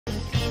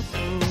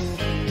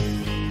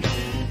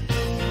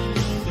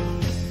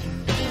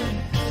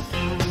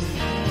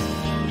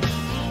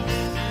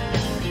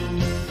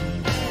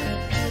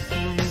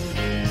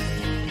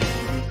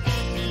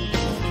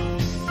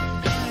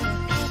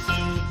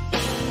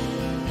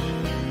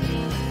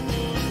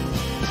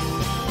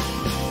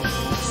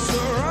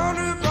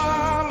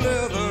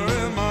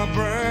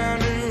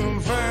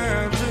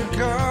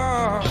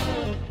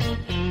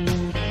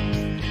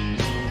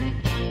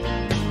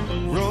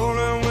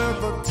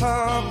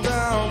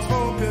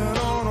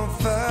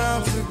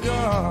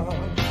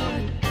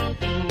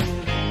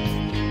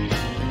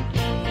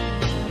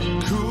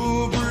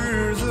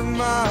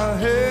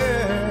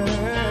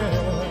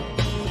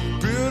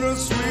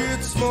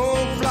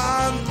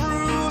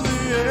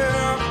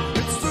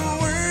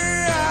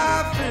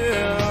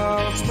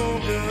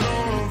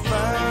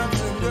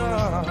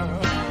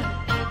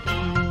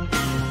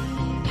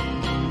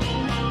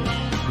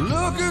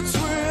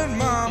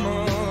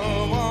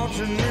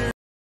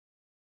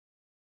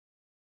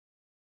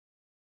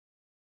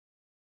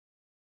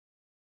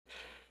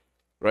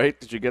Right?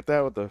 Did you get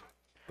that with the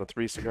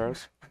 3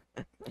 cigars?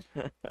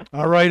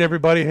 All right,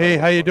 everybody. Hey,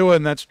 how you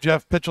doing? That's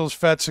Jeff Pitchell's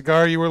Fat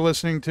Cigar you were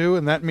listening to,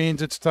 and that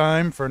means it's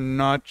time for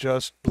Not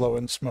Just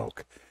Blowing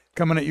Smoke.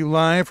 Coming at you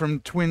live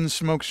from Twin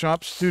Smoke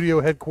Shop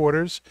Studio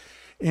Headquarters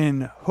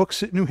in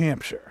Hooksett, New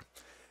Hampshire.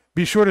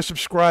 Be sure to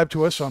subscribe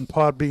to us on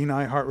Podbean,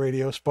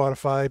 iHeartRadio,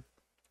 Spotify,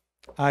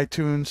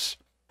 iTunes,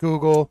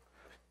 Google,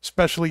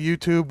 especially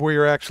YouTube, where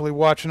you're actually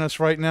watching us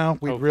right now.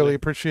 We'd really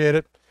appreciate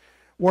it.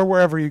 Or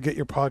wherever you get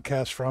your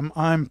podcast from.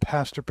 I'm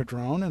Pastor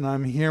Padron, and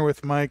I'm here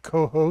with my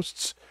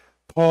co-hosts,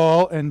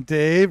 Paul and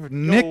Dave.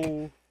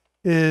 Nick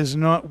is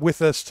not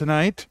with us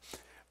tonight,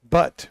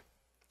 but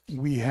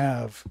we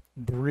have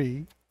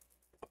Bree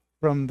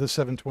from the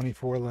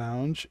 724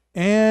 Lounge,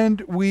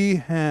 and we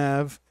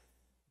have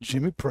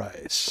Jimmy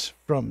Price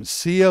from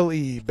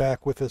CLE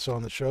back with us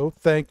on the show.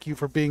 Thank you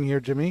for being here,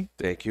 Jimmy.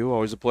 Thank you.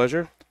 Always a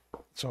pleasure.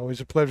 It's always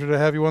a pleasure to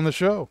have you on the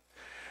show.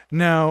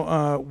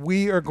 Now,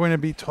 we are going to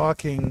be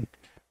talking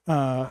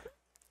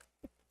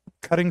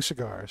cutting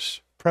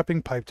cigars,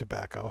 prepping pipe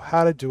tobacco,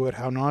 how to do it,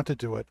 how not to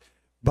do it.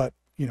 But,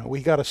 you know,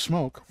 we got to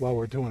smoke while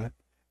we're doing it.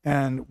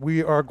 And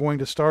we are going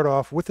to start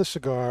off with a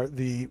cigar,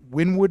 the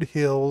Wynwood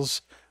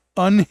Hills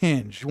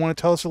Unhinged. You want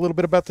to tell us a little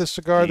bit about this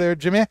cigar there,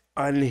 Jimmy?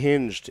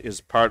 Unhinged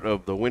is part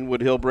of the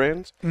Wynwood Hill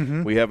brand.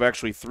 Mm-hmm. We have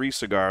actually 3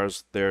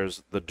 cigars.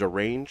 There's the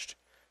Deranged,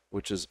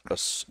 which is a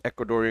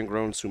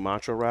Ecuadorian-grown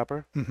Sumatra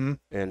wrapper, Mm-hmm.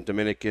 and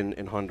Dominican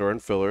and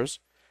Honduran fillers.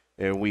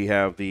 And we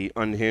have the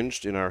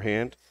Unhinged in our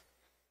hand.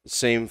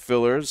 Same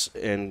fillers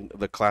and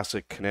the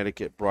classic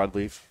Connecticut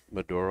broadleaf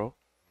Maduro.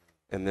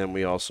 And then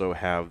we also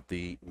have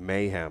the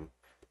Mayhem,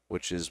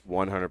 which is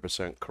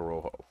 100%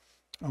 Corojo.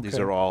 Okay. These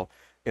are all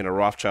in a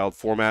Rothschild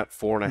format,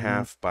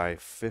 4.5 by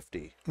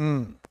 50.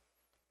 Mm.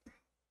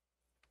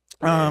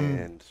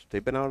 And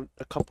they've been out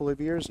a couple of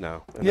years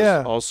now. And Yeah.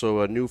 there's also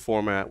a new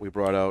format we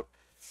brought out.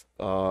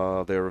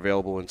 They're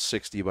available in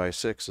 60 by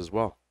 6 as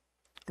well.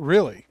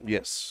 Really?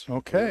 Yes.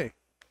 Okay.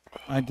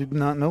 I did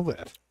not know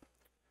that.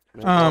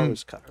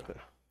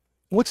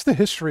 What's the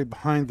history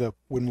behind the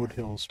Wynwood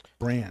Hills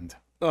brand?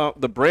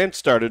 The brand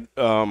started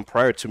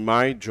prior to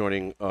my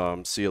joining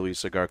CLE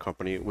Cigar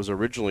Company. It was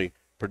originally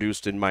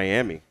produced in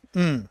Miami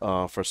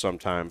for some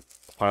time,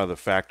 part of the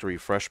Factory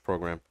Fresh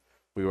program.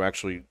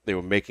 They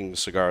were making the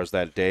cigars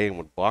that day and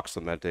would box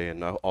them that day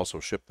and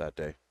also ship that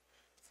day.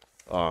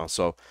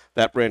 So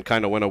that brand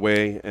kind of went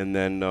away, and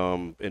then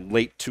in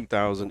late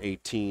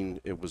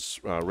 2018, it was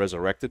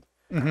resurrected.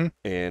 Mm-hmm.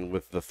 And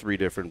with the 3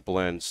 different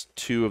blends,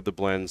 2 of the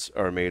blends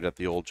are made at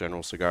the old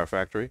General Cigar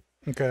Factory.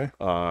 Okay.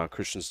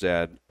 Christian's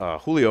dad,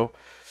 Julio,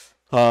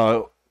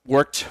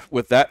 worked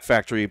with that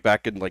factory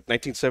back in like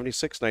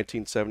 1976,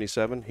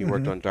 1977. He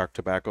worked on dark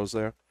tobaccos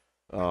there.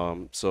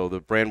 So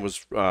the brand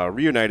was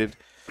reintroduced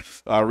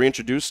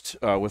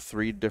with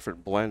 3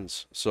 different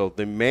blends. So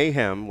the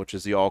Mayhem, which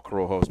is the all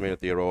Corojo, is made at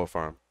the Aroa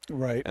farm.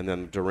 Right. And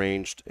then the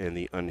Deranged and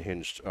the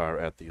Unhinged are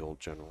at the old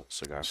General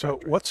Cigar Factory.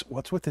 So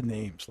what's with the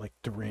names like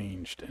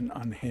Deranged and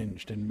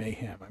Unhinged and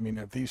Mayhem? I mean,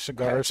 are these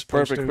cigars It's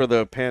perfect for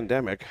the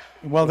pandemic.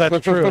 Well,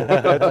 that's true.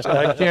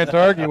 I can't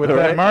argue with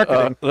that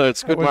marketing.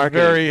 It's good It was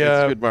marketing. very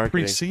It's good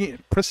marketing.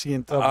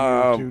 prescient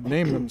of you to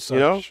name them such. You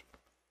know,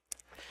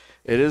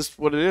 it is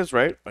what it is,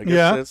 right? I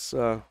guess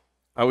that's.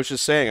 I was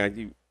just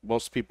saying,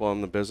 most people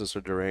in the business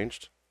are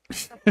deranged.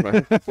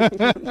 Right?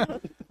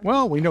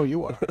 Well, we know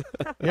you are.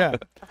 Yeah.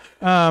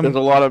 There's a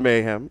lot of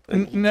mayhem.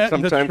 That's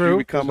Sometimes true. you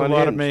become There's a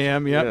lot of unhinged.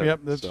 mayhem. Yep, Yeah, yep.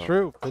 That's so,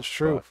 true. That's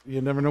true. You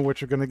never know what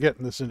you're going to get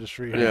in this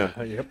industry.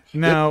 Yeah. Yep.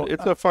 Now,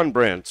 it's a fun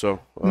brand, so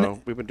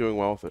we've been doing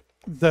well with it.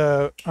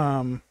 the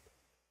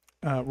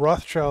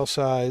Rothschild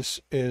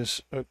size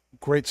is a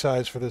great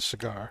size for this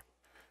cigar,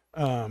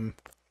 and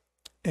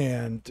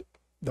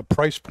the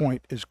price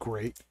point is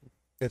great.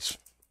 It's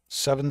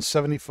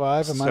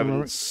 $7.75. Am I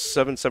remembering?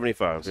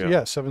 $7.75. Yeah.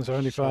 Yeah,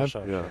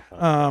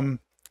 $7.75.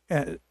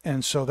 Yeah.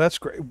 And so that's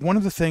great. One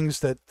of the things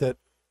that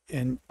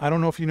and I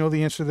don't know if you know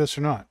the answer to this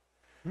or not,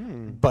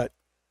 but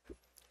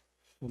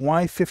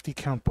why 50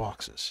 count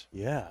boxes?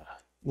 Yeah.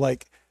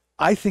 Like,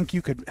 I think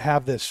you could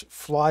have this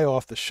fly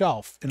off the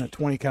shelf in a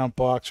 20 count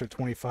box or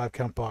 25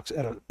 count box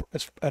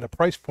at a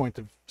price point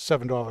of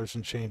 $7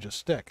 and change a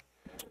stick.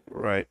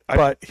 Right.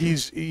 But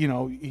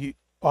he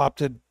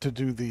opted to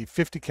do the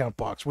 50 count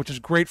box, which is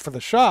great for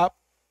the shop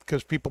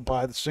because people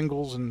buy the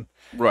singles and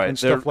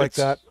stuff like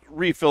that.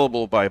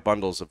 Refillable by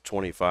bundles of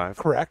 25.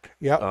 Correct.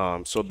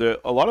 Yeah. So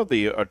a lot of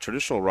the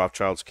traditional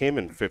Rothschilds came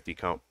in 50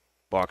 count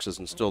boxes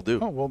and still do.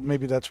 Oh, well,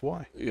 maybe that's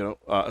why.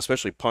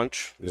 Especially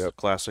Punch. It's a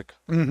classic.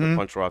 The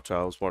Punch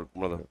Rothschild is one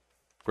of the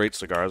great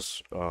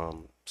cigars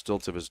still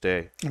to this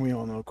day. We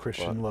all know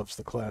Christian loves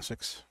the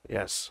classics.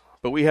 Yes.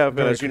 But we have,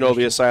 Very as you know,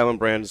 the Asylum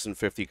brand is in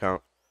 50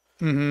 count.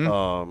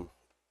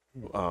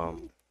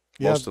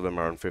 Most of them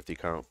are in 50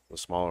 count, the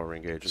smaller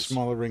ring gauges.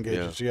 Smaller ring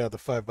gauges, yeah, the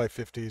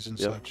 5x50s and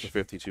such. The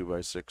 52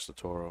 by 6, the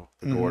Toro,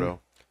 the Gordo.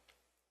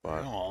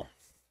 But,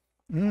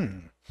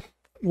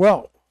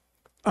 Well,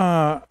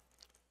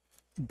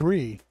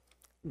 Bree,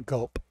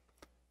 gulp.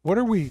 What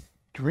are we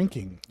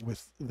drinking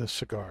with the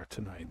cigar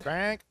tonight?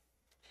 Frank.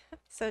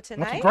 So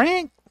tonight,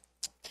 Drink.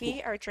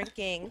 We are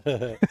drinking,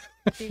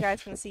 if you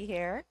guys can see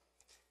here,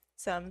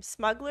 some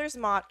Smuggler's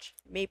Notch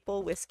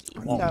maple whiskey.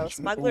 So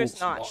Smuggler's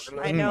Notch.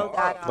 I know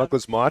that.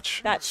 Smuggler's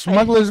Notch? That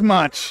Smuggler's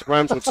Much.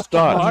 Rhymes with Scotch.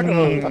 Scotch you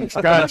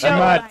know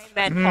what Much.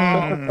 I meant,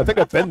 Paul. I think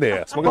I've been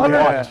there. Smuggler's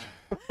Yeah. Notch.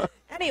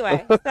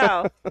 Anyway,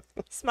 so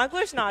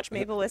Smuggler's Notch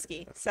maple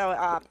whiskey.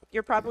 So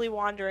you're probably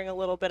wondering a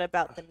little bit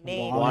about the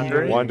name.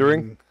 Wandering?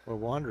 We're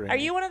wandering. Are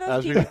you one of those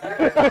As we- people?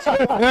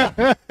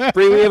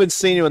 Bree, we haven't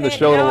seen you in the Man,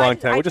 show in you a know, long I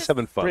time. We're just just-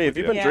 having fun. Ray, have with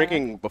you you. been Yeah.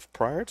 drinking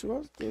prior to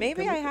us?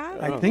 Maybe I have.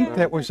 I think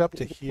that was up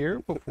to here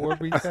before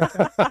we got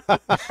that.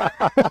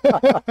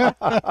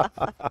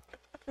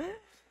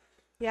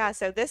 Yeah,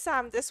 so this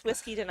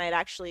whiskey tonight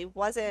actually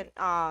wasn't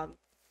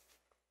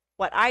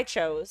what I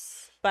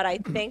chose, but I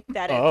think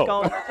that it's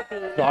going to be.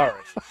 Sorry.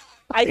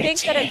 I think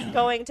that it's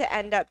going to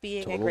end up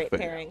being a Total great fair.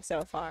 pairing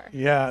so far.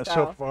 Yeah, so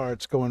So, far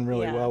it's going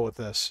really yeah. well with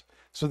this.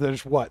 So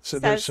there's what? So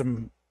there's Says-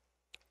 some.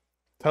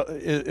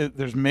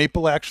 There's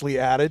maple actually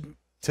added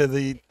to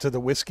the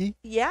whiskey.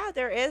 Yeah,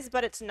 there is,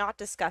 but it's not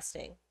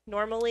disgusting.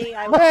 Normally,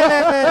 I would,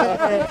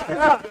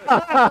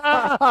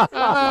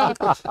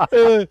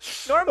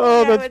 normally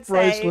Oh, I that's would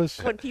priceless.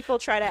 say when people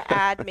try to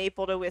add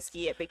maple to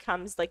whiskey, it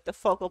becomes like the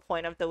focal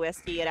point of the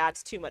whiskey. It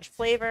adds too much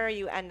flavor.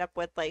 You end up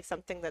with like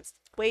something that's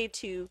way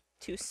too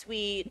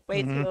sweet,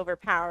 way too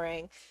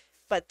overpowering.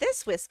 But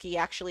this whiskey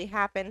actually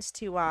happens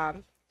to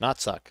Not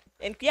suck.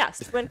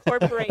 to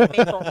incorporate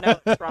maple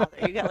notes rather.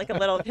 You get like a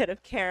little bit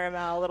of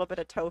caramel, a little bit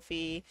of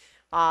toffee,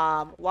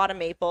 a lot of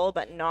maple,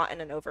 but not in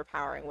an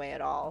overpowering way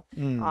at all.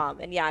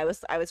 And yeah, I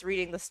was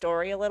reading the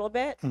story a little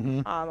bit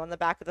on the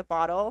back of the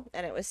bottle,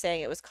 and it was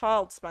saying it was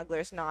called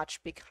Smuggler's Notch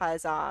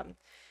because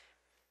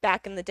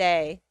back in the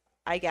day,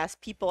 I guess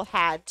people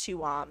had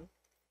to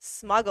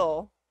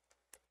smuggle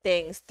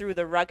things through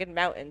the rugged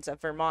mountains of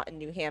Vermont and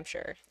New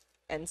Hampshire.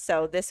 And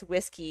so this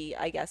whiskey,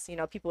 I guess,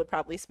 people would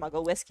probably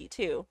smuggle whiskey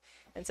too.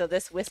 And so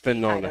this whiskey been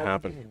known kind to of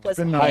happen. was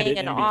been known. Hide paying it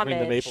an in between the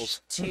homage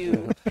maples.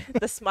 to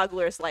the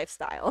smuggler's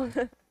lifestyle.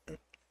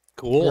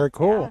 Cool. Very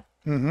cool.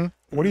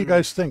 What do you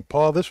guys think,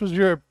 Paul? This was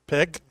your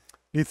pick.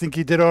 Do you think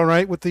you did all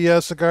right with the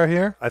cigar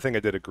here? I think I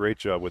did a great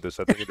job with this.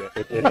 I think it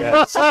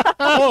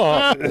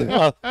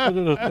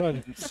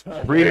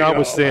Bree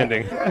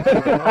notwithstanding.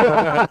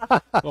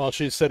 Well,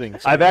 she's sitting.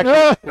 so- I've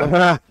actually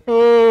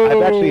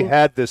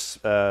had this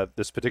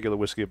particular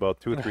whiskey about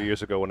 2 or 3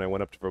 years ago when I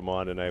went up to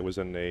Vermont, and I was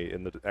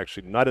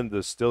actually not in the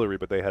distillery,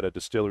 but they had a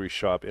distillery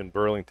shop in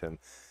Burlington,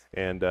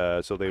 and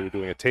so they were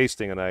doing a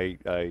tasting, and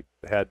I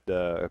had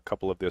a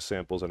couple of their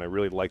samples, and I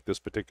really liked this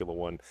particular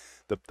one.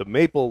 The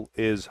maple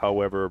is,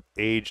 however,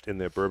 aged in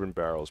their bourbon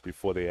barrels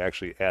before they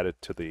actually add it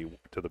to the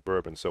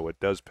bourbon, so it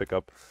does pick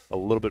up a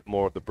little bit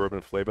more of the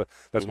bourbon flavor.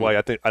 That's why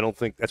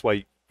that's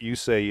why you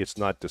say it's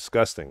not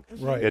disgusting.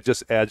 Right. It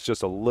just adds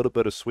just a little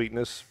bit of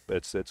sweetness.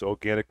 It's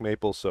organic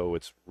maple, so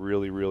it's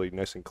really, really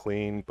nice and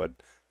clean, but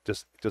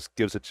just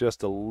gives it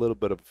just a little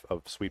bit of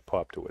sweet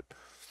pop to it.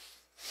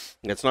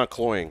 It's not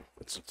cloying.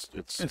 It's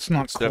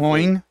not definitely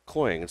cloying?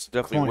 Cloying. It's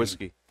definitely Cloying.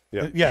 whiskey.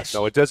 Yeah. Yes.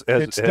 No, it does.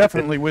 It's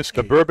definitely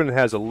whiskey. The bourbon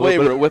has a little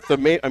Flavor bit. with the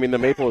the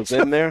maple is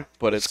in there,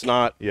 but it's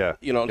not. Yeah.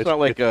 It's not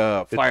like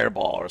a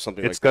Fireball or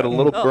something. It's like got that. a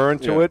little burn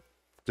to Yeah. it,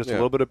 just a Yeah.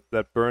 little bit of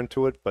that burn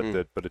to it, but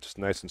it's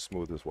nice and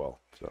smooth as well.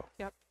 So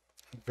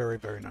Very,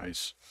 very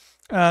nice.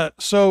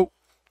 So,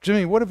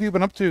 Jimmy, what have you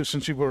been up to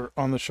since you were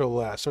on the show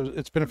last? So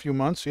it's been a few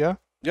months, yeah?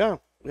 Yeah.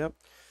 Yep.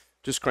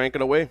 Just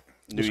cranking away.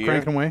 New Just year.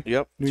 cranking away?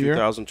 Yep. New year?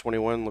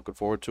 2021. Looking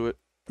forward to it.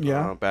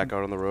 Yeah. Back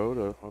out on the road,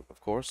 of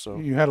course. So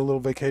You had a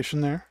little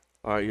vacation there?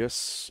 yes,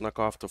 snuck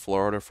off to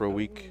Florida for a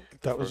week.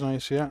 That was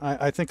nice, yeah.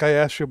 I think I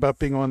asked you about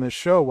being on this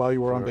show while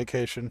you were on Sure.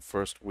 vacation.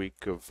 First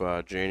week of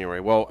January.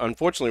 Well,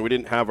 unfortunately, we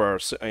didn't have our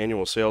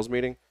annual sales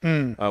meeting,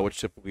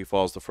 which typically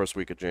falls the first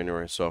week of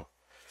January. So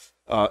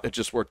it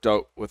just worked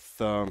out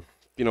with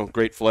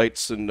great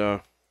flights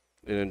and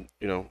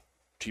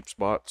cheap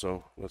spot.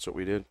 So that's what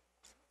we did.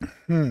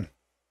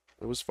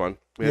 It was fun.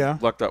 We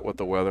had lucked out with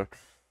the weather.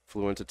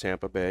 Flew into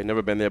Tampa Bay.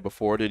 Never been there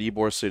before. Did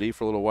Ybor City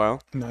for a little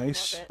while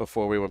Nice. Love it.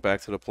 before we went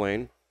back to the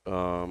plane.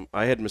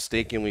 I had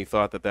mistakenly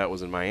thought that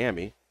was in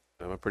Miami.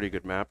 I'm a pretty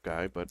good map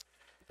guy, but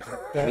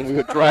when we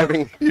were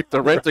driving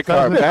the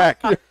rent-a-car back,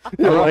 I'm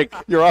like,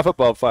 you're off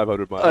about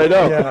 500 miles. I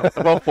know, Yeah.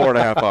 about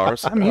 4.5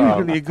 hours. I'm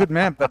usually a good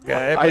map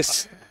guy.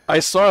 I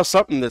saw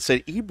something that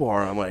said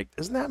Ybor. I'm like,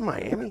 isn't that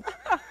Miami?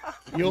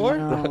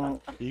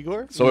 No,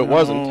 Igor? So it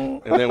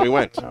wasn't, and then we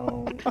went.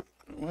 no.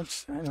 I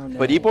don't know.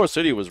 But Ybor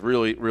City was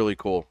really, really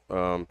cool.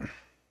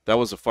 That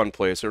was a fun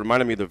place. It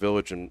reminded me of the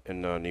village in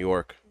New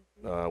York,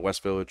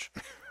 West Village.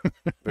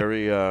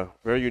 Very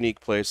unique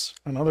place.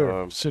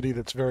 Another city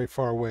that's very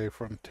far away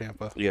from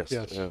Tampa. Yes.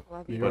 Yes. Yeah.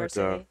 Love Yeah. Ybor But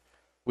City.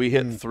 we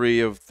hit 3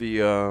 of the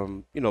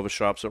the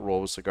shops that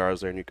roll with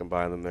cigars there, and you can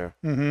buy them there.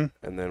 Mm-hmm.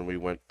 And then we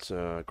went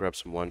grabbed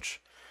some lunch,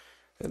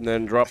 and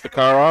then dropped the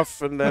car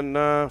off, and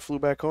then flew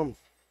back home.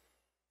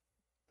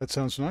 That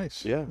sounds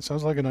nice. Yeah. It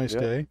sounds like a nice Yeah.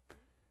 day.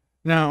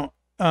 Now,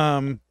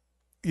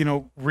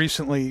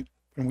 recently,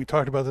 and we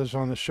talked about this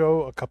on the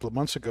show a couple of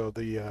months ago,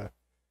 the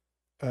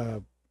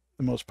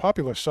the most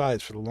popular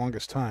size for the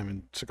longest time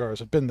in cigars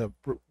have been the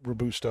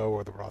Robusto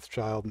or the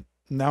Rothschild.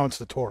 Now it's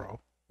the Toro,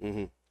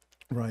 Mm-hmm.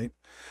 right?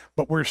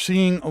 But we're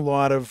seeing a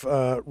lot of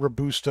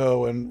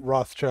Robusto and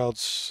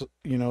Rothschild's,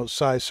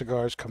 size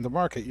cigars come to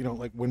market.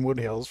 Like Wynwood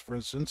Hills, for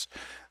instance,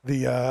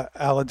 the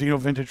Aladino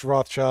Vintage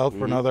Rothschild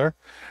for another.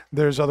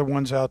 There's other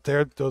ones out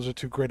there. Those are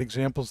two great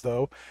examples,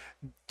 though.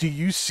 Do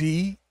you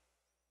see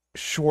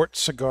short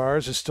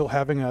cigars as still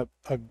having a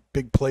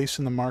big place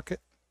in the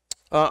market?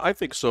 I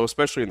think so,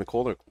 especially in the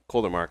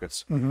colder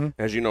markets. Mm-hmm.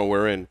 As you know,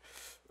 we're in.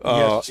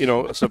 Yes.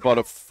 It's about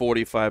a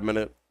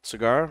 45-minute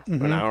cigar,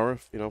 an hour.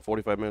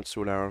 45 minutes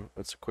to an hour.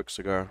 That's a quick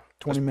cigar.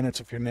 20 minutes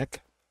if you're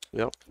Nick.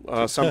 Yep.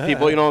 Some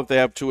people, if they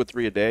have 2 or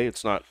 3 a day,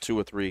 it's not 2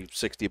 or 3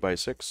 60 by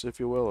 6, if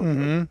you will, or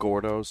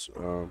Gordos.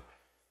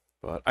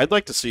 But I'd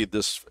like to see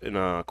this in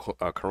a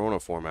Corona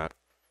format.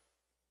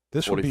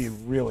 This would be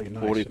really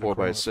nice. 44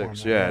 by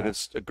 6, yeah, and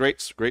it's a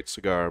great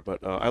cigar.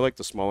 But I like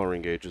the smaller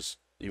ring gauges,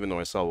 even though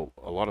I sell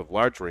a lot of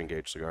large ring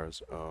gauge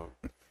cigars.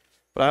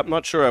 But I'm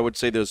not sure I would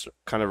say there's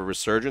kind of a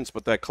resurgence,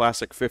 but that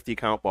classic 50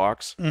 count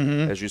box,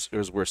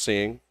 as we're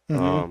seeing,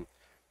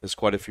 there's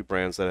quite a few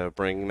brands that are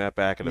bringing that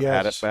back and have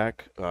had it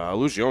back.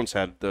 Illusion's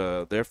had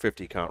their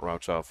 50 count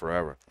Rothschild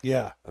forever.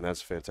 Yeah, and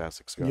that's a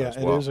fantastic cigar. Yeah, as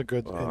well. it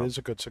is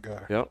a good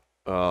cigar. Yep.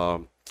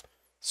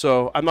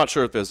 So I'm not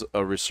sure if there's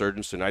a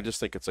resurgence, and I just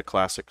think it's a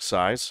classic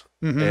size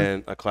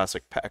and a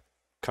classic pack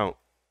count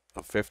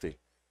of 50.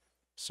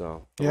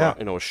 So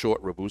a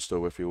short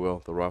Robusto, if you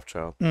will, the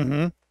Rothschild.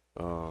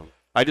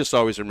 I just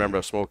always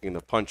remember smoking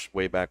the Punch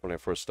way back when I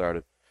first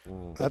started.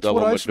 That's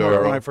what I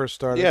smoked when I first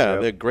started. Yeah,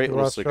 they're a great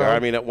little cigar. I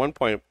mean, at one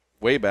point,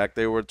 way back,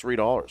 they were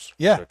 $3.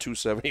 Yeah, or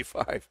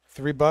 $2.75.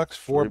 $3,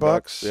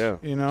 $4. Yeah,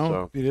 you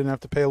didn't have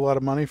to pay a lot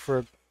of money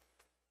for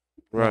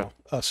a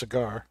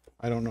cigar.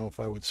 I don't know if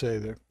I would say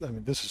that. I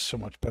mean, this is so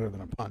much better than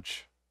a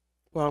Punch.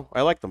 Well,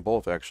 I like them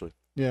both actually.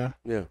 Yeah.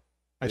 Yeah.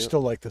 I still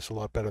like this a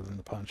lot better than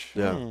the Punch.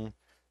 Yeah.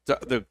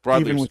 The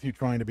broadleaf, even with you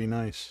trying to be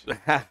nice.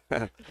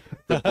 The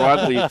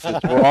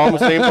broadleaf, we're all in the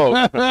same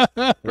boat.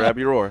 Grab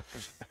your oar.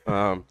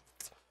 The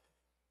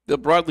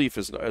broadleaf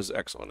is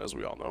excellent, as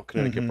we all know.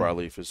 Connecticut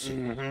broadleaf is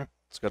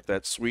it's got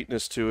that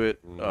sweetness to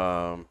it.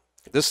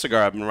 This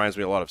cigar reminds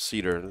me a lot of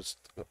cedar. It's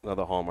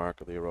another hallmark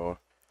of the Aroa.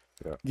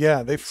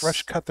 Yeah, they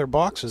fresh cut their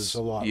boxes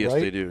a lot, yes, right?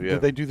 Yes, they do, yeah. Do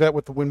they do that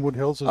with the Wynwood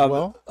Hills as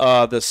well?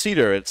 The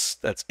cedar,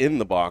 that's in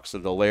the box,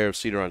 and the layer of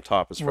cedar on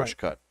top is fresh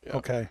cut. Yeah.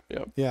 Okay.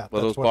 Yeah. Yeah,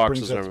 well, that's those what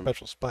boxes brings that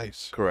special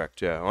spice.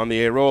 Correct, yeah. On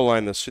the Aroa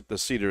line, the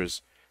cedar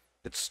it's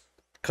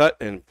cut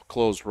and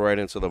closed right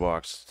into the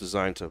box. It's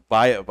designed to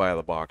buy it via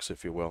the box,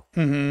 if you will.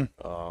 And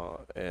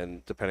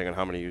depending on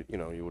how many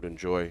you would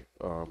enjoy,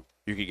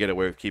 you could get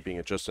away with keeping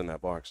it just in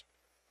that box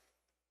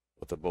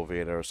with a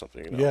Boveda or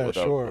something,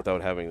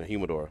 without having the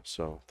humidor.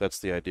 So that's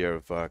the idea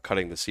of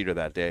cutting the cedar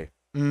that day,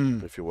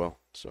 if you will.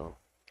 So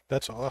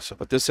that's awesome.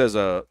 But this has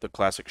the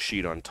classic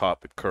sheet on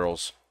top. It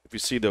curls. If you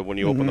see when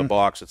you open the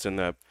box, it's in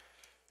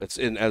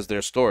as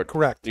they're stored.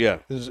 Correct.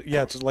 Yeah.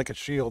 It's like a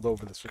shield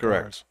over the cigars.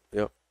 Correct.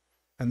 Yep.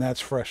 And that's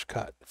fresh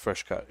cut.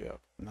 Fresh cut. Yeah.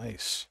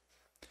 Nice.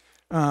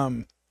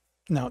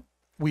 Now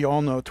we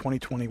all know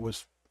 2020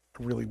 was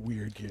a really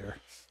weird year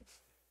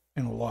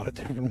in a lot of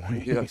different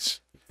ways. Yes.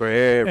 For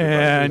everybody.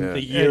 And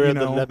the year of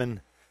the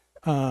lemon.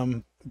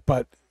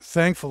 But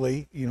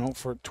thankfully,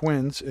 for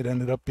Twins, it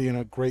ended up being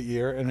a great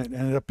year, and it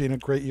ended up being a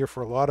great year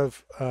for a lot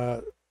of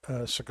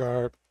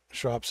cigar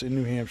shops in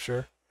New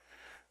Hampshire.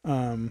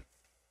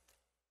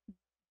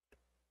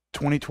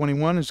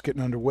 2021 is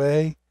getting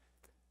underway.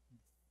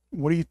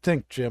 What do you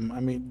think, Jim? I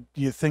mean,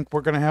 do you think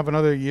we're going to have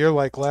another year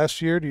like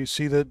last year? Do you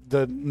see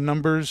the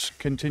numbers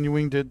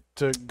continuing to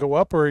go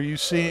up, or are you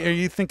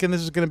thinking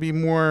this is going to be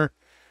more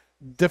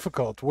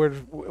difficult? Where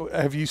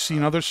have you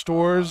seen other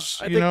stores,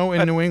 in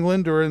New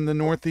England or in the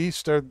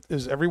Northeast?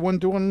 Is everyone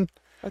doing?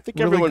 I think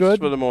really everyone's good?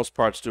 for the most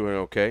part's doing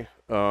okay.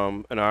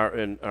 In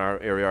our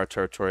area, our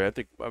territory, I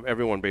think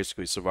everyone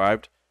basically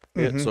survived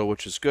it, so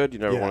which is good. You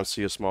never want to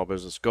see a small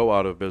business go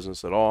out of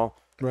business at all.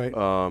 Right.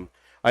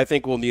 I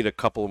think we'll need a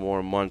couple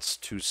more months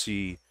to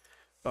see,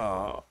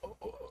 at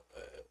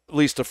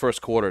least the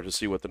first quarter, to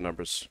see what the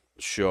numbers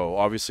show.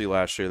 Obviously,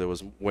 last year there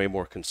was way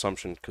more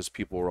consumption because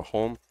people were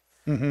home.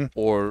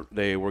 Or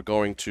they were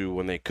going to,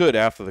 when they could,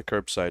 after the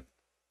curbside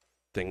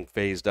thing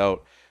phased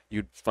out,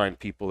 you'd find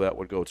people that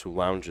would go to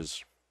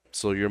lounges.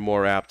 So you're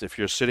more apt, if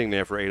you're sitting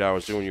there for 8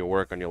 hours doing your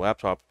work on your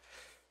laptop,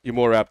 you're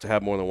more apt to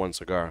have more than one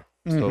cigar.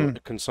 So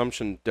the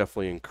consumption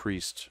definitely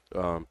increased.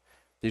 The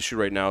issue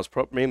right now is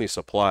mainly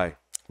supply.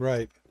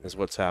 Right. Is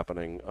what's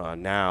happening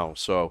now.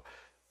 So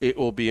it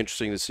will be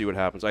interesting to see what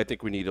happens. I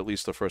think we need at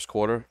least the first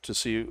quarter to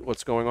see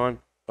what's going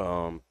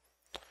on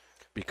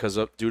because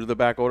due to the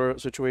back order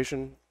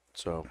situation.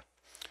 So,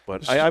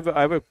 but I have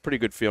a pretty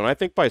good feeling. I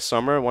think by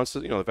summer, once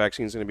the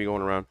vaccine's going to be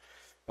going around,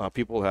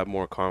 people will have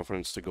more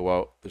confidence to go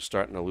out. They're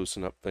starting to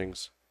loosen up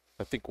things.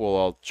 I think we'll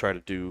all try to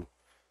do,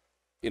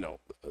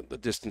 the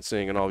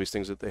distancing and all these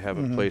things that they have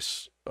in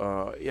place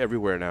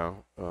everywhere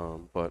now.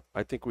 But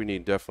I think we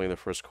need definitely the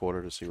first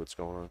quarter to see what's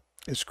going on.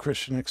 Is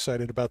Christian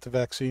excited about the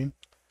vaccine?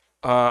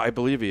 I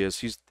believe he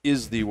is.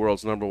 Is the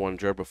world's #1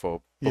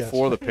 germaphobe Yes.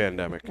 before the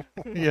pandemic.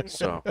 Yes.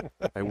 So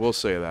I will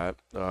say that.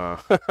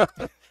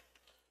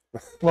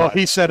 Well,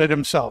 he said it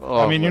himself. Oh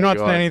I mean, you're my not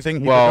God. saying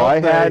anything he Well, I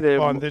did not had say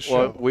him on this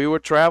well, show. we were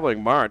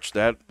traveling March.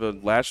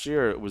 Last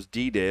year it was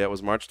D-Day. That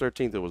was March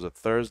 13th. It was a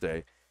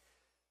Thursday.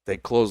 They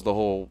closed the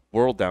whole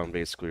world down,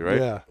 basically,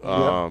 right?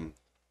 Yeah.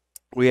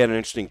 We had an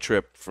interesting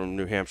trip from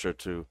New Hampshire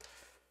to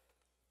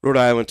Rhode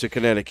Island to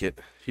Connecticut.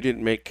 He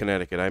didn't make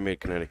Connecticut. I made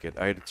Connecticut.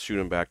 I had to shoot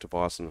him back to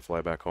Boston and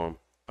fly back home.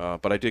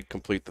 But I did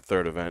complete the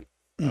third event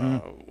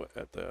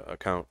at a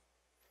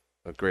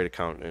great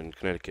account in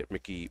Connecticut,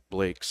 Mickey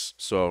Blake's.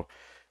 So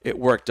it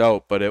worked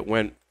out, but I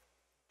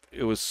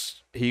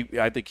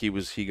think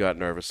he got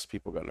nervous.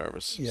 People got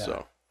nervous. Yeah.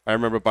 So I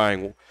remember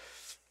buying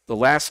the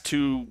last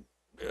 2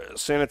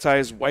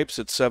 sanitized wipes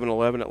at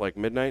 7-Eleven at like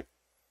midnight.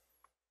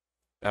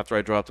 After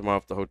I dropped him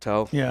off at the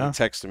hotel, Yeah. he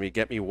texted me,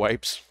 "Get me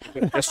wipes."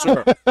 Yes,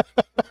 sir.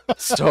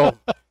 So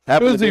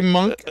Who's he,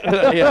 monk?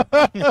 yeah.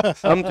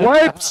 I'm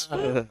wipes.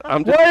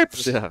 I'm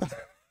wipes. Yeah.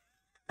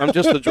 I'm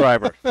just the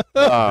driver.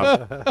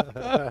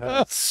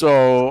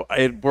 So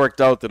it worked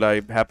out that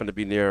I happened to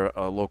be near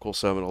a local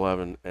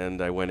 7-Eleven,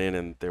 and I went in,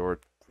 and there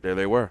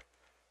they were.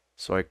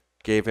 So I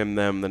gave them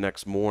the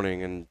next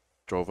morning and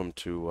drove them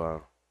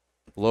to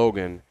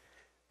Logan.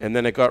 And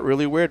then it got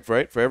really weird,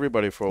 right, for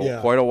everybody for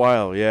quite a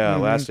while. Yeah,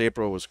 last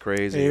April was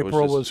crazy. April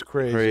it was was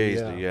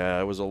crazy. Yeah,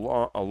 it was a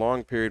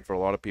long period for a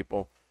lot of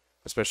people,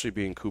 especially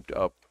being cooped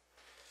up.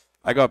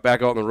 I got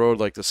back out on the road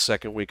like the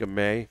second week of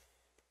May,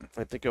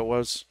 I think it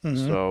was.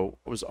 So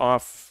it was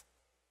off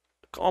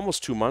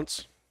almost 2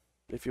 months,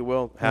 if you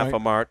will, half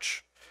of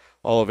March,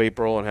 all of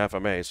April, and half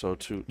of May. So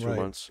two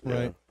months.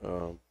 Right.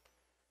 Yeah.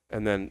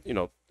 And then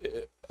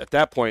at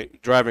that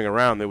point, driving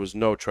around, there was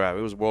no traffic.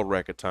 It was world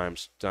record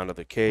times down to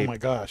the Cape. Oh my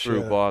gosh!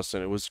 Through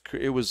Boston. It was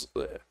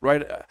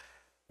right.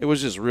 It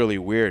was just really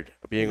weird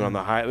being on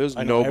the high. There was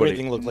nobody.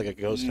 Everything looked like a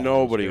ghost town.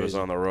 Nobody was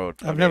on the road.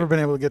 I've never been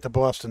able to get to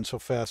Boston so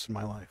fast in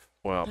my life.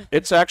 Well,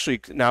 it's actually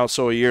now.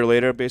 So a year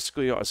later,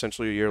 basically,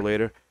 essentially a year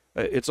later,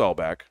 it's all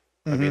back.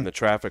 I mean, the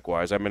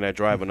traffic-wise. I mean, I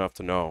drive enough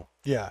to know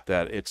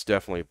that it's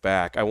definitely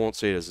back. I won't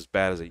say it's as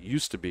bad as it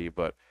used to be,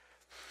 but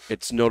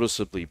it's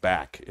noticeably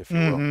back, if you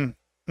will.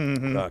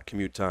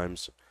 Commute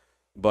times.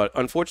 But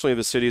unfortunately,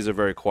 the cities are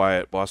very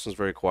quiet. Boston's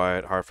very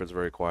quiet. Hartford's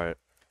very quiet.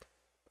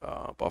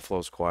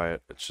 Buffalo's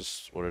quiet. It's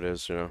just what it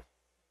is,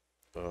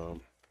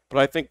 But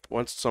I think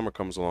once summer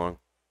comes along,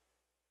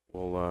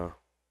 we'll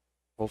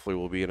hopefully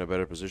we'll be in a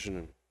better position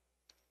and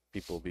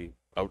people will be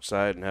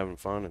outside and having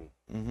fun.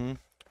 And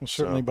Well,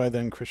 certainly by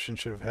then, Christian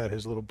should have had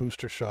his little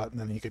booster shot, and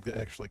then he could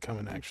actually come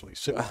and actually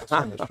sit with us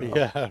on his feet.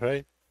 Yeah,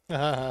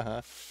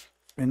 right.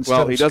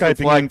 Instead he of doesn't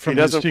Skyping fly. in from He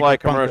doesn't his fly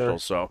secret bunker.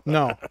 commercials, so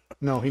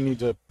No, he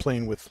needs a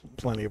plane with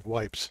plenty of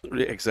wipes.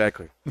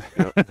 exactly.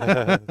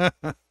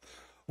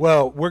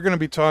 Well, we're going to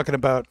be talking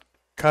about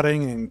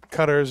cutting and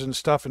cutters and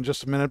stuff in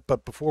just a minute,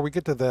 but before we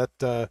get to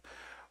that,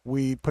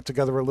 we put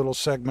together a little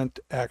segment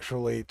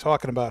actually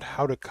talking about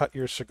how to cut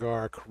your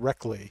cigar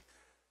correctly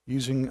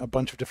using a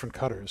bunch of different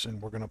cutters,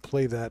 and we're going to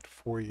play that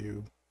for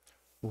you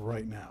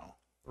right now.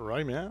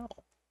 Right now.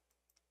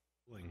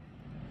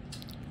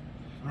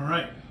 All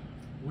right,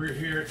 we're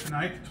here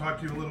tonight to talk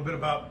to you a little bit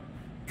about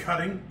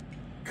cutting,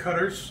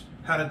 cutters,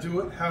 how to do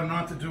it, how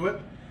not to do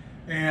it,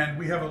 and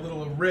we have a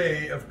little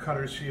array of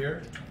cutters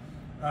here.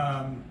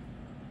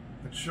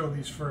 Let's show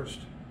these first.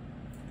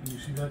 Can you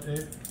see that,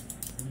 Dave?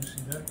 Can you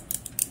see that?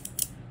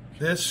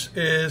 This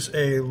is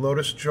a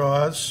Lotus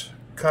Jaws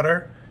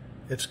cutter.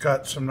 It's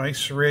got some nice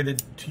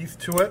serrated teeth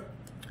to it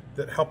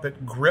that help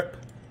it grip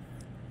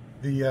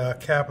the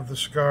cap of the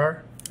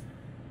cigar,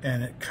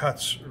 and it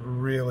cuts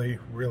really,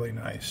 really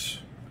nice.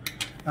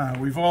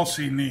 We've all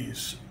seen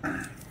these,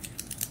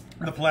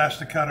 the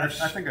plastic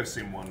cutters. I think I've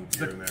seen one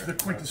here and there. The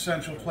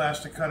quintessential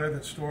plastic cutter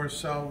that stores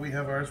sell. We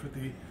have ours with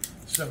the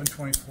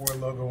 724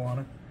 logo on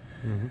it.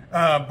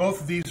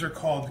 Both of these are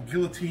called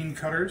guillotine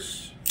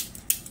cutters,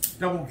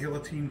 double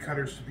guillotine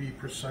cutters to be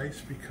precise,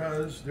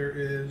 because there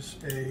is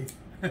a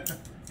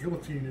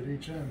guillotine at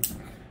each end.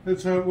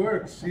 That's how it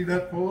works. See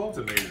that pole? It's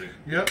amazing.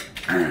 Yep.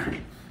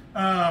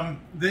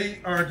 They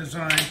are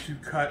designed to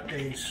cut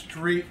a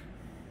straight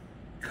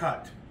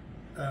cut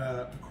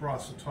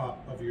across the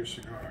top of your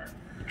cigar.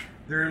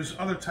 There's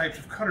other types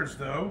of cutters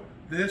though.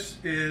 This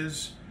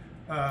is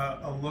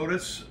a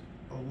Lotus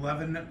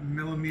 11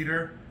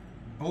 millimeter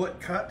bullet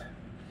cut.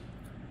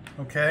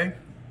 Okay,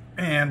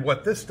 and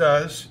what this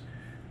does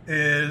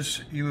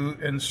is you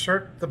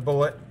insert the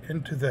bullet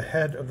into the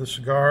head of the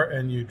cigar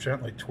and you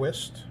gently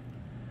twist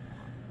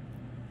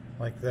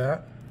like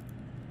that,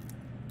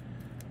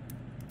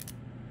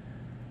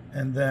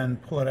 and then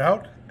pull it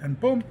out, and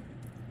boom,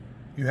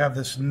 you have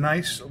this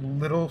nice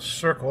little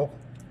circle,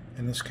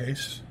 in this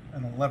case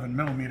an 11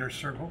 millimeter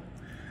circle,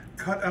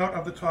 cut out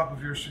of the top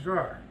of your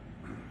cigar.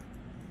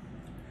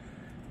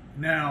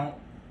 Now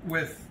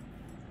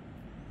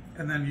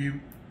and then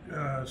you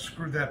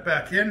screw that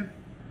back in,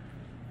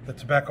 the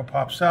tobacco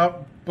pops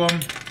out, boom,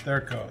 there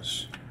it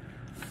goes.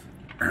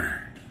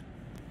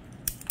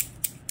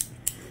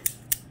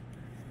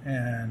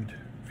 And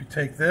if you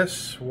take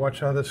this, watch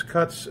how this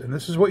cuts, and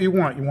this is what you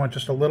want. You want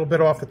just a little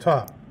bit off the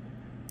top.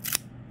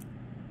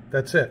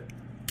 That's it.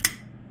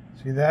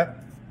 See that?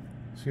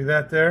 See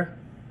that there?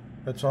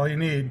 That's all you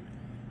need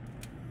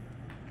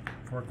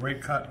for a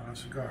great cut on a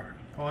cigar.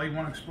 Paul, you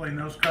want to explain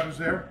those cutters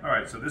there? All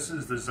right, so this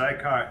is the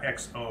Cigar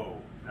XO.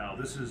 Now,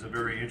 this is a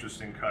very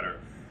interesting cutter.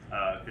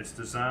 It's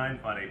designed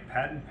on a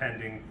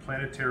patent-pending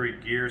planetary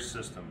gear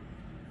system.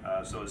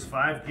 So there's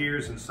 5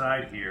 gears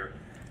inside here,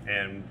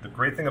 and the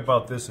great thing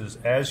about this is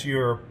as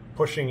you're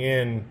pushing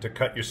in to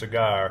cut your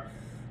cigar,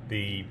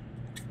 the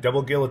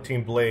double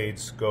guillotine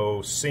blades go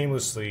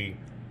seamlessly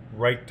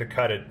right to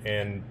cut it,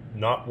 and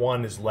not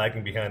one is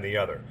lagging behind the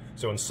other.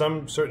 So in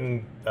some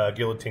certain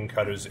guillotine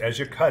cutters, as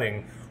you're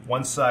cutting,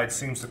 one side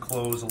seems to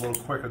close a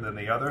little quicker than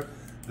the other.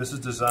 This is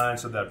designed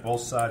so that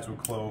both sides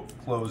will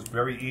close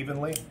very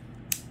evenly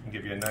and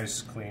give you a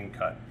nice clean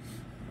cut.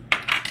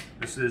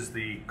 This is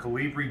the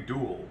Colibri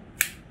Dual.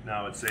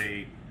 Now it's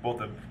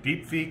both a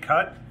deep V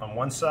cut on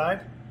one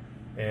side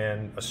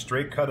and a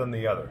straight cut on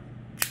the other.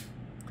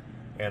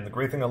 And the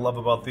great thing I love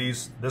about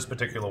this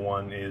particular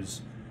one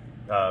is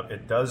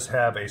it does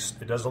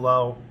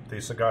allow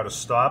the cigar to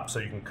stop, so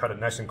you can cut it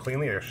nice and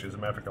cleanly. Actually, as a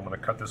matter of fact, I'm going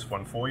to cut this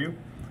one for you.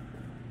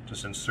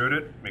 Just insert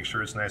it, make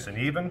sure it's nice and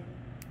even,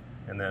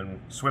 and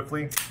then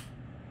swiftly.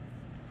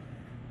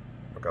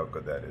 Look how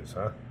good that is,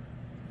 huh?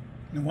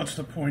 And what's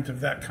the point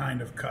of that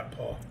kind of cut,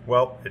 Paul?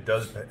 Well, it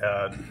does.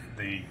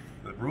 The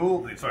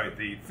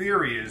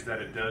theory is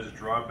that it does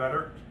draw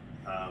better,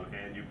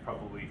 and you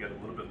probably get a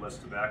little bit less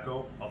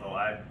tobacco. Although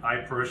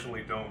I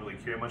personally don't really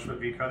care much for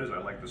V cutters. I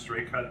like the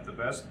straight cut the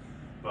best,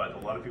 but a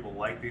lot of people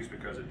like these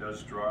because it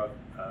does draw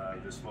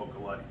the smoke a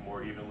lot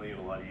more evenly and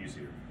a lot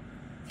easier.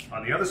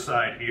 On the other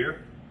side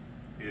here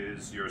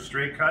is your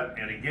straight cut,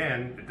 and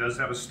again, it does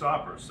have a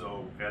stopper.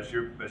 So as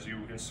you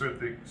insert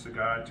the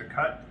cigar to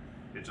cut,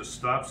 it just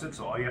stops it.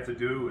 So all you have to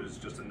do is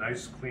just a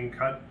nice clean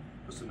cut,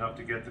 just enough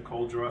to get the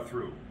cold draw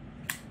through.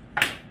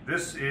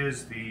 This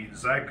is the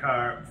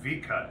Cigar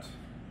V-Cut.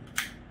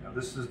 Now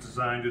this is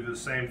designed to do the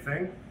same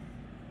thing.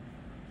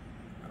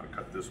 I'll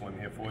cut this one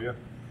here for you.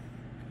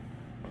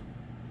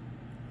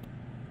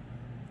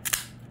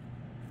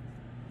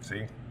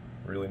 See?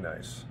 Really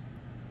nice.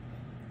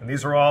 And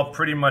these are all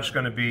pretty much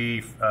going to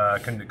be,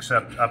 can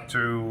accept up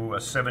to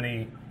a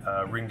 70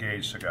 ring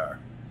gauge cigar.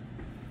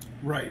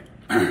 Right.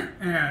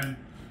 And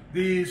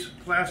these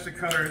plastic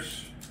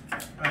cutters,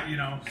 you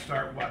know,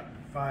 start what?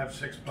 $5,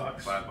 $6?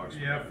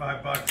 $5. Yeah,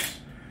 $5.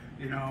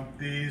 You know,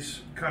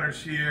 these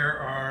cutters here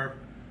are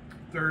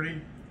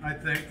 30, I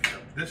think.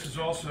 This is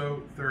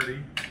also 30.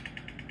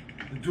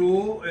 The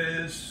dual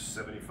is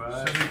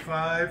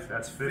 75.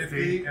 That's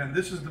 50. And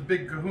this is the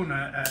big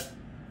kahuna at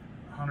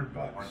 $100.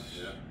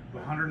 Yeah.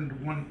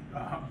 101,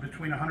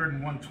 between 100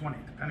 and 120,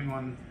 depending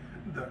on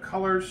the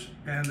colors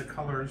and the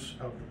colors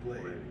of the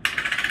blade.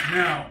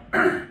 Now,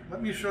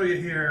 let me show you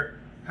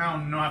here how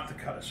not to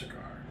cut a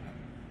cigar.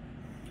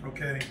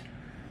 Okay,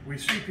 we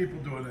see people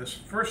doing this.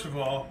 First of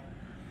all,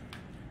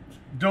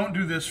 don't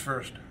do this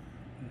first.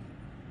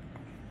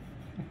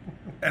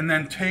 And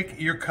then take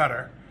your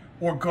cutter,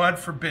 or God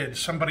forbid,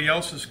 somebody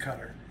else's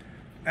cutter,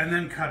 and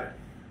then cut it.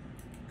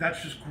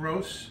 That's just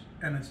gross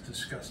and it's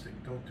disgusting.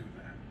 Don't do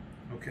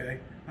that, okay?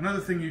 Another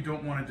thing you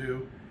don't want to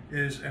do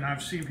is, and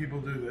I've seen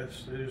people do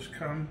this, they just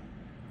come,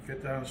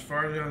 get down as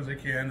far down as they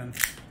can, and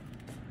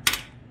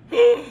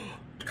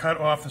cut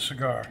off the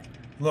cigar.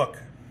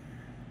 Look,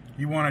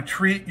 you want to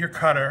treat your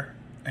cutter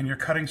and your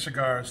cutting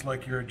cigars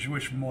like you're a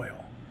Jewish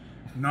mohel,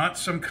 not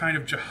some kind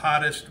of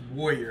jihadist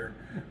warrior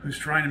who's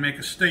trying to make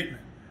a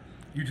statement.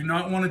 You do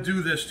not want to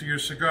do this to your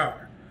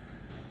cigar,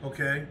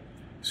 okay?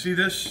 See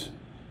this?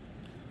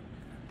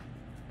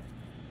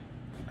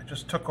 I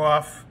just took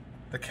off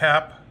the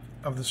cap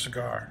of the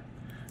cigar.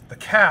 The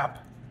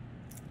cap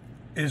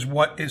is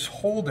what is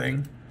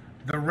holding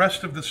the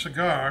rest of the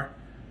cigar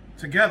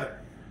together.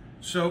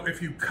 So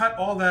if you cut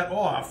all that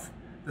off,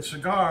 the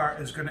cigar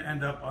is going to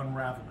end up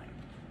unraveling.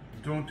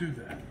 Don't do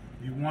that.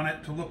 You want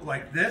it to look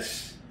like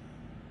this,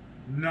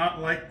 not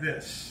like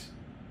this.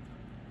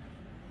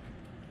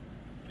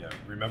 Yeah,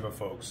 remember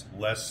folks,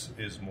 less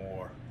is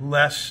more.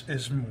 Less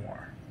is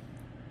more.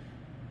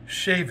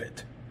 Shave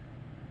it.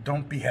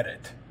 Don't behead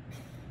it.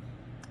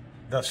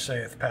 Thus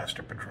saith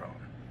Pastor Patron.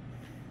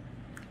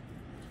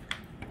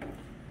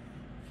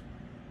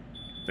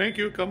 Thank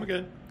you. Come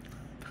again.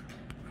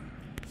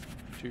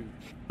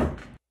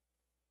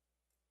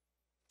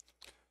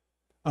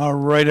 All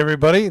right,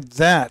 everybody.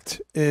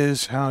 That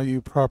is how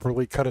you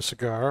properly cut a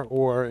cigar,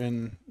 or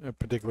in a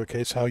particular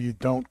case, how you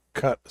don't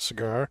cut a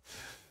cigar.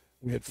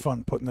 We had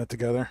fun putting that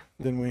together,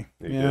 didn't we?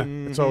 Yeah,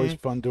 it's always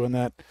fun doing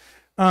that.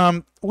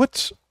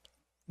 What's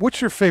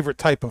your favorite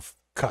type of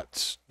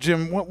cuts?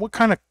 Jim, what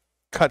kind of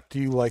cut do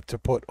you like to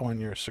put on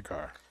your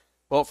cigar?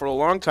 Well, for a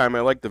long time, I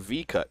liked the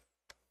V cut,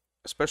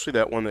 especially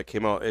that one that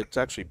came out. It's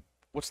actually,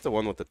 what's the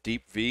one with the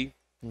deep V?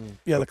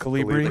 Yeah, the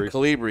Colibri.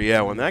 Colibri,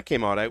 yeah. When that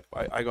came out,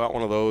 I got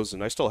one of those,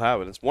 and I still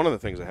have it. It's one of the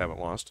things I haven't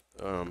lost.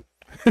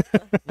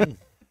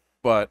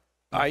 But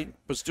I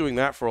was doing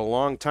that for a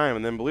long time,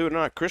 and then believe it or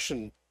not,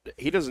 Christian,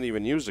 he doesn't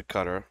even use a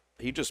cutter.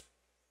 He just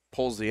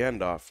pulls the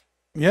end off.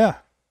 Yeah.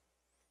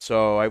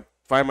 So I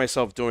find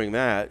myself doing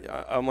that.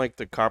 I'm like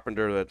the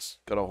carpenter that's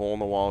got a hole in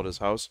the wall at his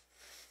house.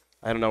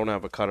 I don't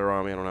have a cutter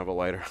on me. I don't have a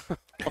lighter.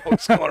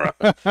 Always going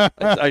around.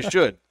 I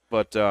should,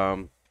 but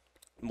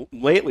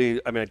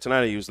lately, I mean,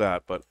 tonight I use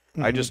that, but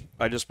I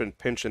just been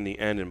pinching the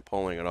end and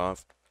pulling it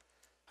off.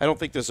 I don't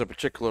think there's a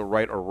particular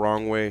right or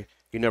wrong way.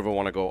 You never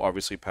want to go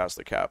obviously past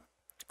the cap.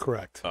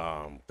 Correct.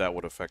 That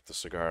would affect the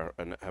cigar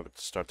and have it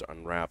start to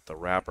unwrap the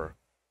wrapper.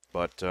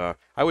 But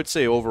I would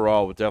say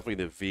overall,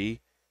 definitely the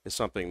V is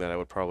something that I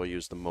would probably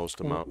use the most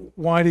amount.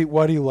 Why do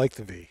you like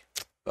the V?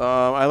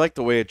 I like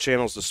the way it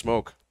channels the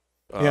smoke.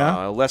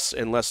 Yeah. Less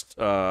and less.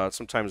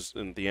 Sometimes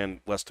in the end,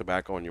 less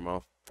tobacco in your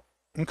mouth.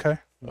 Okay.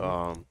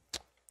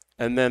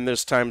 And then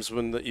there's times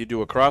when you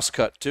do a cross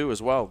cut too,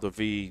 as well. The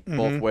V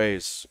both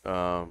ways.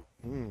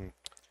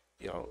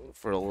 You know,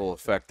 for a little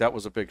effect. That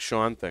was a big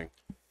Sean thing.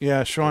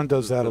 Yeah, Sean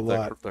does that a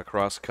lot. The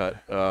cross cut.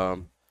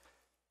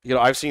 You know,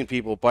 I've seen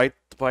people bite.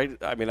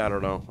 I mean, I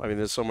don't know. I mean,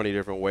 there's so many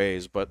different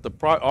ways, but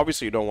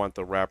obviously you don't want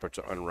the wrapper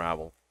to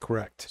unravel.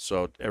 Correct.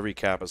 So every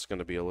cap is going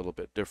to be a little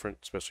bit different,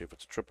 especially if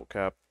it's a triple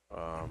cap.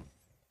 But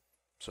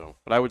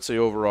I would say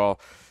overall,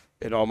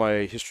 in all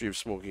my history of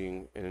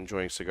smoking and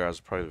enjoying cigars,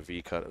 probably the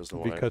V cut is the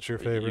one V-cut's your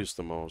I favorite? use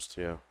the most.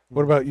 Yeah.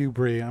 What about you,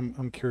 Bree?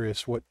 I'm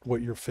curious what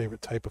your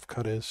favorite type of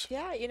cut is.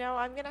 Yeah, you know,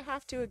 I'm going to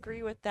have to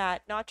agree with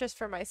that, not just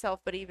for myself,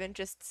 but even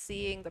just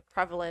seeing the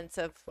prevalence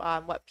of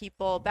what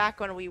people,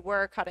 back when we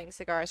were cutting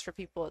cigars for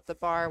people at the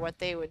bar, what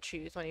they would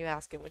choose when you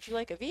ask them, would you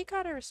like a V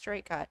cut or a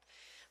straight cut?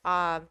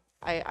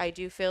 I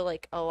do feel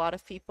like a lot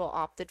of people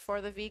opted for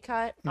the V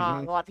cut.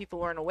 A lot of people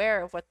weren't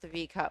aware of what the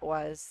V cut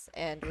was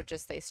and would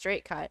just say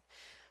straight cut.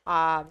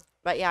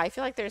 But yeah, I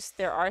feel like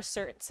there are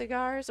certain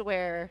cigars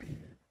where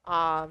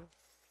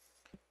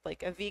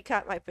like a V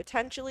cut might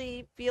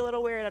potentially be a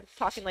little weird. I'm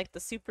talking like the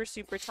super,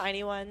 super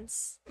tiny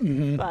ones.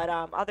 But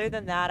other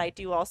than that, I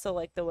do also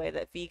like the way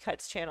that V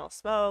cuts channel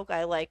smoke.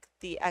 I like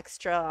the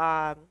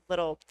extra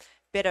little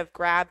bit of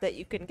grab that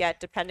you can get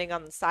depending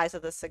on the size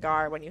of the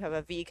cigar when you have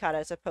a V cut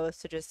as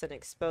opposed to just an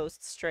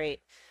exposed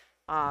straight.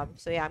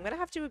 So yeah, I'm gonna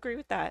have to agree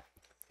with that.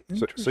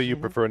 So you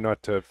prefer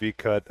not to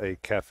V-cut a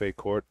cafe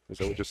court? Is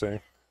that what you're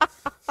saying?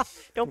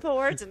 Don't put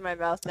words in my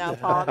mouth now,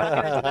 Paul. I'm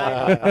not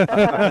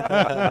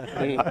gonna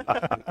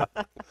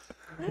deny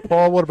it.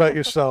 Paul, what about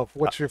yourself?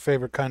 What's your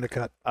favorite kind of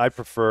cut? I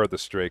prefer the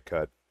straight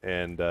cut,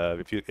 and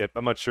if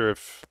I'm not sure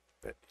if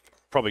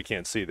probably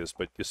can't see this,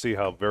 but you see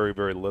how very,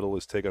 very little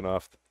is taken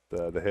off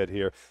the head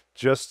here,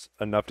 just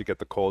enough to get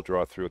the cold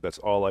draw through. That's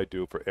all I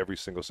do for every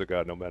single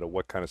cigar, no matter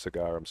what kind of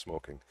cigar I'm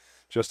smoking.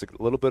 Just a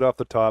little bit off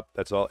the top,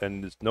 that's all,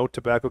 and there's no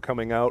tobacco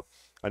coming out.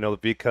 I know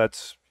the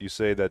V-cuts, you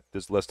say that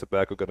there's less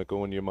tobacco going to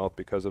go in your mouth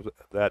because of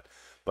that,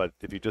 but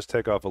if you just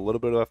take off a little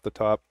bit off the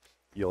top,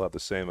 you'll have the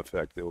same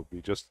effect. It will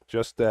be just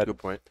that. Good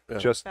point. Yeah.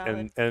 Just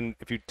and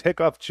if you take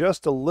off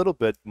just a little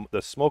bit,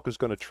 the smoke is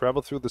going to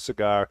travel through the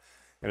cigar,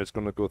 and it's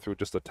going to go through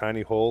just a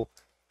tiny hole,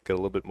 get a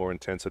little bit more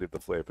intensity of the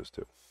flavors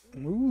too.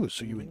 Ooh,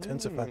 so you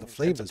intensify the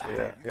flavors.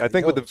 Yeah. I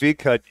think with the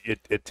V-cut,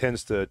 it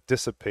tends to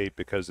dissipate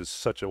because it's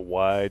such a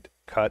wide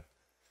cut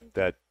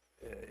that,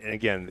 and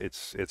again,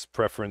 it's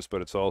preference,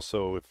 but it's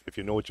also, if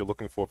you know what you're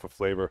looking for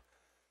flavor,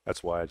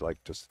 that's why I'd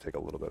like just to take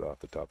a little bit off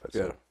the top.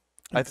 Yeah.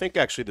 I think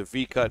actually the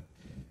V-cut,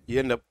 you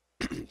end up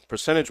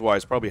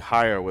percentage-wise probably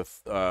higher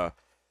with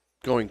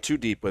going too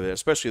deep with it,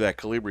 especially that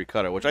Calibri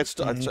cutter, which it's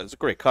a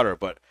great cutter,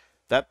 but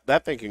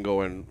that thing can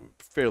go in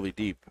fairly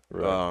deep.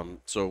 Right.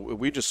 So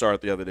we just saw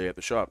it the other day at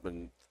the shop,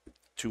 and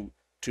too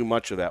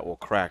much of that will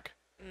crack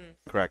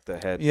the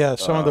head. Yeah,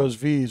 some of those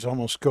V's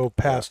almost go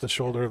past the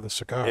shoulder of the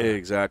cigar.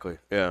 Exactly.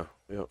 Yeah.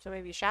 Yep. So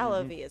maybe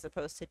shallow V as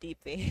opposed to deep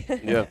V.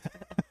 Yeah.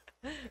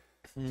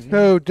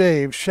 So,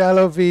 Dave,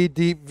 shallow V,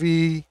 deep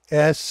V,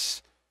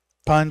 S,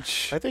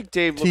 punch. I think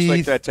Dave looks like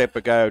teeth. that type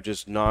of guy who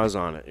just gnaws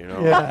on it, you know?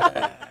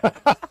 Yeah.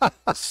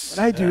 What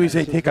I do is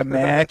I take a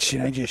match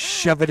and I just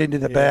shove it into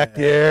the back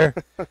there.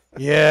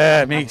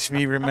 Yeah, it makes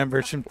me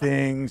remember some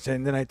things,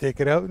 and then I take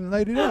it out and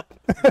light it up.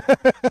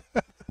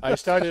 I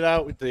started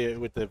out with the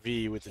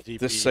V, with the deep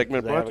V. This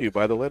segment brought to you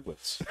by the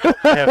Ledwiths.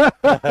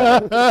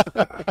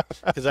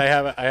 Because I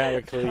have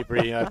a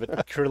Calibri, I have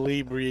a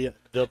Calibri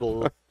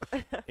double,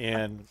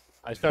 and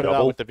I started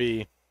out with the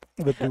V,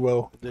 The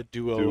duo. the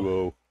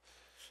duo.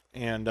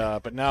 And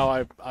but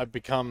now I've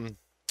become,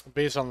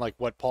 based on like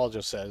what Paul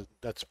just said,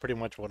 that's pretty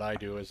much what I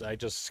do. Is I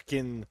just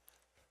skin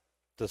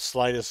the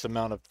slightest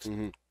amount of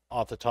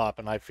off the top,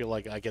 and I feel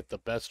like I get the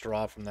best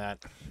draw from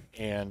that.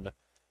 And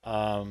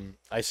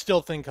I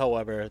still think,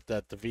 however,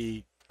 that the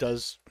V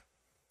does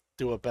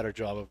do a better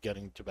job of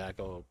getting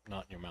tobacco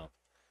not in your mouth.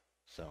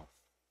 So,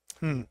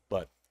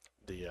 but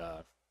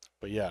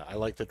yeah, I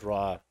like the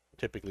draw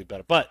typically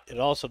better. But it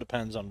also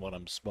depends on what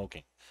I'm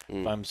smoking.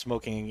 If I'm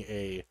smoking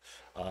a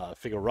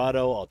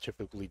Figurado, I'll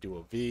typically do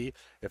a V.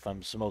 If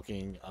I'm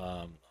smoking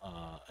a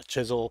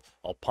Chisel,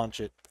 I'll punch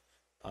it.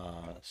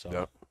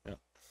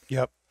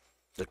 Yep.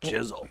 The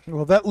chisel.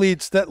 Well, that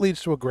leads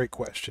to a great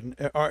question.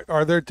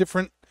 Are there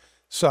different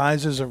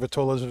sizes or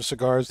vitolas of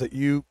cigars that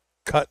you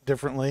cut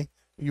differently?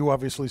 You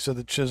obviously said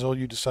the chisel.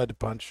 You decide to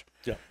punch.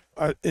 Yeah.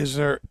 Is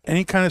there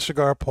any kind of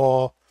cigar,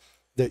 Paul,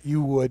 that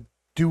you would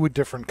do a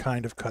different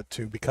kind of cut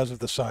to because of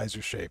the size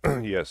or shape?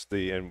 Yes,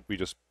 and we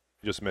just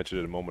mentioned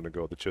it a moment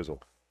ago, the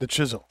chisel. The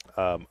chisel.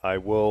 I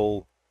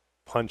will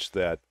punch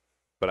that,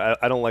 but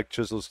I don't like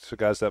chisels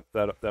cigars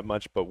that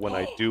much. But when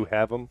I do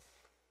have them,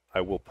 I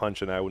will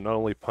punch, and I will not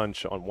only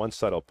punch on one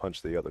side, I'll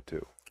punch the other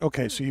two.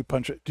 Okay, so you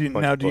punch it. Do you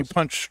Punch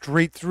punch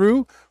straight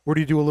through, or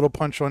do you do a little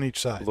punch on each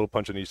A side? little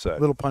punch on each side.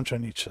 Little punch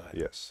on each side.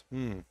 Yes.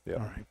 Yeah. All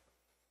right.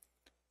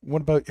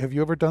 What about? Have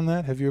you ever done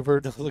that? Have you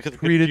ever Look at the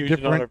treated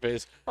confusion on her different?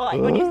 face. Well,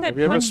 when you said Have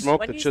you ever punch, smoked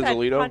when the you said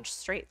Chiselito? punch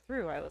straight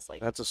through, I was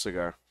like, That's a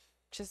cigar.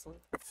 chisel.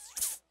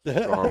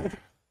 Strong.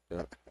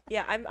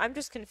 Yeah, I'm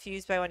just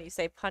confused by when you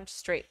say punch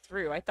straight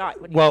through. I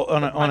thought when Well, the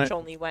on punch a-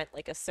 only went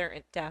like a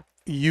certain depth.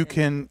 You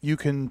can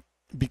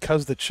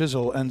because the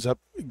chisel ends up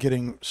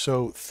getting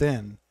so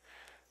thin.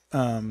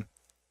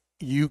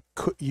 You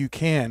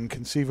can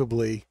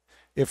conceivably,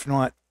 if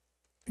not,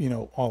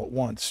 all at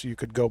once, you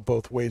could go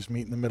both ways,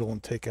 meet in the middle,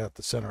 and take out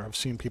the center. I've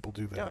seen people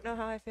do that. Don't know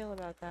how I feel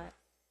about that.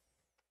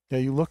 Yeah,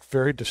 you look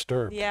very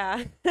disturbed.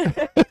 Yeah,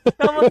 it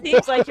almost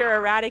seems like you're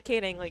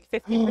eradicating like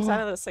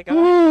 50% of the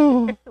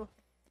cigar.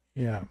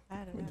 Yeah. I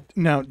don't know.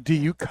 Now, do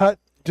you cut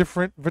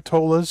different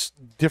vitolas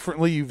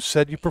differently? You've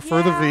said you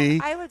prefer the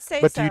V, I would say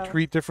but so. do you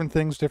treat different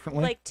things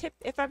differently? Like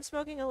if I'm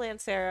smoking a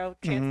Lancero,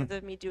 chances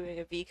of me doing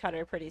a V cut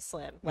are pretty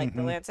slim, like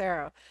the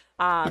Lancero.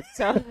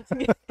 So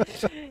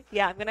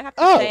yeah, I'm gonna have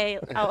to say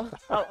I'll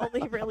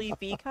only really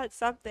V cut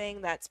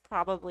something that's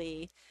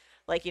probably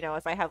like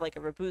if I have like a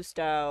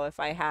Robusto, if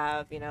I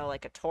have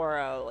like a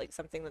Toro, like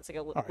something that's like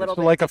a All right, little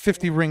so bit like a different.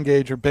 50 ring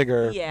gauge or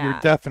bigger, you're Yeah.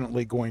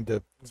 definitely going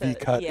to V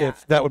cut yeah.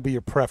 if that would be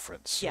your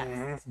preference.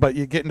 Yes, But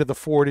you get into the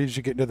 40s,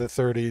 you get into the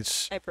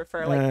 30s. I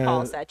prefer like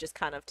Paul Uh, said, just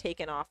kind of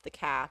taking off the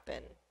cap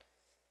and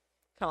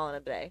calling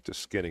it a day.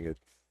 Just skinning it.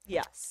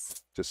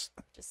 Yes, Just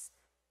just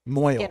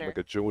Moil. Skinner. like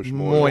a Jewish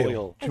Moil.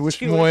 moil.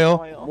 Jewish moil.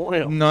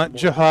 Moil. Not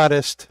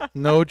jihadist.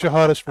 No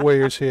jihadist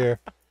warriors here.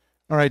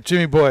 All right,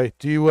 Jimmy boy,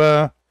 do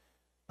you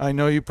I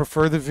know you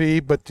prefer the V,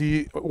 but do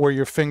you, or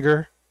your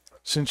finger,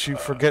 since you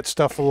forget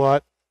stuff a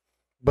lot,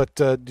 but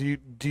do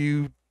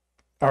you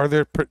are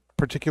there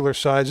particular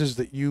sizes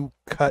that you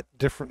cut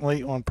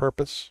differently on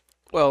purpose?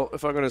 Well,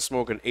 if I'm gonna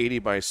smoke an 80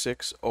 by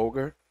 6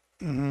 ogre,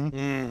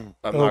 Mm-hmm.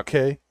 I'm not.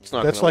 Okay. It's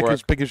not That's gonna like work.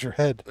 as big as your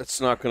head. It's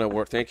not gonna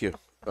work. Thank you.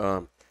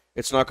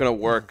 It's not gonna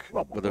work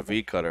with a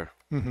V cutter.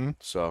 Mm-hmm.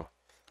 So,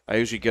 I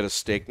usually get a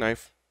steak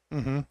knife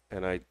Mm-hmm.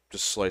 and I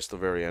just slice the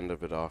very end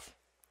of it off.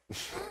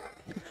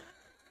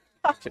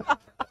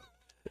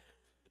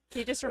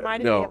 you just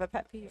reminded No. me of a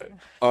pet peeve.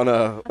 On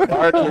a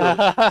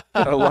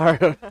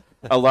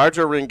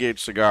larger ring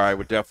gauge cigar, I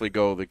would definitely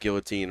go the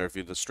guillotine, or if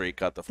you the straight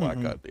cut, the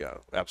flat cut. Yeah,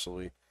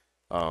 absolutely.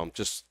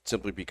 Just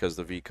simply because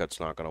the V cut's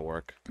not going to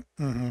work.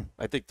 Mm-hmm.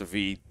 I think the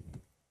V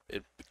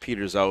it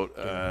peters out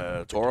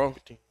Toro,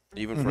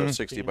 even for a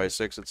 60 by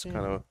 6. It's kind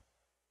of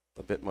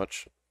a bit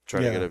much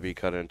trying to Yeah. get a V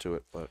cut into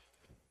it, but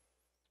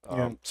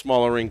Yeah.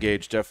 smaller ring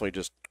gauge definitely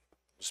just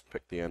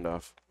pick the end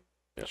off.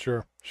 Yeah.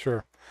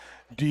 Sure.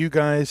 Do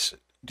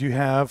you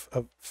have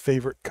a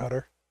favorite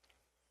cutter?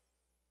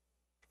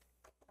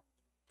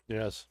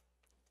 Yes.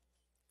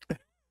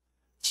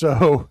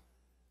 So,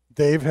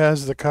 Dave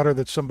has the cutter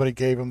that somebody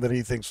gave him that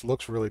he thinks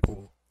looks really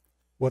cool.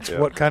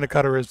 What kind of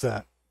cutter is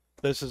that?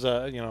 This is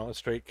a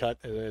straight cut.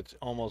 It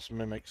almost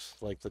mimics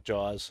like the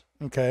Jaws.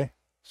 Okay.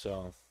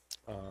 So,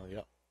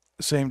 yeah.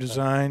 Same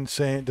design,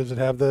 same. Does it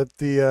have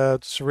the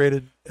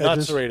serrated edges?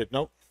 Not serrated.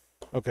 Nope.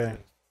 Okay.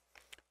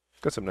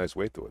 Got some nice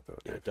weight to it, though.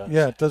 It does.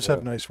 Yeah, it does have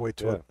Yeah. nice weight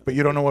to Yeah. it. But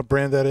you don't know what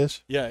brand that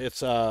is? Yeah, it's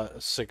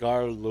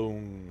Cigar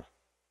Loong.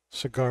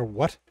 Cigar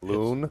what?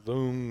 Loon.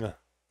 Loong.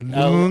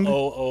 Loong?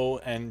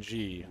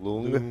 Loong. Loong.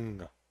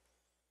 Loong.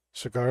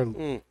 Cigar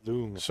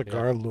Loong.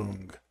 Cigar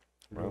Loong.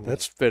 Yeah.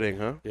 That's fitting,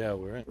 huh? Yeah,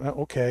 we're in.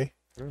 Okay.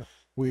 Yeah.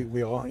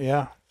 We all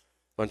yeah.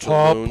 Bunch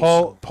of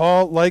loons.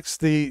 Paul likes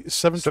the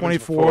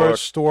 724 724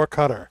 store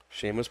cutter.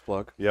 Shameless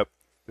plug. Yep.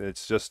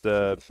 It's just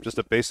a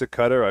basic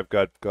cutter. I've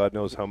got God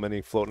knows how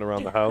many floating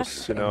around the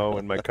house,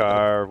 in my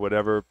car,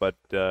 whatever. But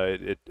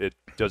it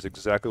does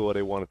exactly what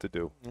I want it to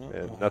do,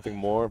 and nothing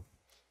more,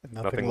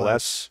 nothing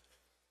less.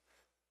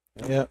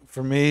 Yeah,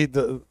 for me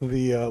the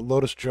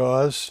Lotus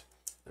Jaws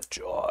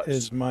Jaws.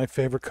 is my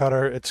favorite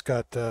cutter. It's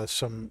got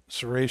some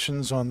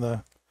serrations on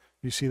the.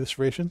 You see the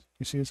serrations?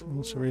 You see the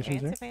little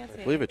serrations there? Fancy,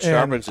 fancy. I believe it And-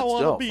 sharpens I wanna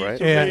itself, be right?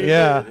 so- And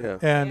Yeah.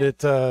 and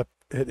it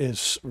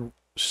is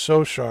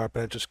so sharp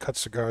and it just cuts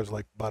cigars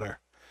like butter.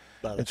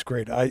 It's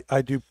great.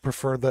 I do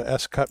prefer the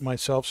S cut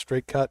myself,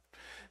 straight cut,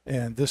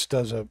 and this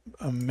does a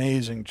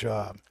amazing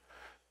job.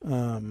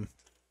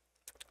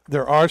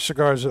 There are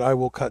cigars that I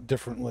will cut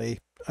differently.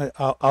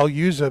 I'll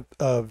use a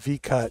V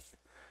cut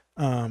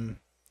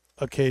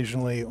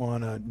occasionally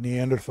on a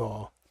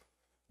Neanderthal,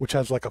 which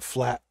has like a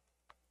flat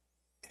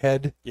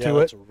head Yeah, to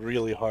it's it.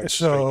 really hard. to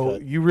So straight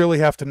cut. you really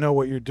have to know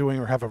what you're doing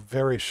or have a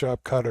very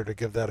sharp cutter to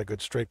give that a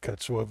good straight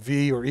cut. So a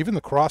V or even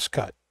the cross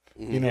cut,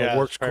 Yeah,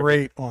 works it's perfect.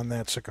 great on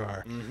that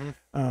cigar.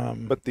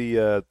 But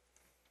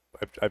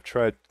I've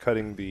tried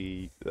cutting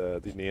the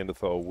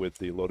Neanderthal with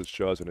the Lotus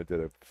Jaws, and it did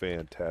a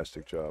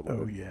fantastic job. Oh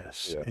with it.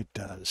 yes, Yeah. it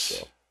does.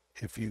 So.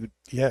 If you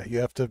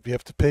have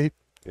to pay.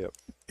 Yep.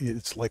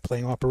 It's like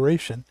playing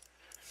Operation,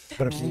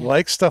 but if you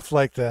like stuff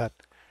like that,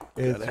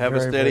 it's Gotta have a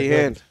very, steady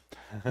very hand.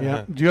 good.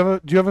 Yeah. Do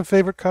you have a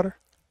favorite cutter?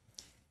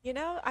 You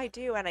know, I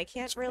do, and I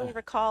can't really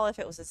recall if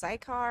it was a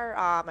Cigar.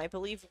 I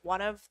believe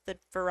one of the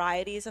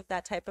varieties of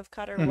that type of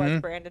cutter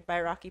was branded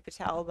by Rocky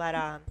Patel, but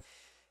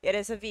it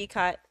is a V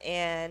cut,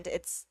 and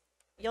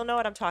you'll know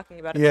what I'm talking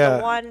about. It's Yeah.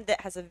 the one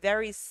that has a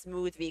very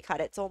smooth V cut.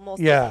 It's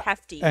almost Yeah.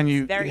 hefty. And It's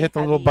you very hit the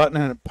little heavy. button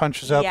and it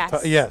punches out. Yes,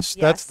 The yes,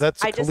 that's the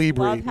I just Calibri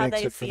love how makes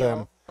they it for feel.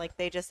 them. Like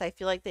I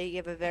feel like they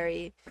give a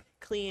very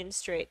clean,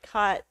 straight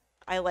cut.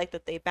 I like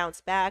that they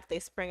bounce back. They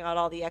spring out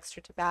all the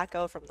extra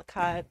tobacco from the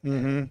cut.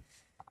 Mm-hmm.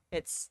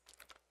 It's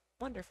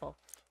wonderful.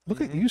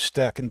 Look at you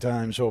stacking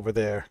dimes over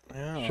there,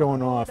 Yeah.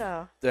 showing off.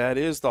 So, That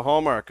is the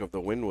hallmark of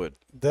the Wynwood.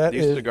 That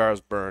These is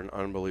cigars burn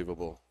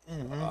unbelievable.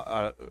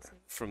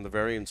 From the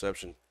very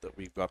inception that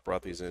we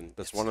brought these in,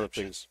 that's one of the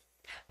things.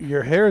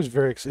 your hair is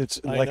very. It's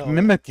I like know.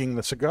 mimicking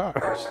the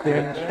cigar,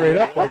 standing straight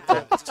up like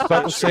that. It's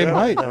about the same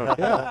height.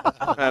 Yeah,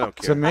 I don't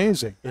it's care.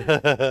 amazing.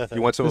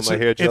 You want some of my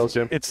hair gel,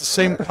 Jim? It's the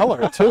same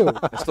color too.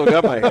 I still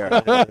got my hair.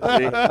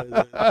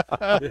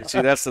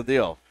 See, that's the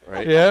deal,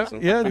 right? Yeah,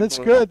 Some yeah, that's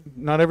people- good.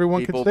 Not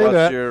everyone can People say bust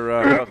that.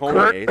 your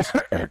home aids.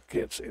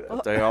 Can't say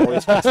that. They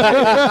always can say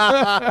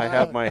I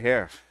have my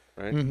hair,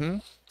 right? Mm-hmm.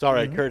 It's all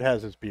right. Kurt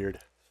has his beard.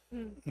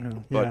 Yeah.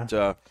 But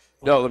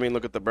no, I mean,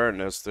 look at the burn.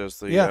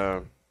 There's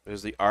Yeah.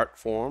 the art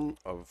form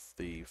of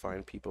the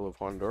fine people of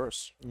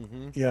Honduras.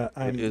 yeah, It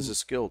I'm is a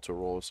skill to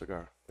roll a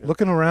cigar. Yeah.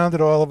 looking around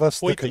at all of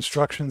us. The Wait,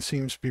 construction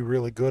seems to be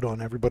really good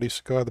on everybody's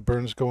cigar. The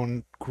burn's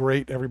going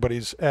great.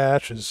 Everybody's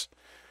ash is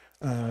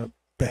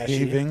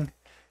behaving.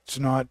 It's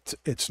not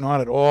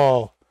at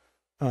all.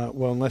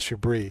 Well, unless you're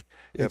Brie.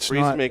 Yeah, It's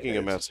Bree's not- making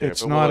a mess here.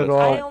 it's but not we'll at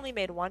let all. I only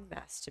made one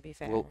mess, to be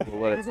fair. We'll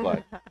let it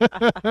slide.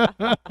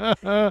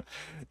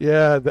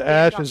 Yeah, the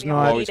ash is Got me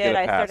not. Always heated. get a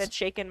I pass. started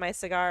shaking my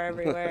cigar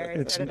everywhere. It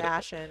It's started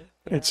ashing.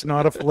 It's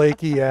not a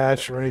flaky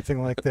ash or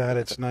anything like that.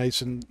 It's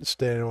nice and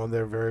staying on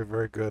there. Very,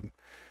 very good.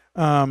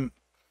 Now,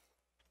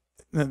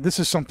 this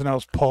is something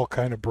else Paul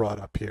kind of brought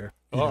up here.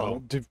 You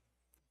know,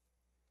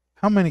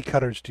 how many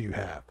cutters do you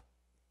have?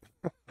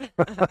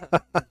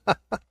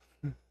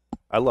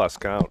 I lost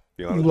count. To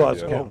be honest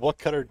lost with you. count. What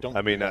cutter don't?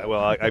 I mean,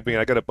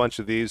 I got a bunch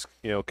of these,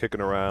 kicking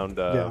around.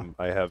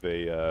 I have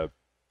an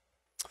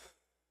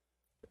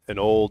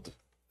old,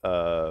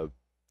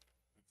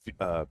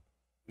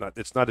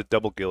 it's not a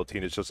double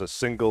guillotine. It's just a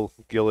single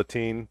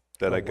guillotine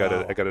that Oh, I got.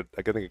 wow.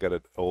 I think I got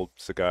an old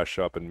cigar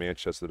shop in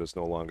Manchester that's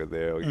no longer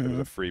there. It was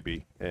a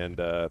freebie, and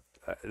that,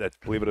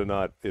 believe it or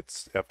not,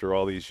 it's after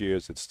all these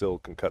years, it still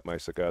can cut my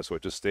cigar. So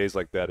it just stays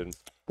like that, and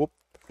whoop,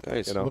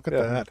 Nice. Look at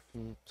yeah. that.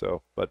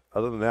 So, but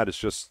other than that, it's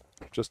just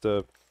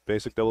a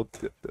basic double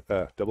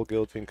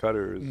guillotine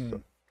cutter is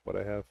what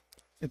I have.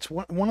 It's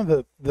one of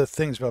the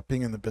things about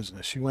being in the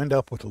business. You end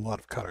up with a lot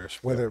of cutters,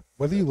 whether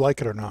you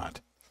like it or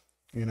not.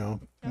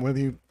 Whether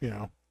you.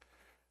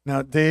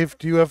 Now, Dave,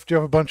 do you have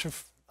a bunch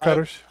of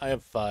cutters? I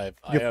have 5.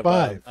 You have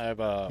 5. I have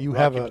a You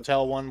Rocky have a-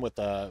 Patel one with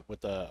a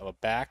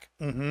back,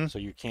 Mm-hmm. so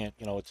you can't.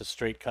 It's a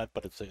straight cut,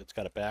 but it's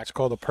got a back. It's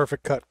called a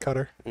perfect cut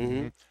cutter.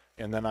 Mm-hmm.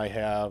 And then I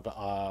have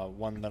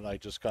one that I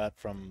just got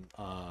from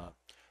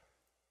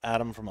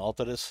Adam from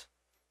Altadis,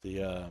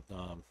 The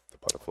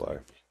butterfly.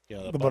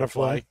 the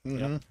butterfly. Yep.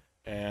 Mhm.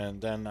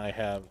 And then I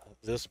have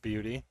this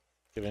beauty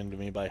given to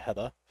me by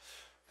Heather,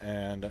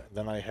 and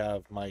then I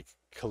have my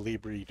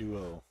Calibri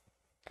Duo.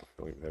 I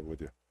don't even have it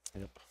with you.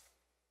 Yep.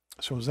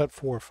 So is that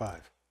 4 or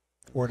 5,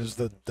 or does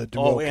the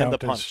duo and count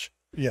the as? punch.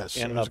 Yes,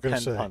 And I was a going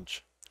pen to say.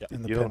 punch. Yep.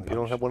 And the You pen don't. You don't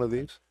punch. have one of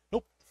these?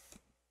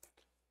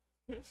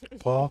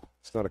 Paul?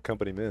 It's not a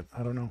company man.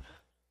 I don't know.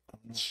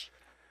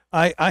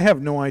 I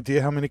have no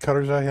idea how many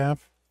cutters I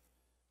have.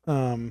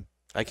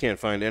 I can't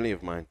find any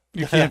of mine.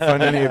 You can't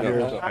find any of No,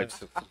 yours. no, I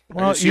just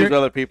Well, use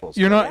other people's.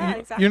 You're not. Yeah, you're,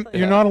 exactly.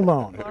 you're not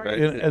alone. Right.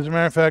 As a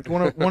matter of fact,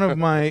 one of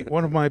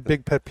my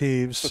big pet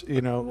peeves,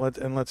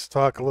 let's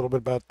talk a little bit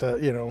about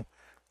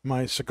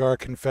my cigar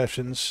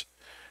confessions,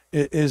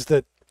 is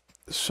that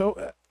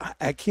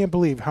I can't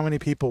believe how many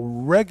people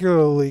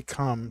regularly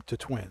come to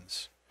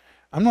Twins.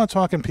 I'm not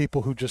talking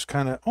people who just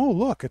kind of, oh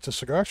look, it's a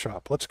cigar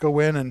shop, let's go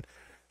in, and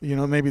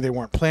maybe they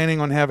weren't planning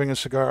on having a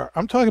cigar.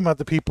 I'm talking about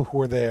the people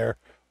who are there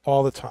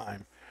all the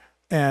time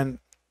and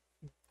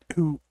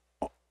who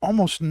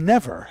almost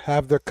never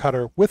have their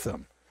cutter with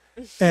them.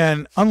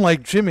 And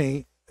unlike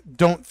Jimmy,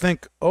 don't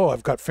think, oh,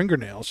 I've got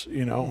fingernails,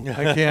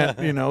 I can't,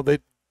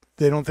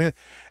 they don't think.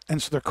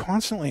 And so they're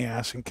constantly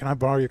asking, can I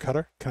borrow your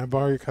cutter? Can I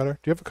borrow your cutter?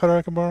 Do you have a cutter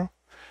I can borrow?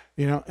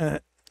 And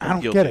I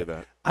don't Guilty get of it.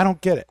 that. I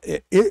don't get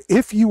it.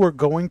 If you are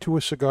going to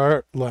a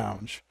cigar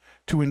lounge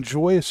to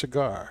enjoy a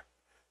cigar,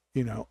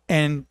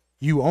 and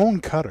you own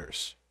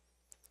cutters,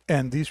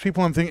 And these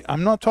people,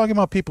 I'm not talking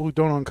about people who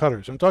don't own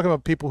cutters. I'm talking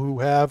about people who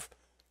have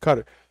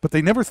cutter, but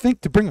they never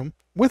think to bring them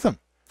with them.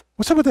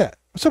 What's up with that?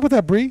 What's up with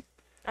that, Bree?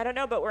 I don't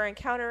know, but we're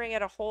encountering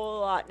it a whole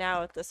lot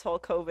now with this whole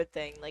COVID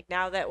thing. Like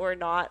now that we're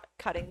not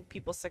cutting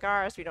people's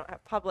cigars, we don't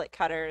have public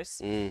cutters.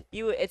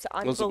 It's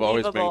Those have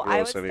always been unbelievable. I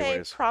would gross say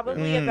anyways.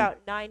 probably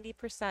about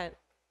 90%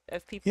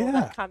 of people Yeah.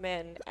 that come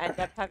in end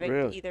up having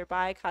Really? either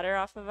buy a cutter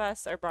off of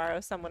us or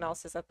borrow someone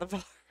else's at the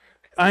bar.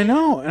 I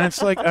know, and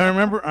it's like I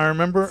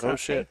remember. Oh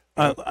shit.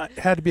 It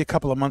had to be a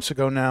couple of months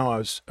ago now. I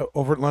was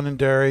over at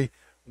Londonderry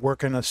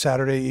working a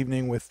Saturday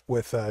evening with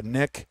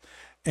Nick,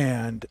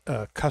 and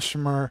a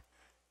customer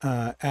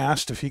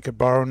asked if he could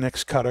borrow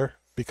Nick's cutter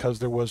because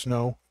there was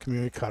no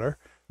community cutter.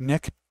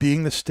 Nick,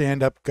 being the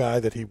stand-up guy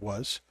that he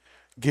was,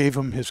 gave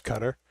him his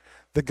cutter.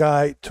 The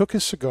guy took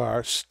his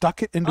cigar,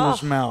 stuck it into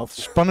his mouth,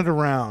 spun it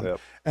around,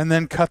 and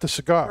then cut the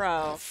cigar.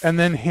 Bro. And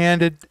then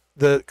handed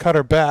the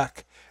cutter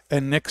back.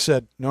 And Nick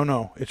said,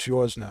 "No, it's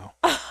yours now."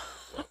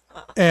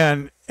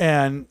 and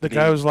the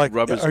guy was like,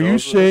 rub his "Are you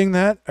nose with it?" saying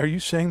that? Are you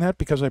saying that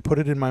because I put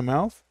it in my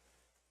mouth?"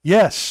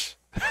 Yes.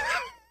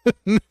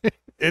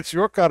 It's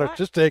your cutter.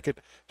 Just take it.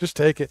 Just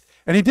take it.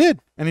 And he did.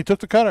 And he took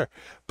the cutter.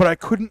 But I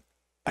couldn't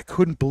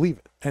believe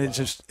it. And it's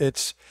just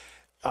it's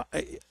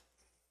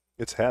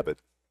habit.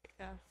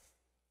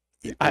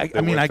 Yeah. I They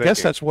mean, weren't I guess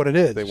thinking. that's what it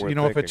is. They weren't You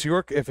know, if it's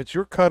thinking.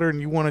 your cutter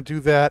and you want to do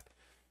that,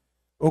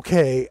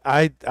 okay,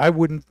 I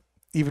wouldn't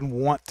even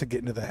want to get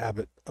into the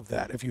habit of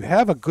that. If you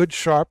have a good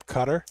sharp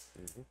cutter,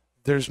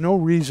 there's no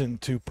reason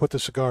to put the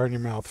cigar in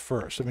your mouth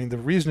first. I mean, the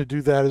reason to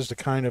do that is to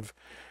kind of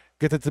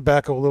get the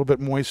tobacco a little bit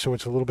moist so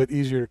it's a little bit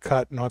easier to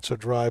cut, not so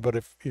dry. But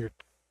if you're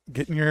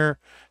getting your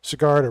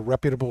cigar at a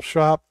reputable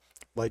shop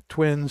like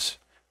Twins,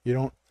 you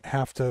don't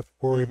have to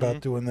worry about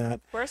doing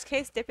that. Worst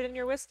case, dip it in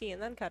your whiskey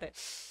and then cut it.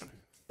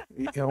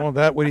 Well,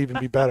 that would even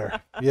be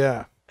better.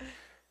 Yeah.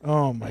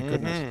 Oh my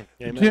goodness.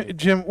 Amen.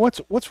 Jim, what's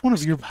one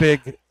of your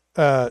big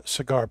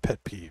cigar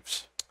pet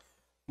peeves?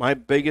 My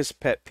biggest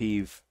pet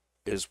peeve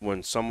is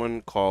when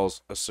someone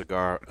calls a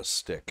cigar a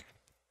stick.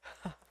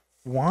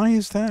 Why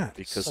is that?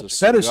 Because a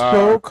that is so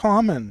cigar-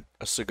 common.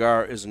 A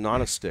cigar is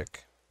not a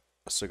stick.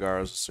 A cigar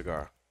is a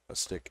cigar. A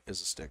stick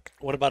is a stick.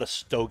 What about a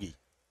stogie?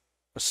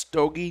 A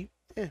stogie,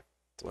 let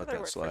Another that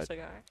word for slide.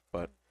 cigar.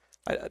 But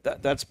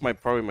that's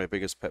probably my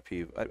biggest pet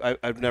peeve.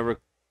 I've never,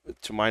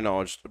 to my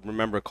knowledge,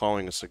 remember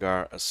calling a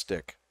cigar a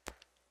stick,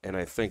 and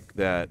I think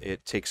that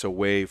it takes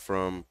away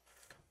from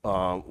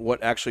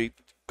what actually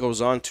goes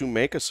on to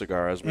make a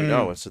cigar. As we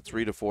know, it's a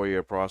 3 to 4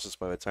 year process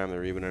by the time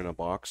they're even in a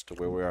box to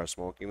where we are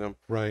smoking them.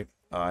 Right.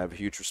 I have a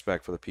huge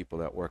respect for the people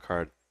that work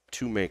hard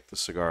to make the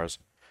cigars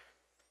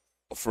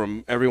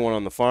from everyone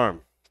on the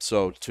farm.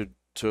 So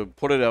to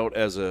put it out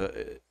as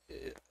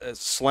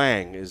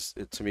slang is,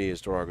 to me,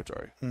 is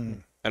derogatory.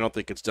 I don't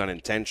think it's done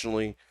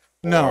intentionally.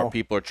 No. Or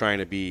people are trying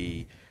to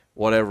be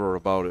whatever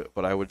about it.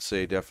 But I would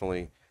say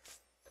definitely,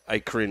 I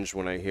cringe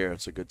when I hear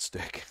it's a good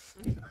stick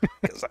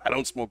because I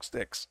don't smoke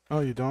sticks. Oh,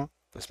 you don't?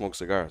 I smoke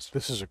cigars.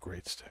 This is a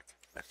great stick.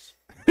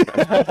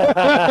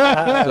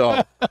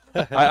 So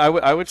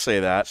I would say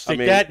that. Stick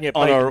that in your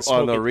pipe and on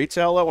smoke the it.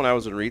 retail level, when I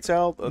was in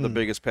retail, the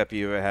biggest pet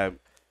peeve I had,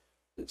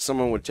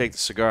 someone would take the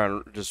cigar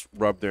and just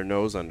rub their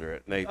nose under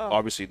it. And they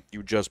obviously,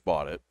 you just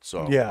bought it,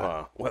 so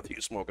Yeah. whether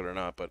you smoke it or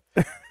not, but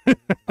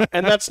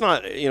and that's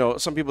not,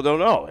 some people don't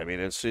know. I mean,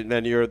 it's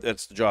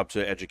the job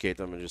to educate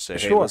them and just say,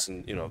 hey, Sure.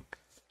 listen,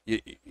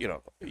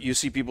 you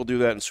see people do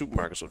that in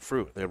supermarkets with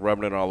fruit. They're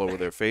rubbing it all over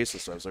their face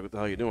and stuff. It's like, what the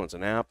hell are you doing? It's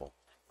an apple.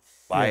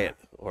 Buy it,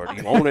 or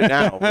you own it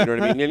now. You know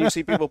what I mean? And you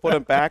see people put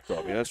it back, though.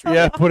 I mean, that's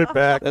Yeah, put it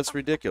back. that's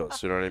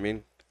ridiculous. You know what I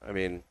mean? I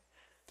mean,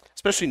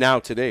 especially now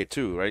today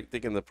too, right?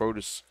 Thinking the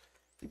produce,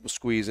 people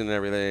squeezing and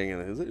everything,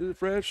 and is it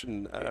fresh?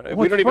 And Well,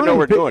 we don't it's even know funny,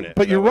 we're doing it.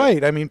 But you you're know?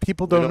 right. I mean,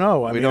 people don't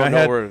know. I we mean, don't I know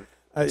had, we're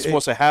it's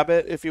almost a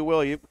habit, if you will.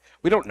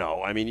 We don't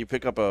know. I mean, you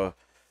pick up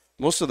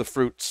most of the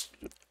fruits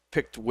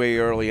picked way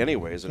early,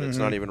 anyways, and it's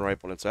not even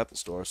ripe when it's at the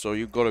store. So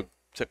you go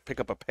to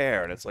pick up a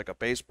pear, and it's like a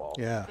baseball.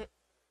 yeah.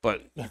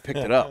 But you picked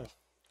it up.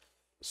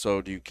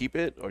 So do you keep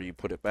it or do you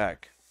put it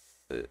back?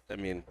 I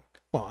mean,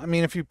 Well, I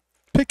mean, if you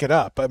pick it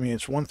up, I mean,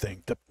 it's one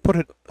thing to put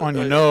it on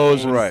your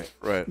nose, and, right.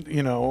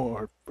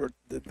 or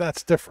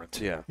that's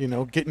different. Yeah.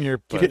 Getting your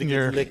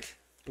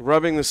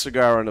Rubbing the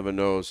cigar under the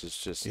nose is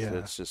just Yeah.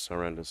 it's just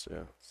horrendous.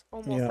 Yeah. It's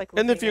almost Yeah. like And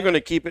if looking you're at- gonna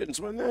keep it and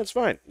smoke, that's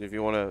fine. If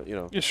you want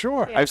to, Yeah,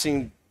 sure. Yeah. I've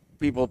seen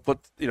people put,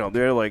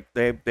 they're like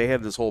they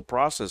have this whole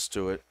process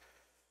to it,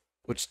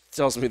 which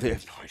tells me they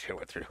have no idea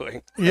what they're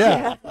doing.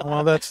 Yeah.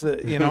 Well, that's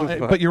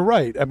but you're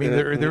right. I mean,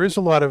 there is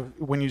a lot of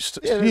when you see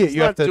it, it's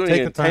you have not to doing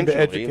take it the time to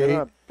intentionally,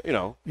 they're educate.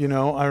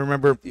 not, I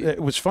remember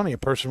it was funny. A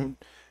person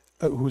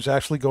who's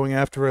actually going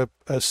after a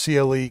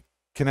CLE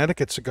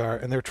Connecticut cigar,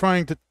 and they're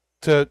trying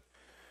to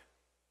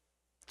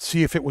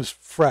see if it was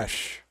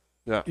fresh.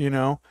 Yeah.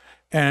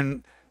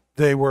 And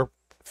they were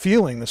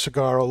feeling the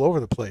cigar all over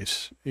the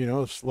place.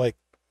 It's like,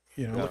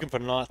 Looking for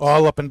knots.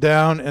 all up and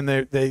down, and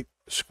they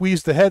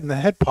squeezed the head, and the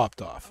head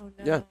popped off. Oh,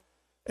 no. Yeah.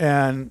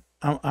 And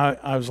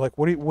I was like,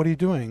 what are you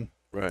doing?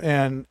 Right.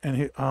 And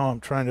I'm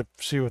trying to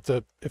see if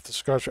the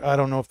cigar's. I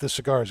don't know if this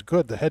cigar is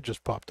good. The head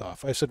just popped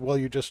off. I said, well,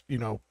 you just you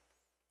Don't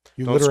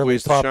literally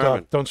squeeze the popped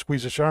Charmin. off. Don't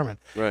squeeze a Charmin.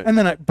 Right. And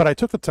then but I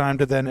took the time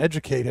to then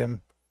educate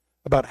him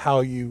about how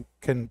you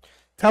can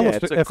tell Yeah,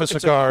 if a it's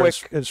cigar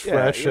quick- is yeah,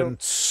 fresh you and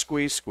don't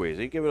squeeze.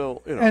 You give it a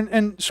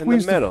and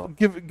squeeze middle.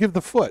 give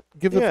the foot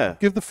give Yeah,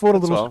 the foot a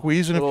that's little all.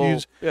 squeeze, and if Little- you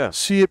yeah.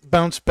 see it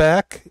bounce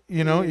back,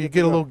 you you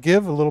get a little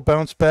give, a little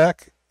bounce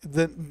back,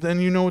 then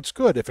you know it's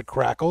good. If it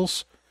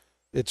crackles,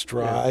 it's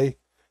dry.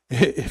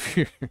 If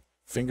your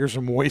fingers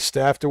are moist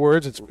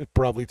afterwards, it's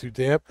probably too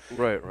damp.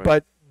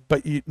 Right.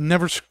 But you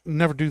never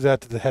do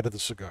that to the head of the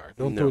cigar.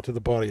 Don't do No. it to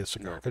the body of the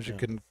cigar No. because you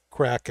can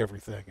crack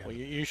everything. Well,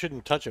 you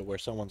shouldn't touch it where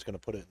someone's going to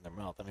put it in their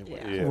mouth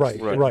anyway. Yeah.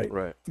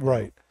 Yes.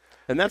 Right.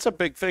 And that's a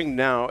big thing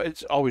now.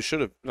 It's always should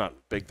have, not a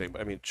big thing,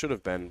 but I mean, it should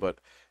have been. But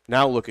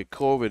now look at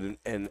COVID,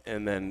 and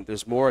then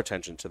there's more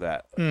attention to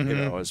that.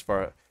 As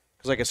far,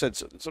 because like I said,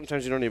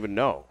 sometimes you don't even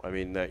know. I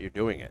mean, that you're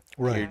doing it.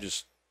 Right. You're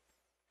just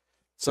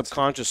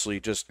subconsciously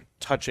just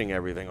touching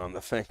everything on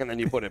the thing, and then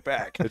you put it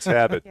back. It's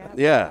habit. Yeah.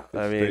 Yeah,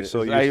 I They're mean,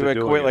 so used I to doing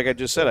equate, it. like I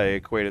just said, I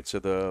equate it to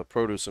the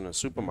produce in a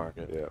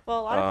supermarket. Yeah. Well,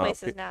 a lot of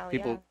places pe- now,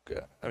 people,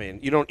 I mean,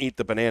 you don't eat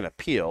the banana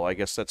peel. I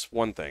guess that's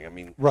one thing. I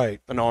mean,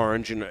 Right. an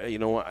orange, and you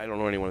know what? I don't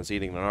know anyone that's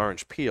eating an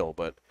orange peel,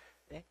 but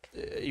Nick.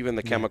 even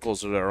the chemicals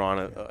that are on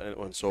it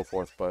and so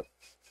forth. But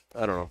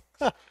I don't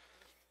know.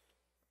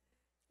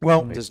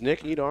 Well, Does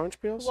Nick eat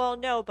orange peels? Well,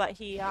 no, but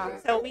he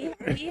so we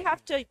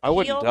have to peel, I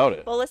wouldn't doubt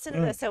it. Well, listen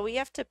to this. So we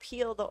have to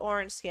peel the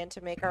orange skin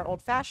to make our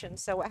old fashioned.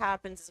 So what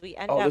happens is we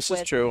end Oh, up this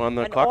with is true on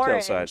the an cocktail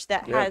orange side.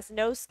 that Yeah. has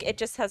no it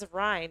just has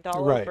rind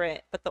all Right. over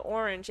it, but the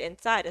orange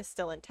inside is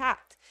still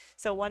intact.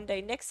 So one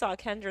day Nick saw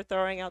Kendra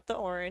throwing out the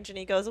orange and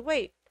he goes,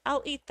 "Wait,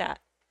 I'll eat that."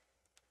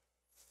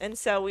 And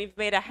so we've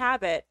made a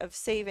habit of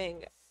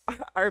saving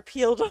our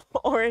peeled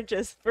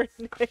oranges for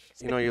Nick.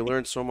 You know, you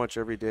learn so much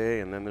every day,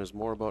 and then there's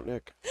more about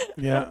Nick.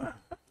 yeah.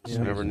 You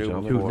never knew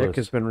Gentlemen, before. Nick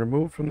has been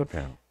removed from the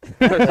panel.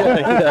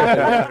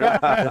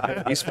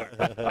 He's fine.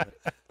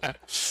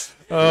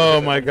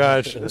 Oh my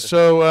gosh.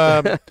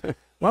 So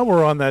while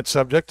we're on that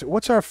subject,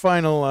 what's our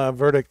final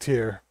verdict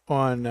here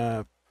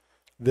on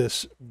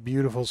this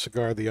beautiful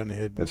cigar, the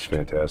Unhinged? That's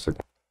fantastic.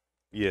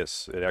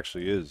 Yes, it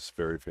actually is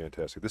very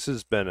fantastic. This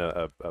has been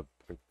a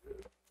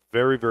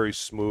very, very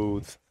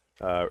smooth,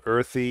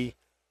 earthy,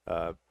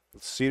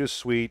 cedar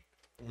sweet,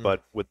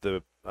 but with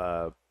the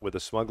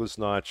Smuggler's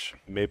Notch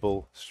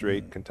maple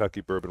straight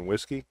Kentucky bourbon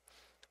whiskey.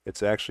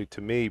 It's actually,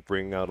 to me,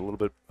 bringing out a little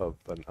bit of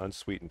an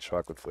unsweetened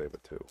chocolate flavor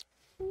too.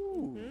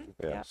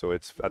 Yeah, so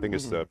I think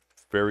it's a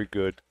very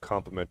good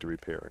complementary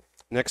pairing.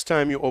 Next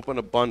time you open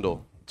a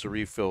bundle to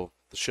refill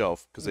the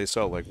shelf, because they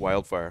sell like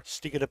wildfire.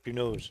 Stick it up your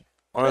nose.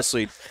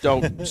 Honestly,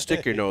 don't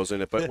stick your nose in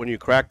it. But when you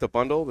crack the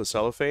bundle, the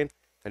cellophane,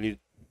 and you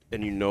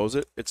nose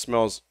it, it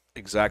smells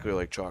exactly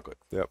like chocolate.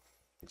 Yep,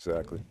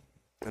 exactly.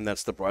 And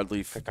that's the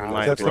broadleaf.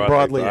 That's the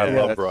broadleaf. I Yeah,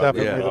 love that's broadleaf.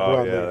 definitely the Oh,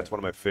 broadleaf. yeah, that's one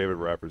of my favorite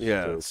wrappers.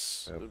 Yeah. too.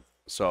 it's- Yep.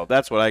 So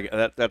that's what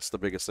that's the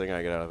biggest thing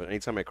I get out of it.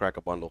 Anytime I crack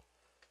a bundle.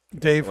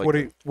 Dave, I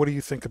like what do you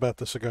think about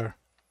the cigar?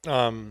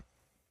 I'm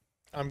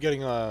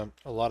getting a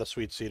lot of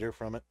sweet cedar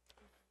from it.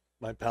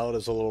 My palate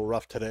is a little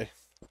rough today,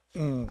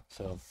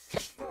 so.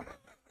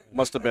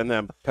 Must have been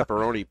them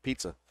pepperoni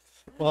pizza.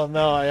 Well,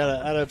 no, I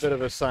had a bit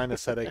of a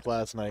sinus headache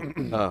last night,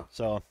 Oh.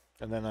 so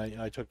and then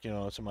I took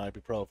some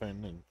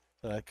ibuprofen, and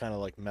that kind of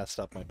like messed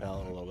up my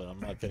palate a little bit. I'm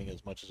not getting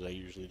as much as I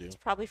usually do. It's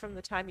probably from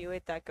the time you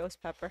ate that ghost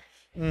pepper.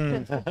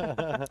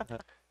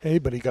 Hey,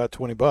 but he got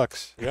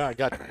 $20. Yeah, I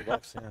got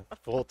 $20.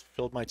 Yeah,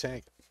 filled my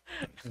tank.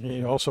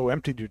 He also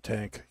emptied your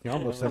tank. He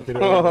almost emptied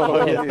it.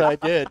 Oh, yes, I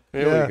did.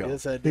 Here Yeah. we go.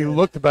 Yes, I did. He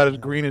looked about as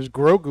green as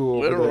Grogu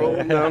over Literal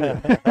there.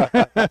 down.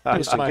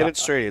 Listen, get it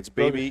straight. It's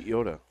Baby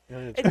Yoda.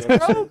 Yeah, It's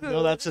Grogu. Grogu.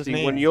 No, that's his See,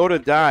 name. when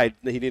Yoda died,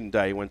 he didn't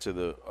die. He went to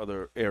the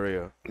other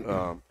area.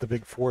 The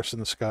big force in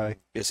the sky.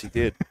 Yes, he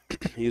did.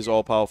 He's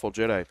all-powerful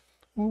Jedi.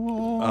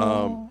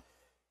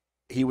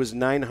 He was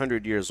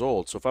 900 years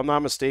old. So if I'm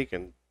not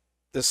mistaken,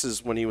 this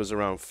is when he was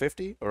around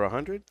 50 or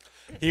 100.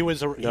 He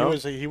was a No?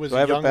 he was Do I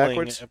a have it youngling,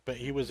 backwards? but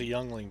he was a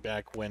youngling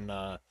back when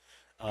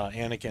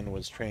Anakin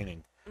was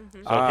training. So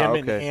Ah,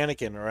 him okay. and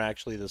Anakin are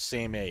actually the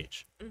same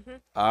age.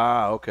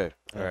 Ah, okay.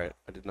 All right.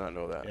 I did not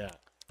know that. Yeah,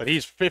 but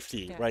he's 50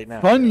 Yeah. right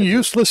now. Fun,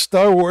 useless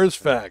Star Wars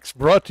facts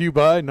brought to you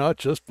by Not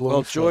Just Blow.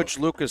 Well, George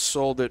Lucas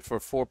sold it for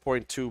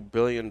 $4.2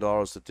 billion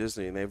to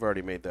Disney, and they've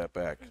already made that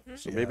back.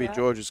 So maybe Yeah.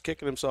 George is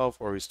kicking himself,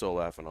 or he's still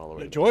laughing all the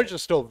way. George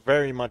is still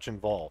very much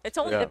involved. It's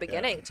only Yeah. the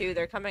beginning too.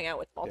 They're coming out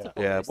with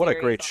multiple. Yeah, new what a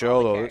series great on show,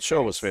 all the though. That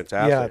show was characters.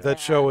 fantastic. Yeah, that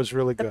show was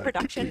really The good.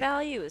 production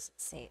value is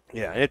insane.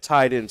 Yeah, and it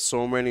tied in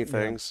so many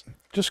things.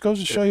 Just goes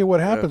to show you what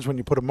happens when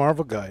you put a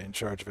Marvel guy in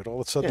charge of it. All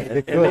of a sudden, Yeah,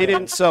 you get and they good.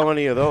 didn't sell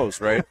any of those,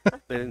 right?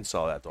 They didn't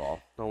sell that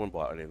doll. No one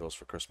bought any of those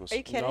for Christmas. Are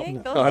you kidding?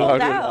 No. Those I know,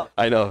 sold out.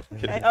 I know.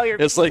 Oh, you're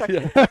It's being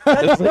like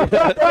sarcastic.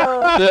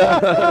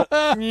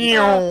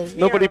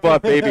 nobody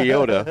bought Baby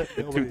Yoda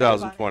in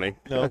 2020.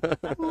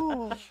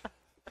 No,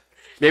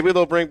 Maybe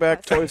they'll bring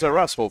back Toys R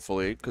Us,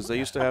 hopefully, because they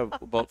used to have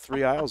about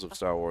 3 aisles of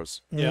Star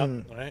Wars. yeah,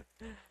 Mm. right.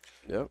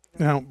 Yep.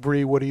 Now,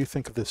 Bree, what do you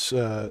think of this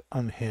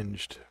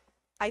Unhinged?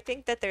 I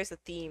think that there's a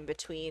theme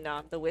between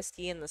the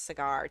whiskey and the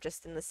cigar,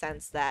 just in the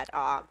sense that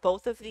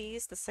both of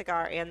these, the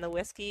cigar and the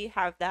whiskey,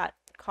 have that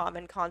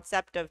common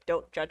concept of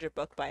don't judge a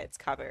book by its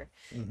cover.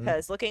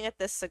 Because looking at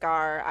this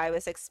cigar, I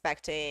was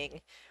expecting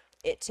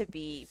it to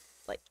be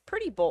like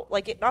pretty bold,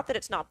 like it, not that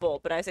it's not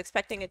bold, but I was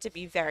expecting it to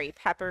be very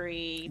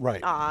peppery,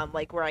 Right.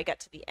 Like where I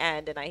get to the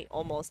end and I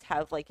almost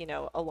have like,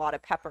 a lot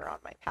of pepper on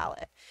my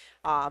palate.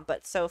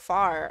 But so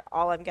far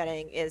all I'm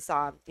getting is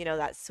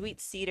that sweet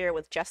cedar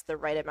with just the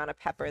right amount of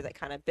pepper that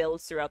kind of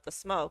builds throughout the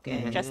smoke.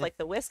 And just like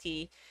the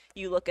whiskey,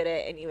 you look at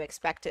it and you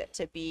expect it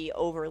to be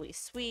overly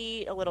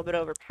sweet, a little bit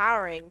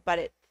overpowering, but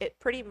it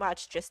pretty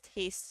much just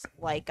tastes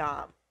like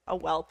a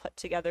well put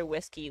together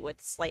whiskey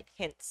with slight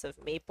hints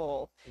of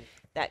maple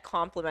that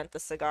complement the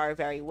cigar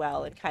very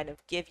well and kind of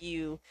give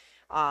you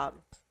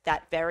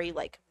that very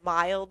like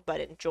mild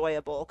but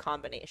enjoyable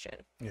combination.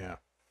 Yeah.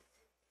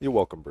 You're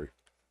welcome, Bree.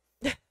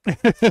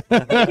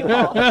 Thank you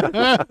all.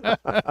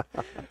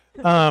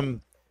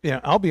 Yeah,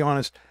 I'll be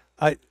honest.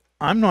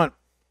 I'm not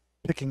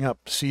picking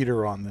up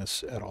cedar on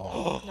this at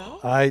all. No?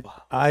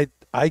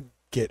 I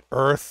get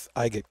earth,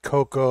 I get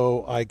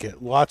cocoa, I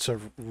get lots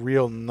of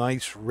real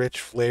nice, rich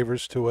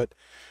flavors to it.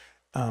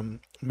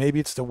 Maybe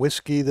it's the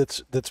whiskey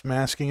that's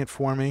masking it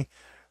for me,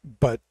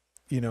 but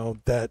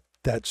that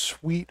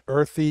sweet,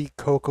 earthy,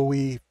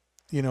 cocoa-y,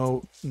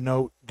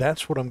 note.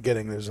 That's what I'm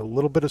getting. There's a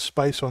little bit of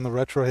spice on the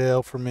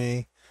retrohale for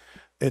me.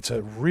 It's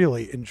a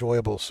really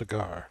enjoyable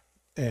cigar,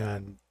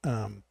 and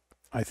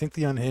I think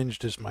the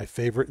Unhinged is my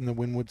favorite in the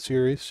Wynwood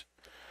series.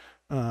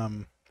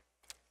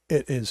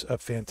 It is a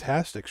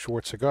fantastic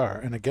short cigar,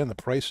 and again, the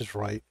price is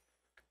right.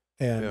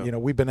 And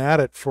we've been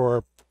at it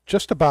for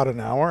just about an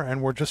hour,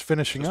 and we're just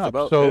finishing up.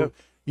 So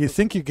you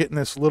think you're getting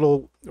this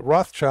little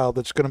Rothschild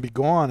that's going to be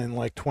gone in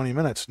like 20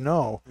 minutes?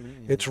 No,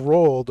 it's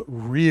rolled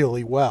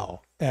really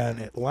well, and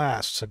it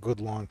lasts a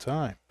good long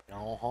time.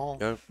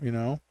 Uh-huh.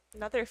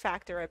 Another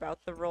factor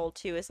about the roll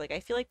too is like I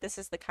feel like this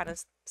is the kind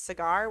of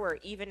cigar where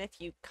even if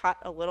you cut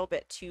a little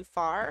bit too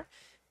far,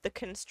 the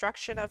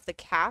construction of the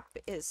cap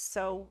is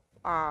so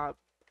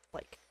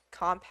like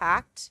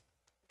compact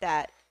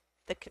that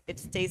it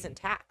stays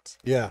intact.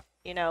 Yeah.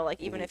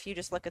 Like even if you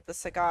just look at the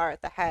cigar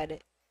at the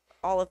head,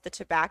 all of the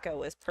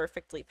tobacco is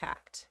perfectly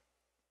packed.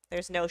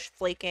 There's no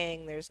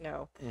flaking, there's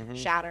no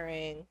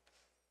shattering.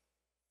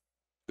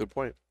 Good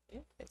point. Yeah,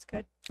 it's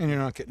good. And you're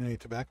not getting any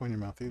tobacco in your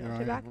mouth either, No are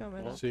tobacco,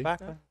 man. you? See?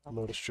 Tobacco.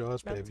 Lotus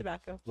Jaws, No baby.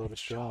 tobacco.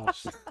 Lotus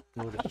Jaws.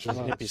 Lotus Jaws.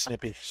 Snippy,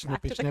 snippy. Back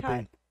Snippy, to the snippy.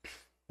 cut.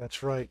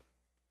 That's right.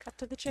 Cut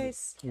to the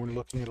chase. We're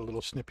looking at a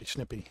little snippy,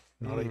 snippy,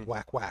 not a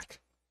whack, whack.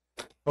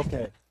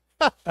 Okay.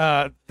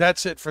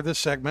 That's it for this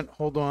segment.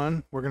 Hold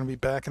on. We're going to be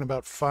back in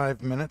about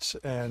 5 minutes,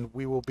 and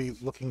we will be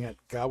looking at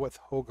Gawith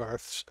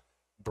Hogarth's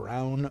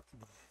Brown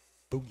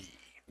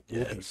Bogie.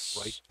 We'll be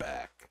right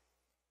back.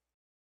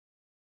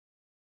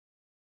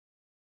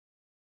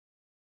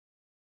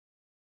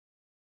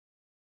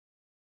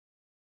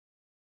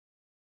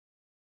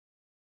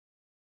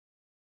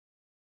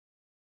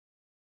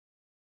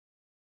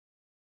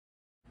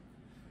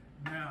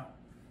 Now,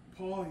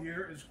 Paul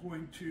here is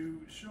going to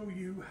show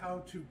you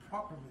how to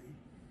properly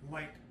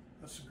light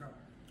a cigar.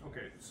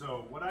 Okay,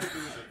 so what I do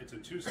is it's a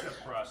two-step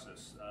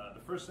process.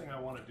 The first thing I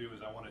want to do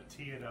is I want to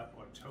tee it up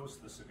or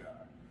toast the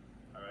cigar.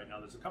 All right, now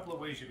there's a couple of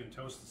ways you can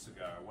toast the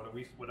cigar.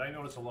 What I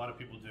notice a lot of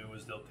people do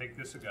is they'll take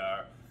their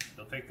cigar,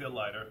 they'll take their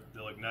lighter,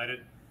 they'll ignite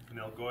it, and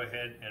they'll go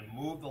ahead and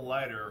move the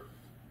lighter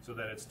so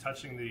that it's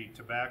touching the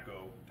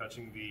tobacco,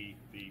 touching the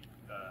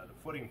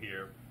footing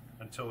here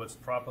until it's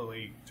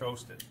properly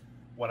toasted.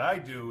 What I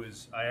do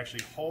is I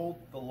actually hold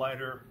the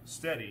lighter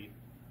steady,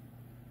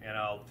 and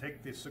I'll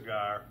take the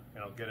cigar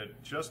and I'll get it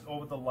just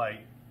over the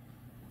light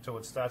until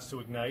it starts to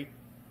ignite,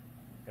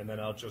 and then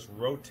I'll just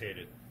rotate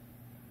it.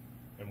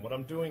 And what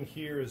I'm doing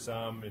here is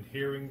I'm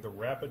adhering the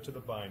wrapper to the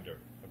binder.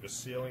 I'm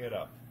just sealing it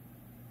up.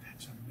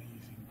 That's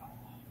amazing, Paul.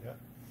 Yeah.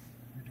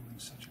 You're doing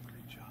such a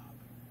great job.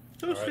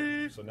 All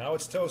right, so now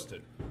it's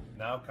toasted.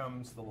 Now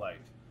comes the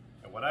light.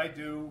 And what I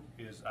do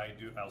is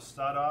I'll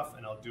start off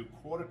and I'll do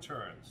quarter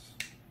turns.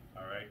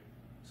 All right,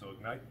 so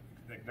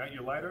ignite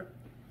your lighter.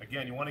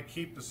 Again, you want to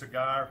keep the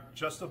cigar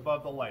just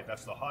above the light.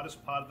 That's the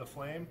hottest part of the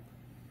flame,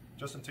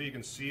 just until you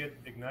can see it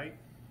ignite.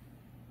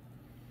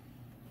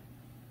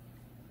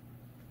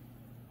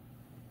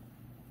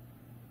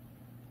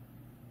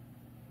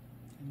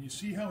 And you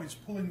see how he's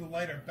pulling the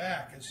lighter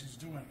back as he's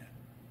doing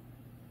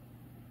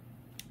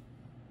it.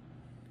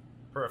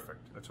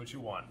 Perfect. That's what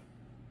you want.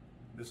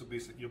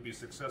 You'll be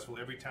successful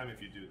every time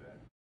if you do that.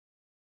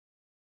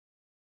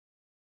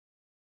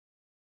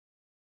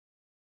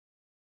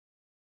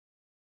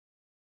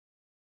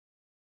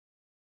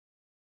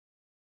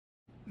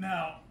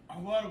 Now, a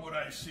lot of what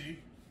I see,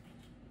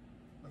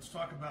 let's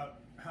talk about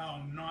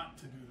how not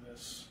to do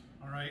this,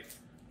 all right?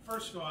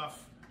 First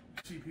off,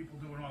 I see people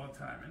doing all the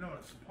time. And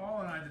notice, Paul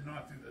and I did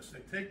not do this.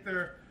 They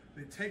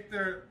take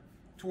their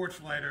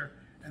torch lighter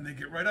and they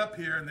get right up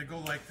here and they go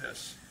like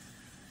this.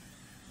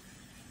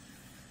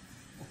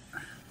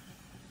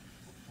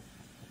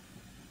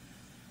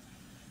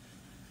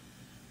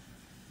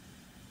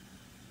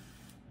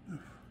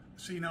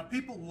 See, now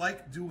people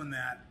like doing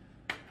that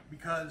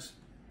because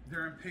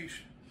they're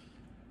impatient.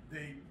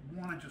 They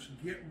want to just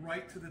get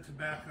right to the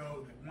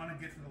tobacco. They want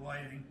to get to the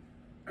lighting.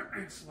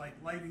 It's like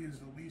lighting is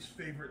the least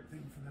favorite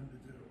thing for them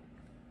to do.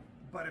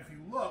 But if you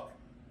look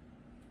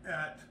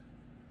at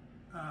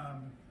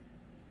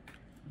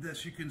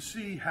this, you can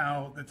see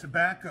how the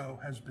tobacco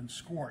has been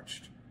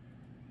scorched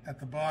at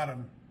the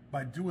bottom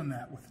by doing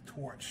that with the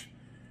torch.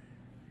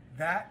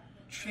 That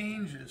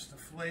changes the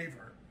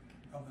flavor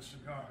of the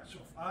cigar. So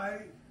if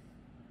I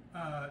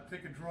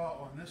take a draw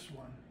on this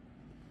one,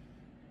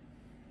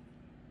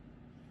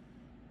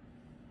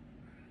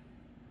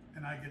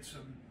 and I get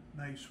some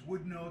nice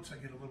wood notes, I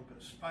get a little bit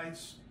of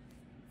spice.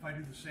 If I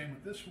do the same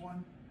with this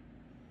one,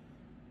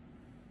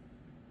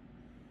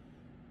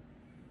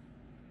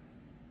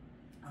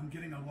 I'm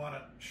getting a lot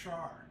of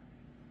char.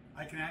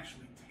 I can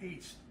actually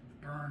taste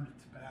the burned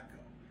tobacco.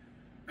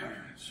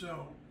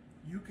 So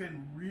you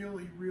can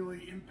really,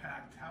 really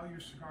impact how your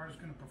cigar is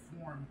going to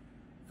perform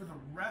for the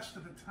rest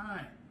of the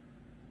time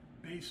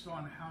based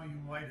on how you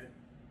light it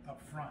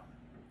up front.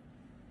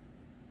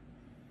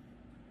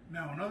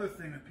 Now, another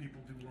thing that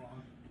people do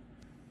wrong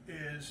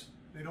is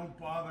they don't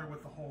bother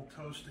with the whole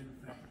toasting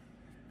thing,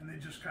 and they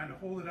just kind of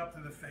hold it up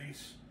to the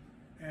face,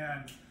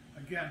 and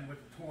again with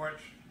the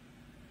torch,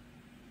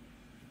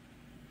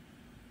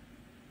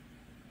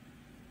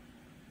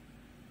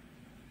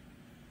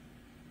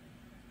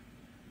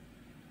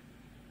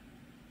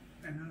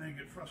 and then they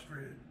get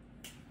frustrated.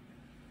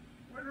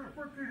 What the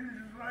fuck is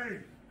this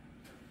lighting?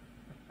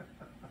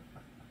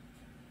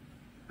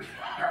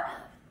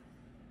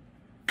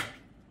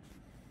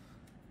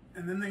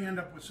 And then they end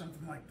up with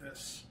something like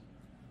this,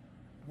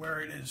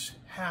 where it is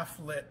half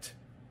lit,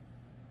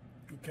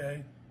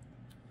 okay?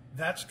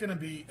 That's gonna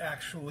be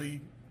actually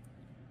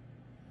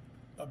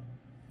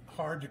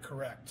hard to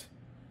correct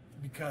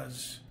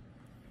because,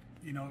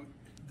 you know,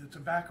 the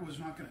tobacco is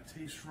not gonna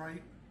taste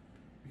right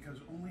because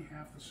only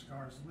half the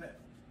cigar is lit.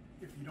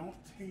 If you don't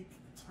take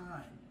the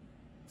time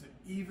to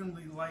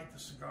evenly light the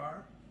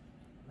cigar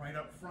right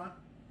up front,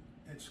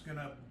 it's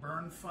gonna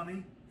burn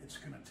funny, it's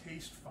gonna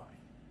taste funny.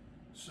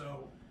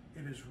 So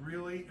it is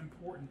really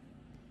important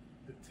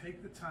to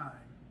take the time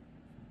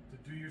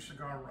to do your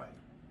cigar right.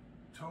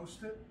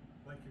 Toast it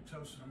like you're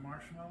toasting a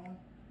marshmallow,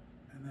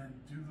 and then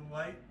do the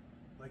light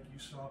like you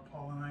saw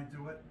Paul and I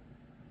do it.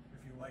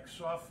 If you like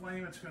soft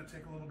flame, it's going to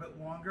take a little bit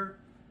longer.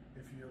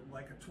 If you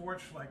like a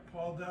torch like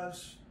Paul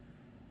does,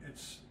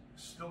 it's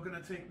still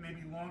going to take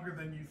maybe longer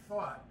than you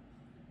thought,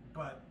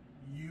 but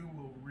you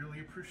will really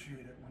appreciate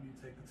it when you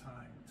take the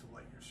time to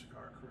light your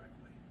cigar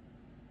correctly.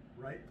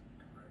 Right?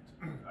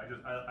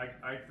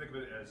 I think of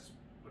it as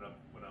when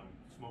I'm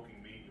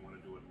smoking meat, you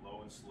want to do it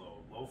low and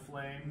slow, low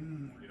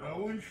flame.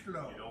 Low and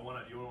slow. You don't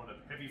want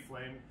a heavy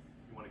flame.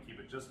 You want to keep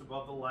it just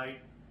above the light.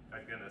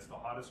 Again, that's the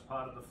hottest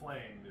part of the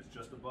flame is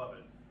just above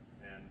it.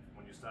 And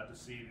when you start to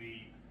see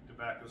the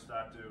tobacco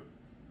start to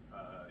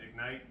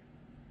ignite,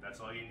 that's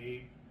all you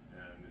need.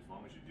 And as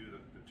long as you do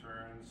the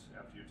turns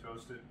after you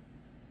toast it,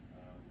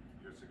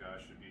 your cigar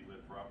should be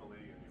lit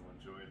properly, and you'll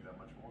enjoy it that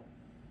much more.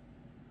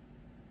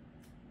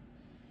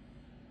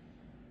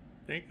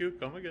 Thank you.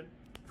 Come again.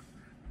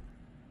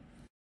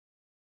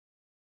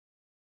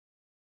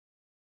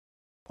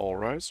 All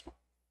rise.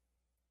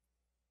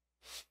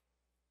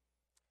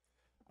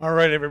 All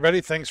right,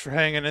 everybody. Thanks for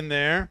hanging in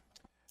there.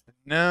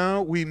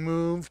 Now we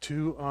move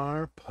to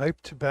our pipe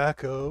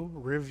tobacco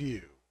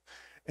review.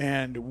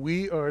 And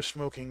we are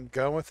smoking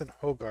Gawith and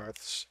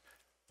Hogarth's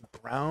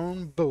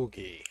Brown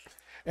Bogie.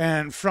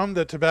 And from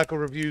the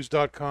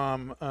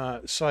tobaccoreviews.com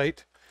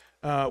site,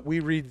 we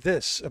read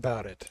this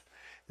about it.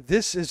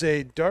 This is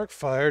a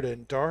dark-fired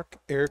and dark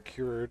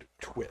air-cured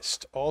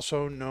twist,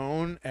 also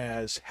known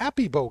as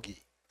Happy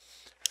Bogie,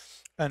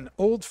 an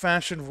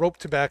old-fashioned rope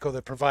tobacco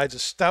that provides a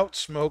stout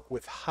smoke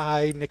with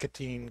high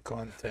nicotine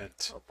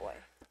content. Oh boy.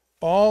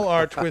 All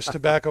our twist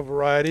tobacco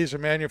varieties are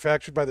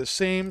manufactured by the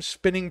same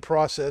spinning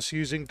process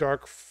using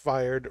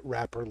dark-fired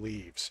wrapper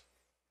leaves.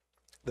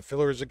 The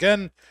filler is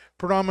again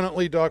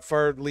predominantly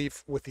dark-fired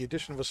leaf with the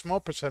addition of a small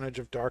percentage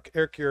of dark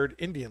air-cured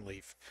Indian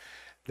leaf.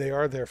 They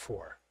are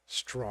therefore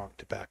strong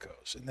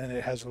tobaccos. And then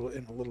it has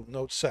in a little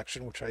notes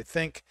section, which I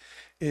think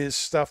is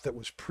stuff that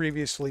was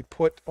previously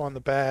put on the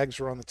bags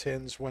or on the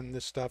tins when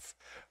this stuff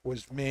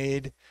was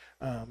made.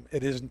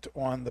 It isn't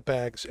on the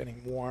bags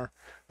anymore.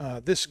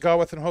 This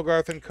Gawith and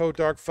Hogarth & Co.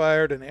 Dark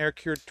Fired and Air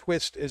Cured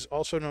Twist is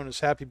also known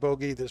as Happy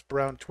Bogie. This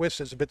brown twist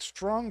is a bit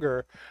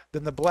stronger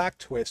than the black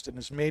twist and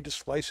is made to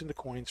slice into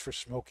coins for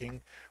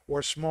smoking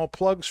or small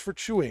plugs for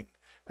chewing,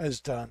 as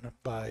done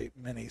by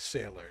many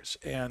sailors.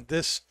 And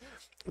this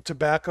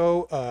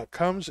tobacco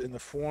comes in the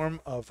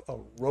form of a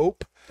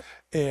rope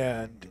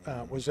and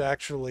was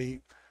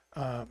actually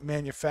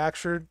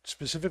manufactured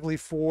specifically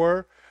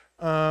for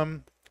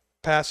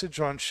passage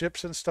on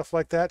ships and stuff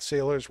like that.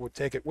 Sailors would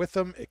take it with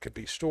them. It could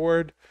be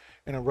stored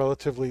in a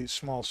relatively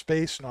small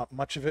space. Not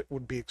much of it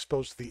would be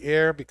exposed to the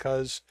air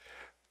because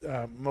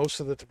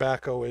most of the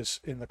tobacco is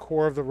in the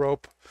core of the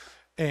rope,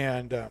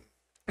 and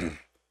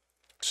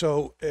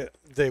so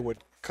they would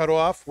cut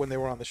off when they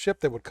were on the ship.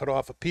 They would cut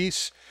off a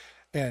piece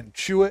and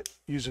chew it,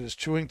 use it as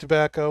chewing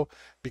tobacco,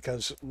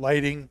 because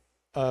lighting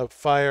a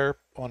fire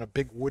on a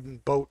big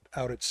wooden boat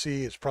out at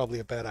sea is probably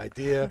a bad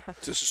idea.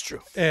 This is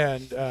true.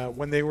 And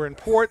when they were in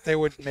port, they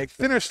would make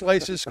thinner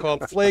slices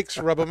called flakes,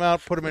 rub them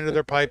out, put them into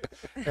their pipe,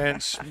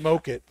 and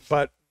smoke it.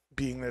 But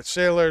being that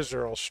sailors,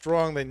 they're all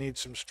strong, they need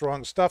some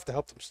strong stuff to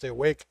help them stay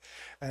awake.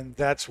 And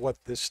that's what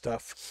this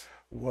stuff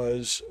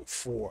was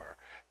for.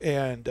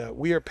 And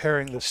we are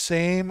pairing the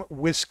same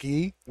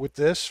whiskey with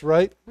this,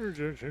 right?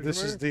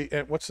 This is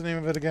the, what's the name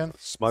of it again?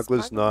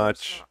 Smuggler's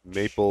Notch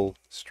Maple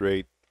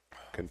Straight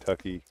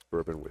Kentucky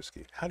Bourbon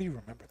Whiskey. How do you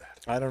remember that?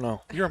 I don't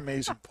know. You're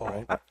amazing,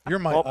 Paul. You're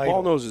my Paul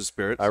idol. knows his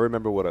spirits. I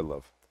remember what I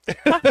love.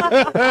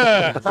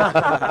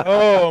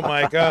 Oh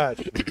my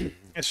God!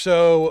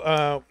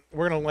 So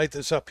we're gonna light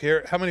this up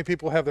here. How many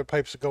people have their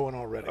pipes going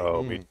already?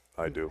 Oh,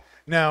 I do.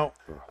 Now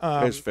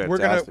It's we're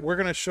fantastic.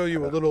 gonna show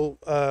you a little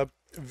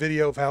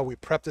video of how we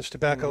prep this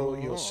tobacco.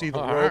 You'll see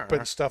the rope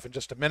and stuff in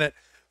just a minute.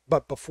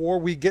 But before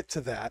we get to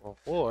that,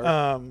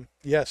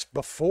 yes,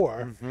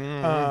 before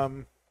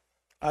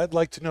I'd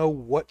like to know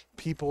what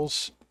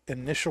people's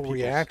initial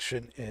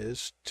reaction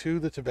is to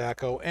the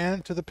tobacco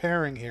and to the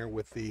pairing here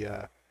with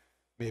the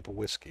maple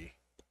whiskey.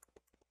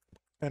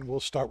 And we'll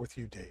start with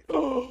you, Dave.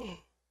 A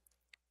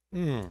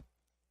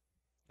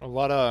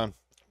lot of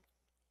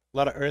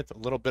earth, a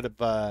little bit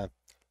of I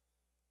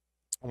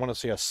want to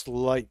say a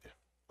slight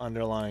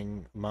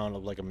underlying amount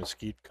of like a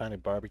mesquite kind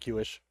of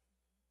barbecue-ish.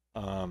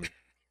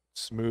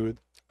 Smooth.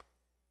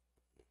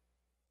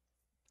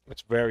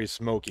 It's very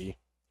smoky.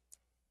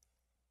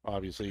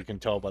 Obviously, you can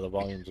tell by the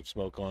volumes of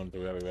smoke going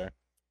through everywhere.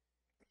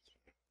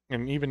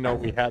 And even though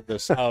we had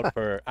this out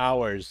for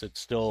hours, it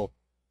still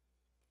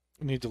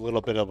needs a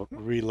little bit of a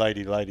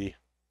relighty.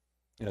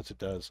 Yes, it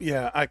does.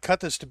 Yeah, I cut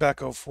this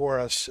tobacco for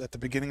us at the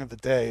beginning of the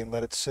day and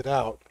let it sit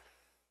out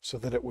so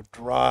that it would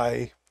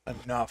dry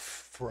enough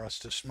for us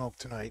to smoke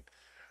tonight.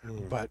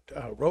 But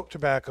rope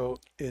tobacco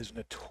is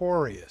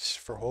notorious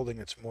for holding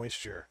its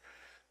moisture.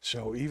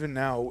 So even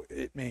now,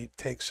 it may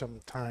take some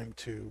time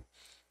to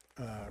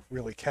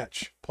really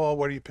catch. Paul,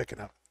 what are you picking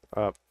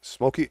up?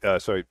 Smoky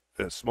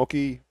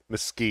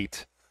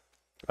mesquite,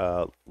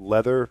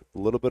 leather, a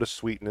little bit of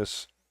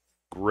sweetness,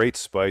 great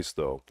spice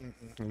though.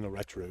 In the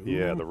retro.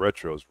 Yeah, the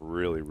retro is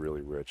really,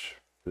 really rich.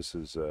 This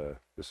is a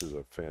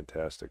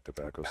fantastic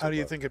tobacco. How do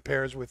you think it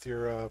pairs with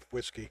your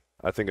whiskey?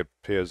 I think it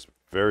pairs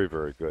very,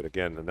 very good.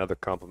 Again, another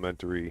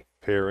complementary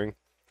pairing.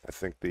 I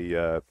think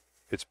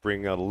it's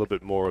bringing out a little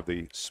bit more of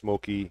the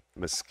smoky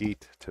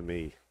mesquite to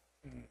me.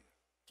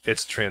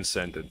 It's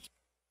transcendent.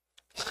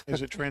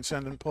 Is it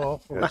transcendent,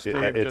 Paul? Or It is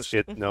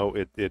it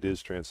just- it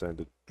is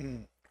transcendent.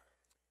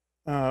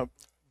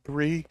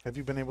 Bree, have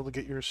you been able to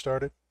get yours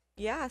started?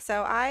 Yeah,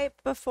 so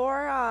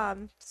before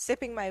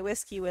sipping my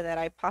whiskey with it,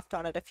 I puffed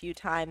on it a few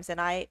times,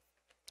 and I'm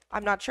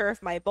not sure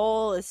if my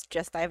bowl is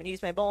just, I haven't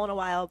used my bowl in a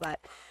while, but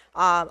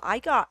I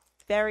got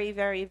very,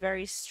 very,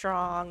 very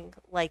strong,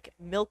 like,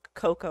 milk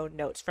cocoa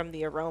notes from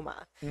the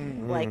aroma.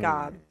 Like,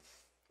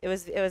 it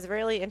was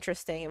really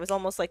interesting. It was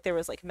almost like there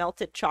was, like,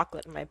 melted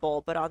chocolate in my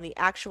bowl, but on the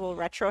actual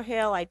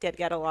retrohale, I did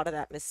get a lot of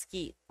that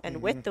mesquite.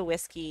 And with the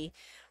whiskey,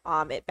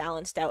 it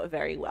balanced out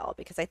very well,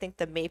 because I think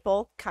the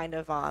maple kind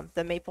of,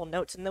 the maple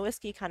notes in the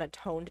whiskey kind of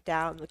toned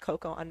down the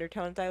cocoa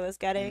undertones I was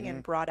getting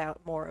and brought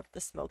out more of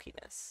the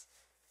smokiness.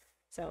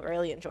 So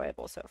really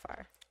enjoyable so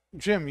far.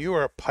 Jim, you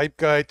are a pipe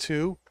guy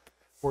too.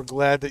 We're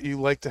glad that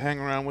you like to hang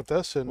around with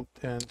us and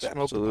smoke the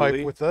Absolutely.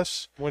 pipe with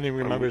us. When he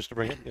remembers to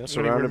bring it. Yes.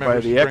 When he Surrounded by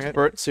remembers the to bring it.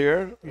 experts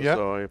here, Yeah.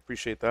 so I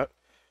appreciate that.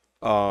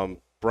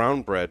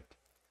 Brown bread.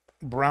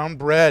 Brown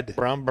bread.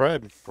 Brown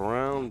bread.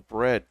 Brown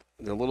bread.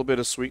 A little bit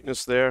of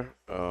sweetness there.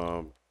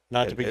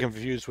 Not to be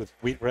confused with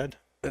wheat bread.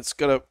 It's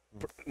got a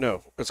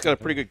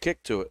pretty good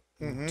kick to it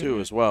too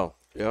as well.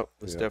 Yep,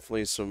 there's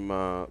definitely some.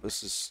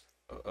 This is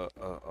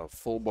a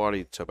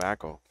full-bodied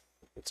tobacco.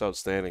 It's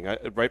outstanding.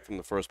 Right from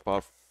the first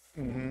puff.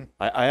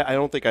 I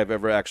don't think I've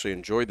ever actually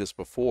enjoyed this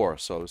before,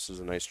 so this is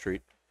a nice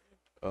treat.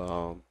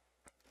 I'm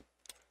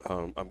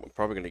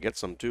probably going to get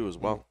some too as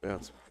well. Yeah,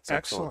 it's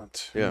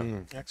excellent.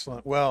 Excellent. Yeah,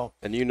 Excellent. Well,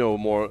 and you know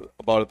more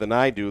about it than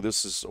I do.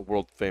 This is a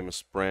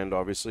world-famous brand,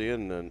 obviously,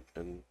 and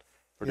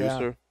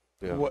producer.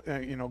 Yeah. what,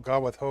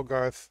 Gawith,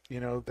 Hogarth,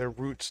 their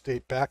roots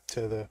date back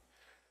to the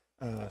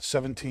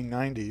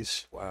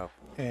 1790s. Wow.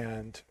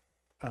 And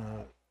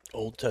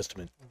Old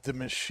Testament. the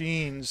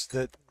machines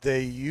that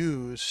they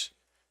use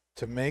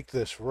to make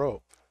this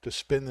rope, to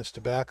spin this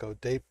tobacco,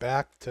 date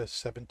back to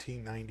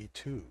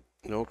 1792.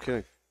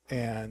 Okay.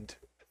 And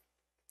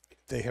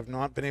they have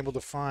not been able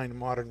to find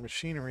modern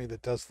machinery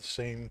that does the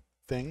same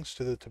things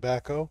to the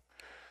tobacco.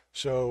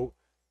 So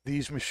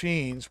these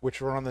machines,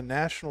 which are on the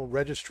National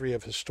Registry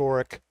of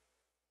Historic,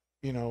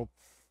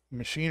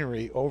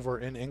 machinery over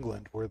in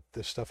England where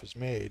this stuff is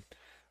made,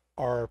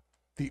 are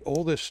the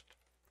oldest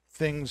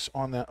things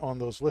on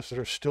those lists that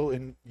are still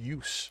in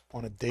use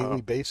on a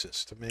daily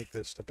basis to make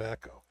this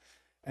tobacco.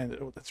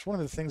 And that's one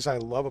of the things I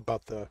love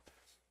about the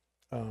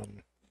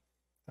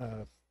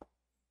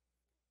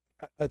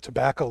a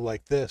tobacco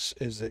like this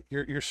is that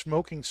you're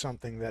smoking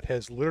something that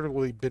has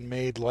literally been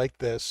made like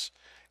this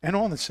and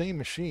on the same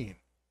machine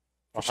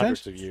for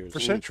hundreds of years. for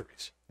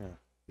centuries. Yeah.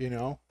 You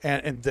know,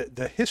 and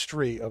the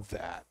history of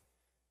that,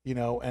 you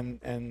know,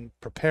 and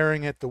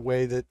preparing it the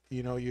way that,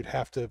 you know, you'd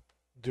have to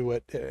do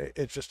it,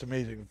 it's just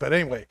amazing. But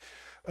anyway,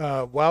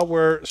 while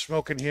we're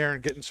smoking here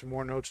and getting some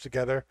more notes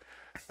together,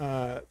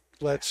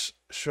 let's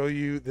show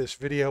you this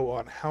video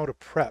on how to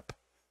prep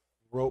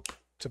rope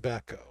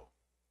tobacco.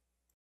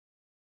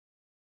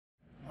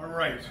 All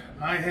right,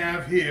 I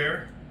have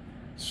here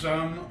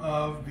some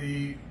of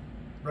the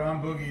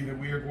brown boogie that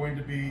we are going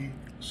to be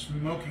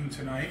smoking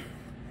tonight.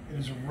 It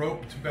is a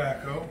rope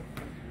tobacco,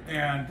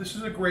 and this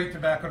is a great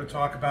tobacco to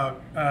talk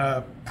about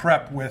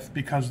prep with,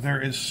 because there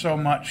is so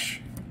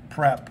much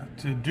prep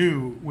to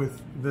do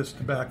with this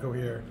tobacco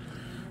here.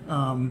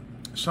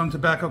 Some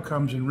tobacco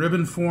comes in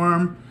ribbon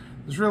form.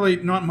 There's really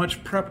not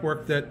much prep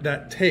work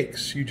that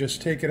takes. You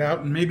just take it out,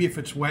 and maybe if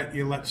it's wet,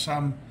 you let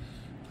some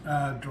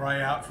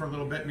dry out for a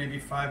little bit, maybe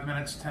 5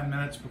 minutes, 10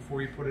 minutes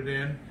before you put it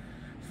in.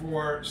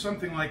 For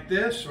something like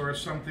this or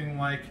something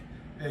like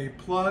a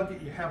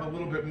plug, you have a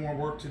little bit more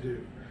work to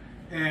do.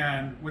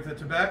 And with a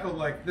tobacco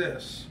like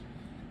this,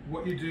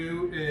 what you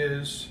do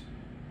is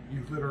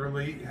you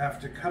literally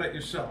have to cut it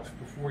yourself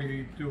before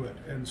you do it.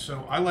 And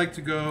so I like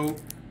to go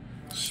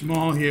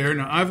small here.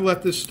 Now I've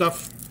let this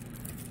stuff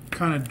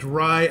kind of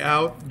dry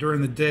out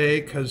during the day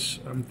because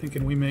I'm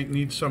thinking we may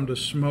need some to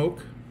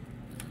smoke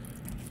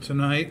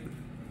tonight.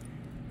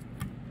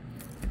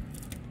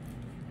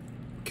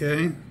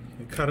 Okay,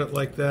 you cut it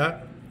like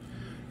that.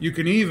 You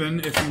can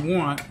even, if you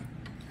want,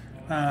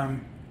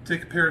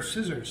 take a pair of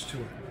scissors to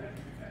it.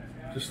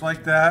 Just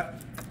like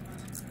that,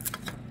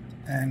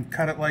 and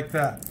cut it like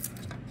that.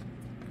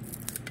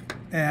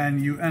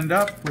 And you end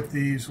up with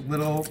these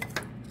little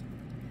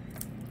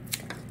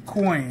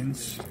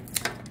coins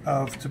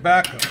of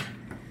tobacco.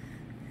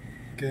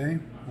 Okay,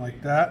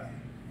 like that.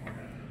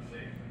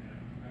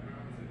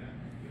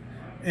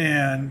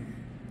 And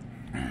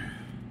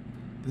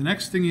the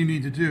next thing you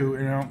need to do,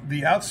 you know,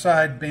 the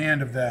outside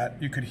band of that,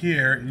 you could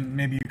hear, and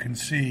maybe you can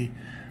see,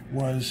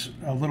 was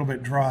a little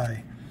bit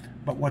dry.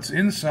 But what's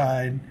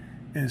inside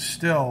is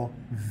still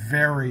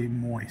very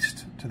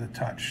moist to the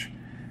touch.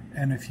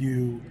 And if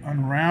you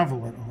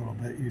unravel it a little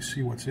bit, you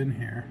see what's in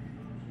here.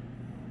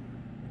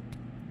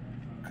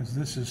 Because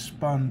this is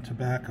spun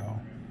tobacco.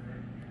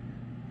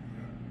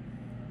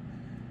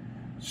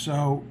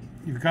 So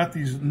you've got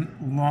these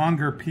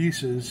longer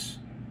pieces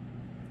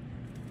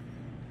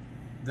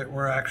that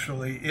were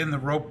actually in the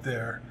rope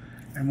there.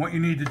 And what you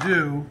need to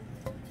do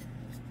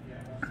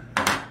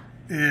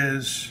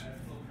is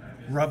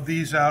rub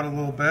these out a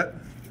little bit,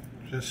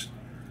 just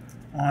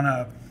on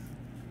a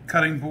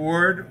cutting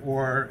board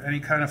or any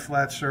kind of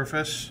flat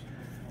surface.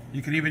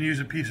 You can even use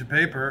a piece of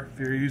paper if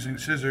you're using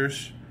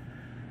scissors.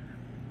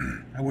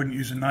 I wouldn't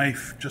use a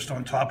knife just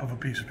on top of a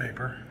piece of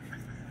paper.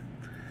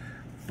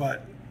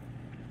 But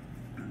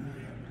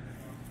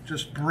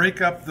just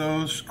break up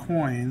those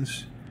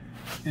coins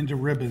into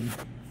ribbon.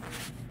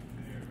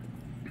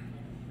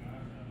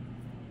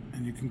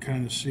 And you can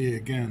kind of see,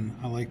 again,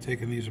 I like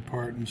taking these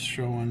apart and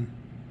showing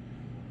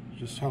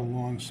just how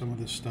long some of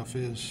this stuff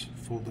is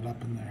folded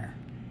up in there.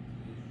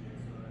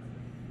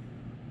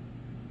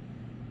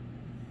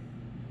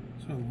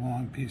 So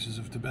long pieces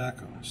of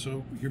tobacco.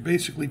 So you're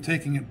basically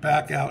taking it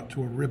back out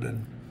to a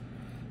ribbon.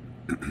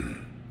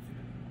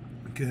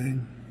 Okay.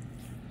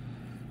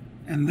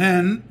 And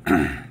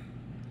then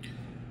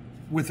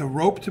with a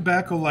rope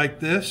tobacco like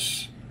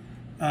this,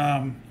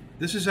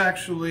 this is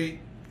actually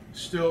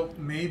still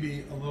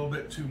maybe a little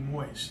bit too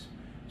moist.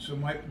 So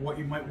what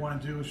you might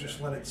want to do is just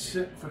let it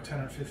sit for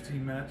 10 or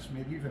 15 minutes,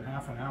 maybe even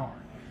half an hour,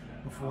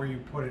 before you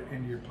put it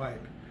into your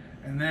pipe.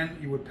 And then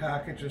you would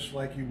pack it just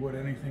like you would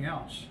anything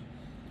else.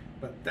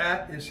 But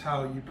that is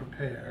how you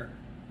prepare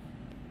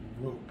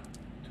rope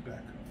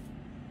tobacco.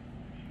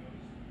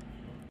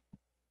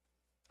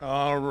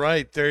 All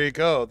right, there you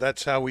go.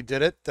 That's how we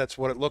did it. That's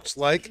what it looks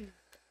like.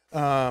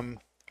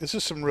 This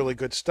is some really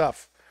good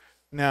stuff.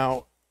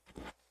 Now,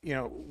 you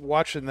know,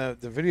 watching the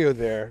video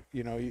there,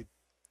 you know,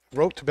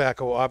 rope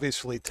tobacco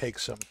obviously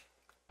takes some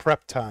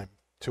prep time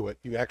to it.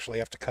 You actually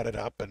have to cut it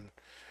up and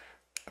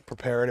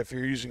prepare it. If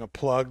you're using a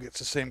plug, it's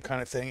the same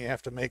kind of thing. You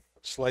have to make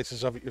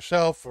slices of it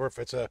yourself, or if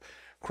it's a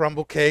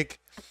crumble cake,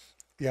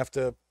 you have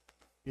to,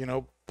 you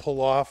know, pull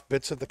off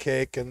bits of the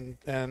cake and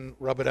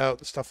rub it out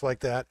and stuff like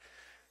that.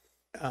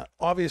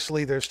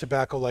 Obviously, there's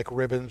tobacco like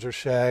ribbons or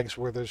shags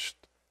where there's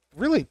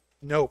really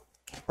no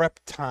prep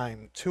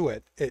time to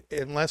it,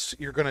 unless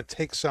you're going to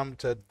take some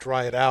to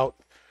dry it out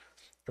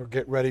or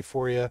get ready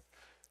for you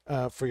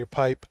for your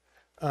pipe.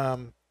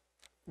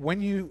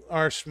 When you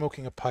are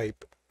smoking a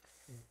pipe,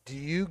 do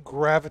you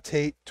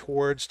gravitate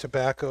towards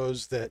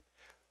tobaccos that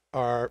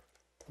are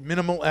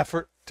minimal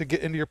effort to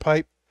get into your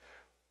pipe,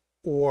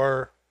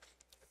 or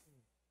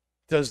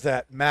does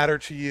that matter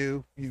to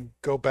you? You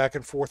go back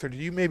and forth, or do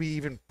you maybe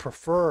even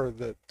prefer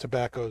the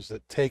tobaccos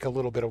that take a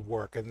little bit of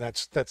work, and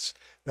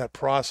that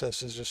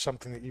process is just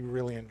something that you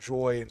really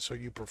enjoy, and so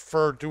you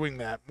prefer doing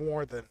that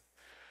more than,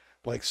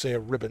 like, say, a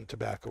ribbon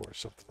tobacco or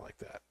something like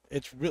that?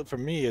 It's real for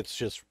me. It's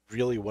just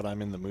really what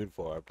I'm in the mood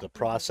for. The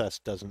process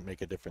doesn't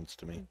make a difference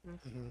to me.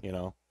 You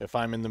know, if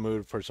I'm in the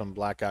mood for some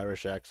Black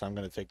Irish X, I'm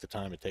going to take the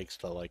time it takes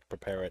to like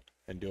prepare it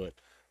and do it,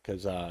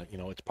 because you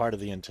know, it's part of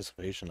the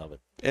anticipation of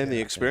it And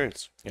the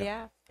experience.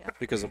 Yeah.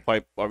 Because the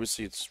pipe,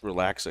 obviously, it's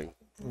relaxing.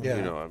 Yeah.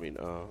 You know, I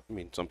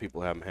mean, some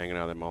people have them hanging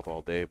out of their mouth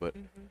all day, but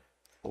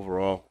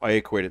overall, I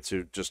equate it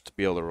to just to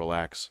be able to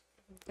relax.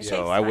 It So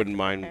takes I time wouldn't to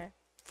mind prepare.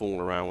 fooling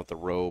around with the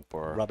rope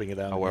or rubbing it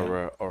out.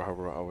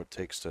 however it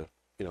takes to,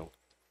 you know,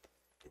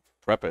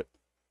 prep it.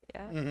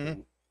 Yeah.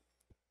 Mm-hmm.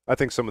 I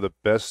think some of the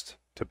best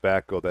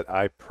tobacco that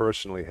I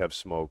personally have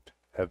smoked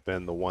have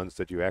been the ones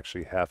that you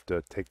actually have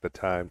to take the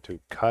time to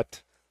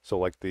cut. So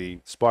like the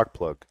spark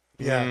plug,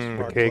 Yeah, Mm.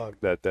 spark cake,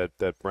 plug.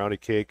 that brownie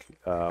cake,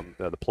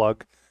 the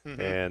plug, Mhm.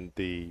 and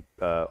the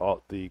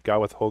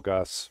Gawith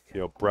Hogarth's, you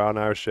know, brown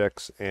Irish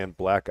X and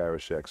black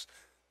Irish X,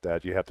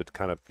 that you have to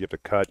cut, and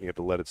you have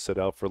to let it sit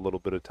out for a little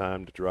bit of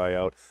time to dry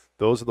out.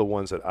 Those are the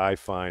ones that I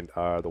find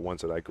are the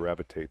ones that I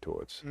gravitate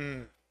towards.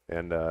 Mm.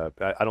 And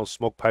I don't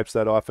smoke pipes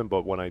that often,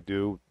 but when I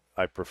do,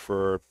 I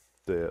prefer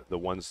the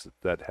ones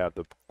that have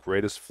the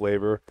greatest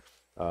flavor,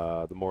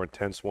 the more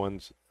intense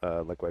ones,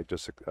 like I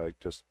just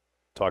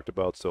talked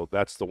about. So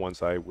that's the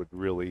ones I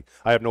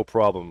have no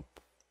problem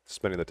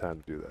spending the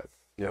time to do that.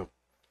 Yeah.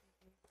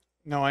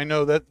 Now, I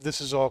know that this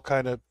is all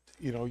kind of,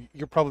 you know,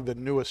 you're probably the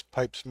newest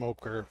pipe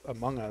smoker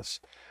among us,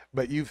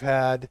 but you've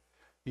had,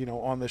 you know,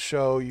 on the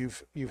show,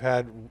 you've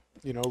had,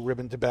 you know,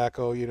 ribbon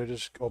tobacco, you know,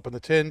 just open the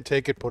tin,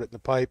 take it, put it in the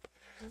pipe.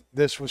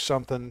 This was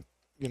something,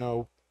 you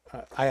know,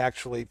 I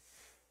actually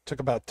took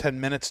about 10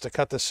 minutes to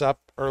cut this up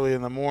early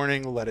in the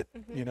morning, let it,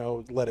 you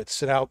know, let it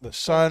sit out in the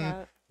sun,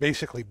 out.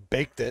 basically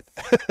baked it.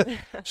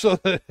 So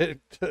that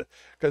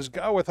because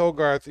Gawith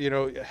Hogarth, you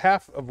know,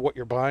 half of what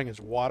you're buying is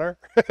water.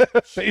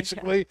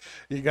 Basically,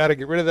 you got to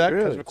get rid of that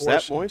because, Really? of It's that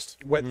course, moist?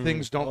 wet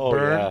things don't Oh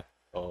burn. yeah.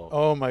 Oh.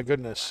 Oh my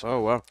goodness.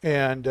 Oh, wow.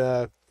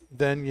 And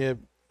then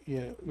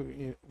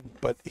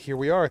but here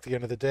we are at the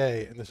end of the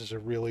day, and this is a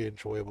really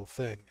enjoyable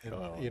thing.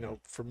 And you know,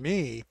 for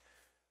me,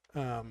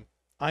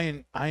 I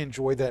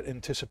enjoy that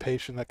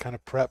anticipation, that kind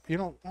of prep. You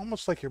know,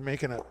 almost like you're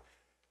making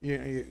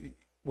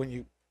when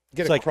you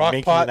get It's a like crock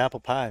making pot, an apple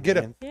pie. get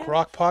man. a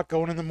crock pot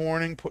going in the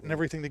morning, putting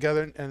everything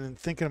together, and then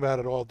thinking about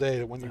it all day.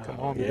 That when you come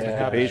home, you can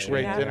have a Anticipation.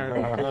 great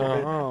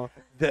Yeah.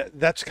 dinner.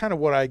 That's kind of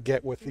what I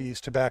get with these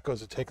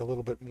tobaccos that take a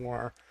little bit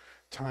more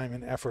time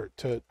and effort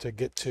to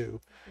get to.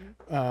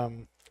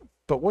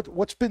 But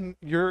what's been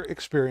your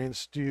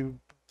experience? Do you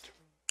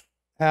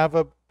have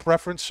a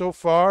preference so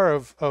far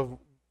of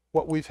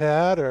what we've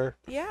had, or?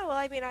 Yeah, well,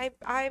 I mean,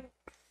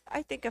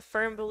 I think a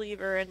firm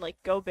believer in like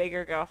go big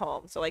or go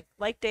home. So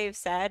like Dave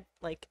said,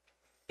 like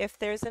if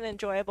there's an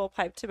enjoyable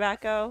pipe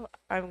tobacco,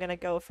 I'm gonna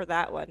go for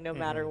that one no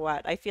matter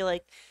what. I feel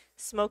like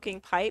smoking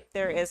pipe,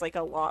 there is like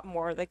a lot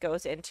more that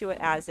goes into it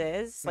as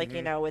is, like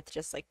you know, with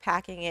just like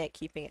packing it,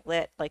 keeping it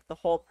lit, like the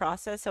whole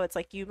process. So it's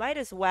like you might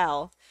as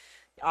well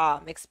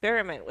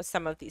experiment with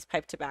some of these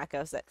pipe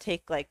tobaccos that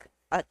take like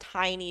a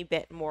tiny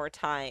bit more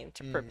time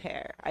to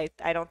prepare.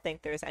 I don't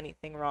think there's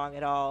anything wrong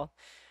at all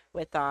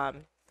with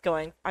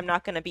going. I'm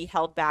not going to be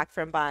held back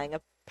from buying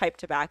a pipe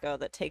tobacco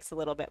that takes a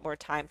little bit more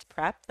time to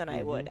prep than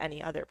I would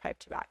any other pipe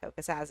tobacco,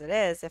 because as it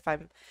is, if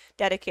I'm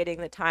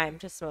dedicating the time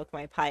to smoke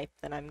my pipe,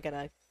 then I'm going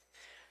to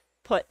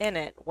put in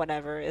it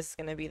whatever is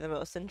going to be the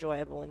most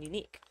enjoyable and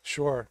unique.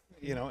 Sure.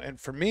 You know, and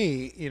for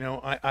me, you know,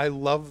 I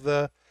love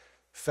the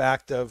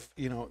fact of,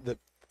 you know, that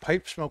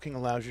pipe smoking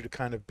allows you to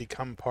kind of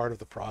become part of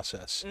the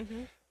process.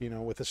 You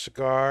know, with a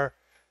cigar,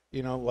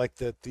 you know, like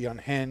the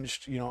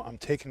Unhinged, you know, I'm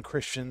taking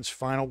Christian's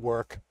final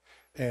work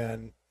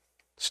and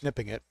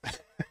snipping it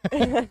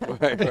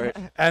Right.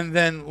 and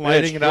then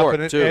lighting it up short,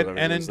 and too. I mean,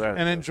 there's that.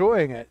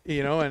 enjoying it,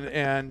 you know,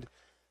 and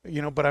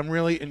you know, but I'm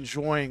really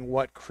enjoying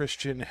what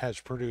Christian has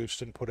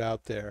produced and put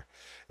out there.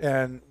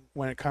 And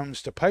when it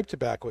comes to pipe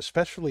tobacco,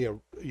 especially a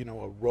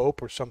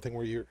rope or something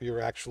where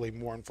you're actually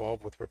more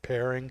involved with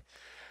repairing,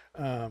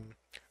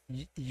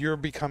 you're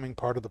becoming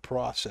part of the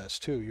process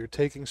too. You're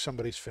taking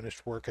somebody's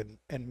finished work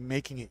and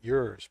making it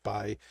yours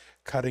by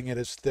cutting it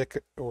as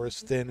thick or as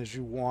thin as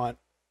you want,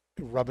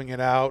 rubbing it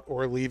out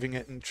or leaving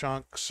it in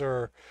chunks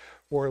or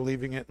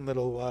leaving it in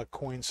little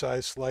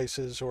coin-sized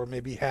slices or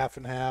maybe half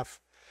and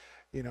half.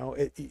 You know,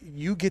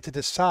 you get to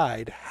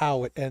decide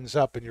how it ends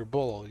up in your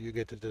bowl. You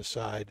get to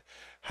decide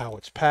how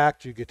it's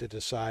packed. You get to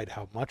decide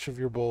how much of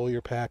your bowl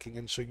you're packing.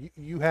 And so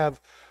you have,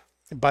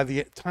 by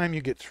the time you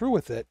get through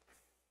with it,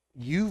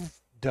 you've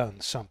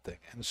done something.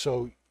 And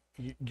so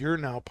you're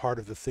now part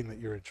of the thing that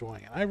you're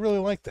enjoying. And I really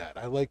like that.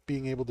 I like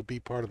being able to be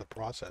part of the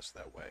process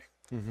that way.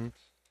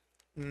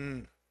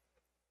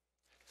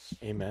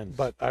 Amen.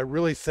 But I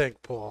really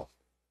think, Paul,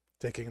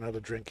 taking another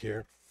drink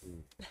here,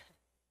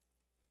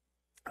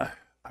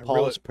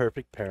 Paul's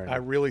perfect pairing. I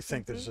really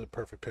think this is a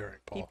perfect pairing,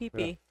 Paul.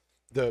 PPP.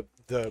 the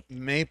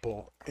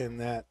maple in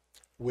that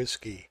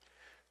whiskey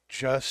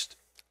just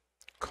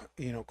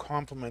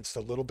complements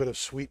the little bit of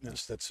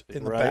sweetness that's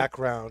in the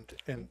background,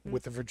 and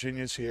with the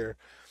Virginias here,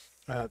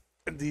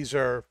 these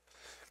are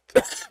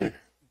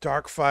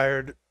dark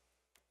fired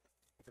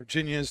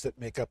Virginias that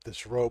make up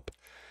this rope.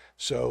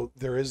 So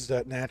there is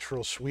that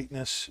natural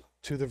sweetness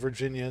to the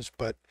Virginias,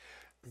 but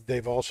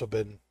they've also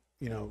been,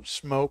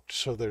 smoked.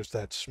 So there's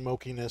that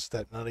smokiness,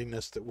 that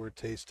nuttiness that we're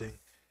tasting,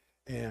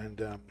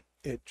 and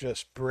it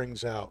just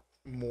brings out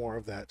more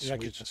of that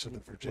sweetness of the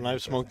Virginia. When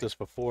I've smoked this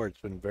before,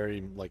 it's been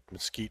very like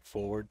mesquite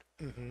forward,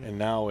 and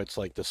now it's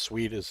like the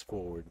sweet is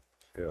forward,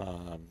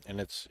 and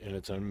it's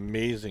an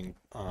amazing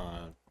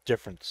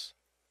difference.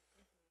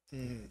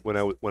 When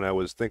I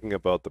was thinking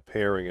about the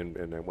pairing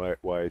and why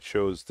I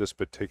chose this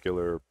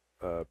particular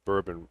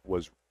bourbon,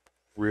 was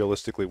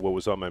realistically what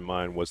was on my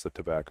mind was the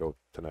tobacco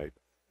tonight.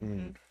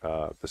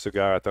 The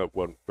cigar I thought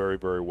went very,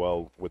 very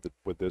well with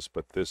this,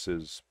 but this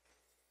is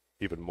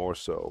even more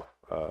so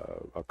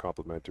a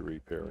complementary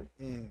pairing.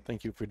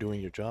 Thank you for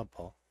doing your job,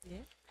 Paul.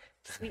 Yeah.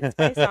 Sweet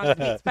spice on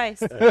sweet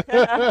spice.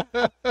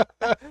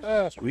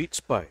 Sweet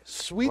Spice.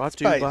 Sweet Brought to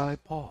Spice. you by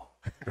Paul.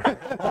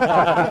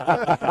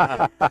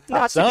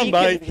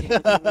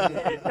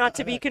 Soundbite. Not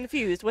to be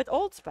confused with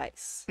Old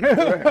Spice. Now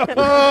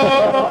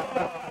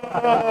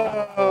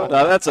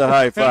that's a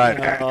high five.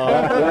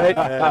 Right?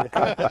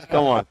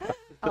 Come on.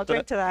 I'll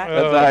drink to that.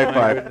 That's a high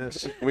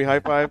five. Can we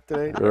high five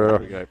today? Sure.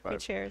 We high We five.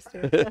 cheers to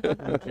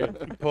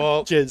it.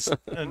 Paul,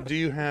 Jizz. do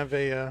you have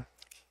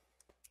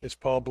is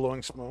Paul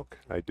blowing smoke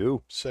I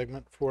do.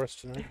 segment for us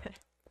tonight?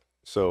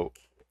 So,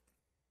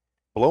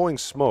 blowing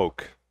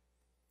smoke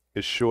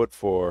is short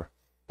for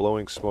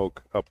blowing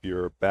smoke up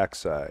your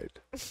backside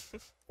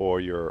or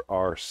your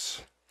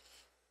arse,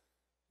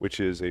 which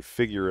is a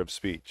figure of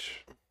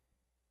speech,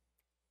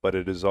 but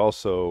it is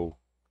also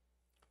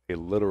a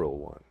literal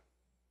one.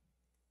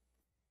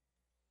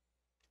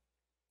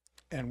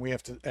 And we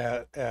have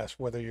to ask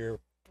whether you're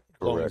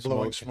Correct.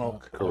 blowing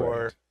smoke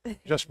or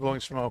just blowing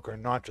smoke or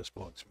not just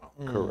blowing smoke.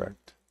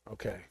 Correct.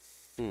 Okay.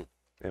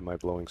 Am I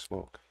blowing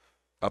smoke?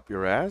 Up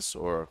your ass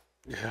or?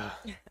 Yeah.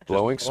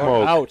 Blowing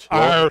smoke. Out.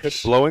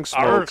 Blowing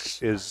smoke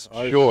Arse. is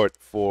Arse. short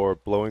for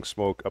blowing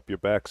smoke up your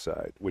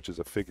backside, which is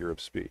a figure of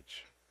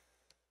speech.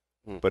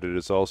 But it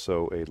is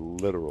also a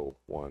literal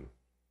one.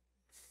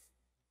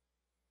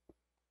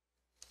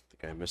 I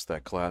think I missed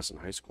that class in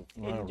high school.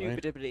 All right.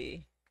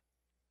 Indubitably.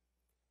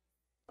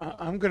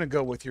 I'm going to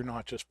go with you're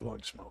not just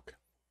blowing smoke.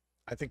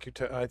 I think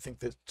I think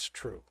that's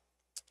true.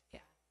 Yeah.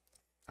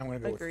 I'm going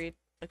to go Agreed.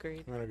 with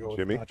I'm going to go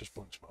Jimmy? with not just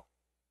blowing smoke.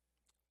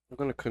 I'm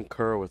going to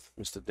concur with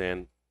Mr.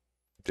 Dan.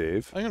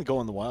 Dave? I'm gonna go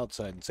on the wild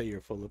side and say you're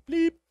full of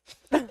bleep.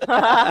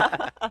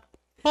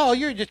 Oh,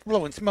 you're just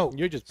blowing smoke.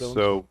 You're just blowing.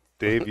 So,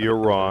 Dave, you're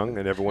wrong,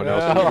 and everyone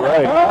else is Yeah.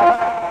 right.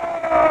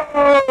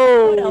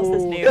 What else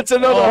is new? It's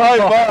another high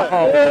five.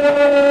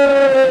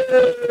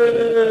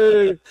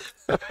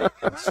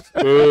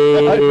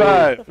 High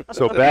five.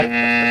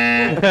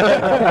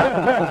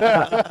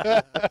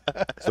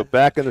 So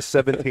back in the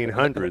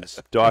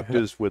 1700s,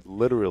 doctors would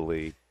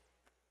literally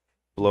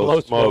blow Blow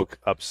smoke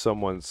up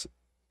someone's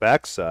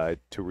backside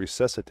to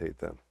resuscitate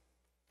them.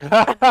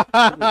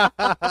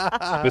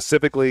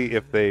 Specifically,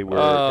 if they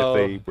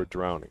were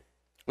drowning.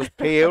 Was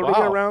peyote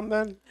Wow. around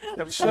then?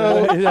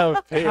 So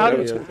how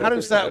How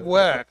does that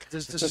work?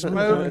 Does the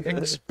smoke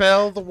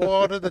expel the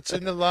water that's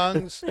in the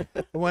lungs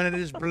when it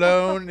is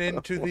blown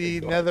into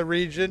the nether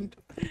region?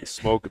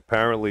 Smoke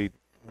apparently,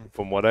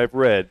 from what I've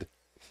read,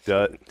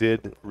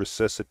 did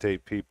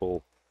resuscitate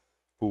people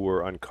who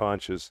were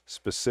unconscious.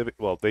 They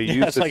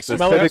used it's it like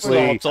smelling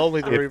specifically salts, only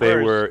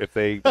the if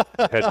they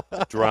had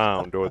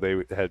drowned or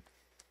they had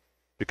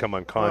become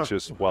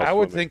unconscious while I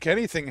would swimming. think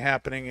anything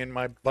happening in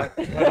my butt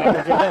would wake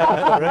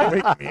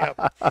me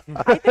up.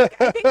 I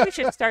think we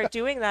should start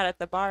doing that at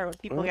the bar when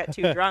people get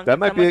too drunk. That If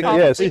might be someone falls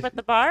yes. asleep at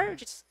the bar.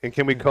 Just And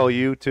can we call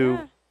you to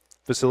Yeah.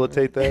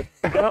 facilitate that?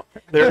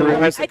 There's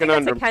I a think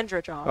conundrum. that's a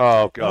Kendra job.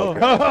 Oh, okay.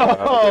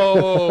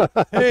 Oh,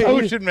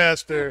 Ocean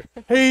Master.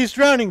 Hey, he's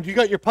drowning. You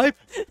got your pipe?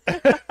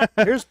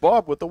 Here's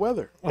Bob with the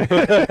weather.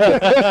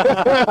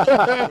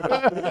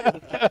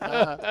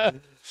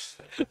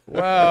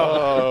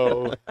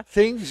 Wow.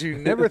 Things you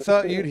never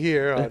thought you'd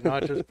hear on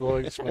Not Just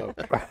Blowing Smoke.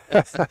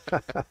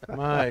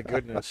 My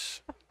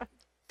goodness.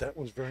 That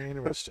was very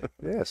interesting.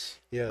 Yes.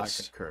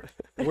 Yes. concur.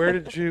 Where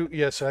did you?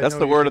 Yes, I That's know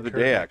the you word of the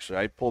concurred. day, actually.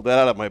 I pulled that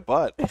out of my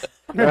butt.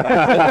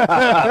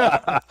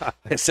 I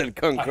said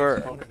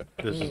concur.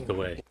 This is the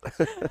way.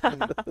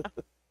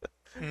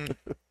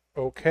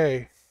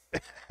 Okay.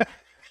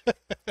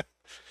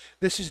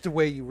 This is the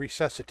way you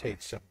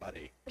resuscitate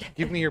somebody.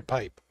 Give me your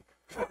pipe.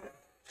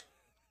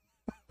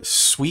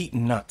 Sweet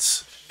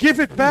nuts. Give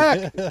it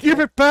back.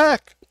 Give it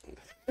back.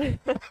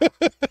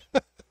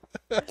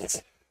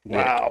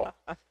 Wow.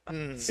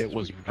 It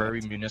was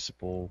very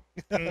municipal.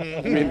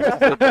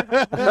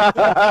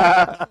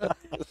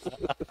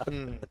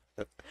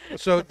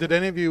 So, did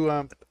any of you?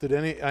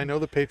 I know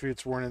the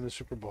Patriots weren't in the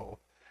Super Bowl,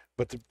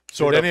 But did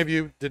Sort any of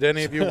you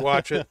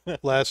watch it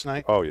last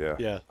night? Oh yeah.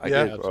 Yeah. I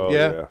Yeah. did. Oh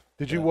Yeah. yeah.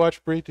 Did you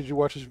watch Bree? Did you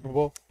watch the Super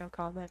Bowl? No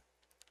comment.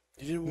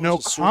 You didn't watch No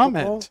the Super Bowl?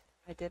 comment.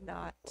 I did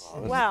not.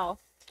 Oh, Well,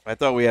 I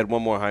thought we had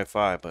one more high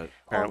five, but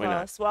apparently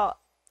almost. Well,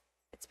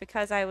 it's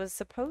because I was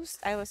supposed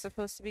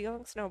to be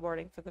going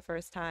snowboarding for the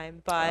first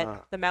time, but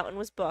Ah. the mountain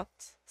was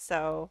booked,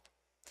 so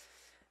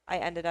I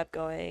ended up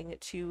going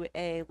to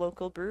a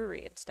local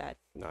brewery instead.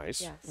 not.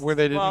 Nice. Yes. Where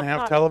they didn't Well, have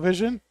not-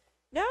 television?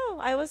 No,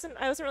 I wasn't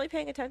really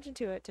paying attention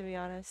to it, to be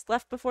honest.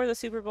 Left before the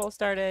Super Bowl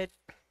started,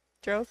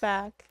 drove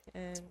back,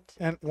 and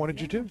And what did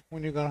you do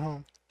when you got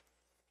home?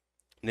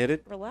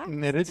 Knitted. relaxed.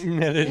 Knitted.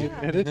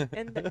 Yeah. Knitted.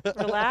 And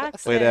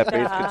relaxed. Play that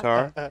and, bass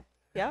guitar.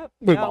 Yep.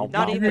 No,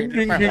 not Ding, even.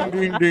 ding, ding,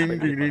 ding, ding,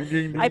 ding,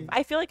 ding, ding.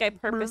 I feel like I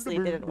purposely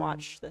didn't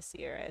watch this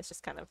year. It's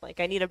just kind of like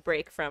I need a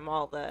break from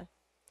all the.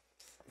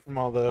 From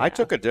all the I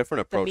took a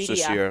different approach this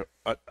media. year.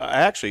 I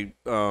actually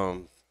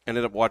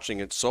ended up watching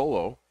it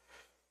solo,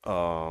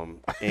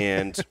 and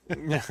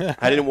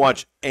I didn't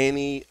watch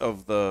any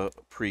of the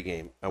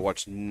pregame. I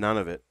watched none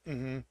of it,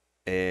 Mhm.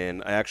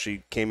 and I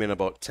actually came in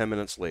about 10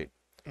 minutes late.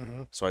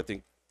 Mhm. So I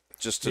think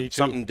just Me too.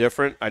 something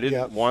different. I didn't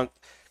Yep. want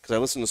because I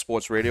listen to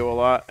sports radio a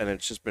lot, and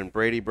it's just been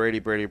Brady.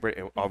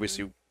 And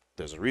obviously,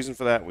 there's a reason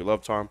for that. We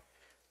love Tom.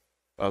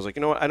 I was like,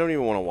 you know what? I don't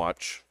even want to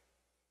watch.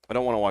 I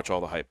don't want to watch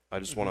all the hype. I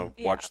just want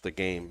to Yeah. watch the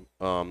game.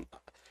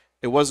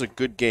 It was a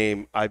good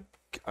game. I'm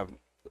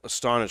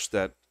astonished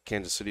that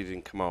Kansas City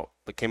didn't come out.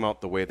 They came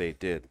out the way they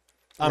did.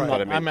 I'm Right. not.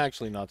 But I mean- I'm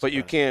actually not. But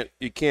you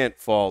surprised. can't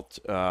fault.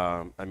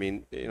 I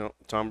mean,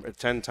 Tom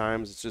 10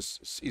 times. It's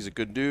just he's a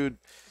good dude,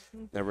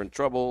 never in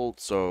trouble.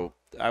 So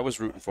I was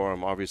rooting for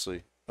him,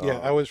 obviously. Yeah,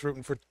 I was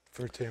rooting for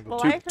Tampa. Well,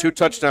 Two, I heard two he-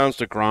 touchdowns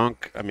to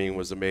Gronk. I mean,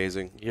 was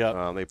amazing.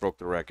 Yeah. They broke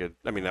the record.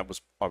 I mean, that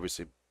was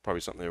obviously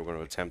probably something they were going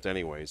to attempt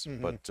anyways.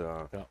 Mhm. But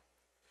Yeah.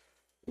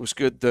 it was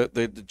good.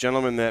 The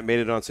gentleman that made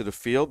it onto the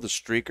field, the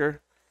streaker.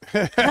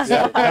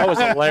 That was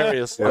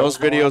hilarious. Those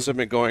videos have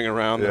been going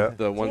around. Yeah.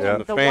 The ones Yeah, from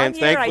the the fans. one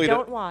year I Thankfully,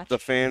 don't watch. the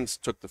fans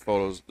took the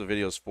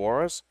videos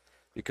for us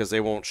because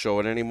they won't show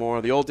it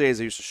anymore. The old days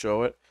they used to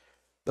show it.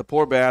 The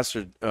poor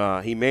bastard.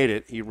 He made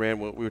it. He ran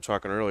what we were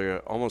talking earlier,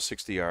 almost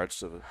 60 yards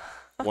to the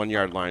 1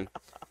 yard line.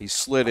 He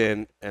slid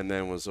in and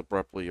then was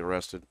abruptly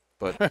arrested.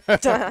 But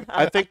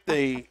I think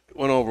they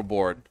went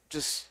overboard.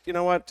 Just you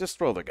know what? Just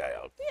throw the guy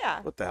out.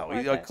 Yeah. What the hell?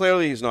 worth He, it.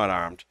 clearly, he's not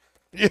armed.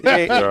 He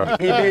may have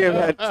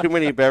had too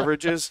many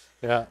beverages.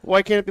 Yeah.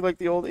 Why can't it be like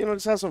the old?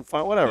 Just have some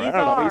fun. Whatever. He's I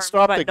don't know. He armed,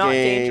 stopped but the not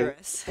game.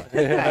 dangerous. I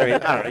mean, I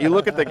don't know. You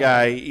look at the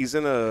guy. He's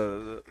in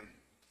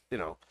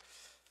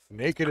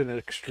Naked and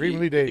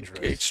extremely dangerous.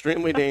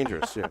 extremely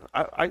dangerous. Yeah.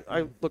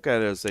 I look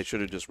at it as they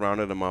should have just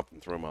rounded him up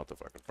and threw him out the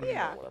fucking front.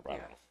 Yeah, Or whatever. I yeah.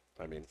 don't know.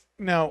 I mean,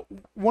 Now,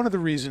 one of the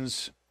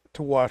reasons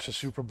to watch the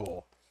Super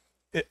Bowl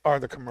are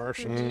the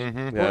commercials.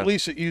 Mhm. Or at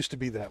least it used to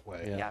be that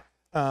way. Yeah.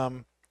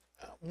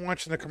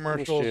 Watching the this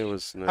commercials, year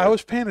was, I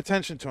was paying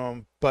attention to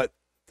them, but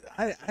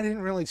I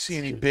didn't really see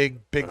any big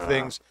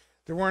things.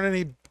 There weren't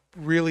any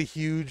really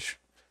huge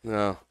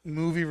no.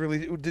 movie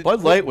release.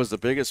 Bud Light was the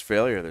biggest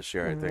failure this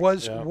year. I think.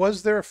 Yeah.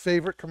 Was there a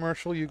favorite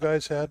commercial you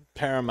guys had?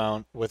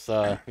 Paramount with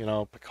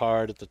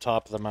Picard at the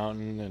top of the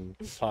mountain and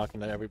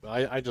talking to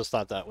everybody. I just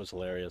thought that was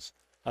hilarious.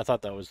 I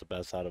thought that was the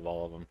best out of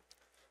all of them.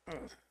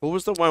 What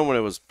was the one when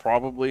it was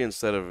probably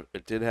instead of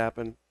it did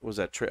happen? What was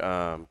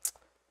that?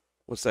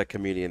 What's that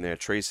comedian there?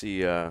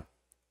 Tracy.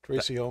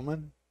 Tracy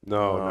Ullman.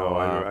 No,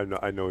 Oh,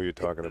 I know who you're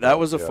talking about. That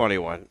was a Yeah. funny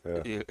one.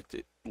 Yeah.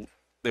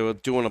 They were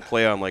doing a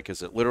play on like,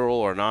 is it literal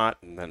or not?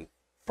 And then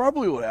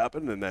probably what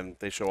happened, and then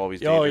they show all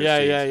these. Oh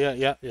dangerous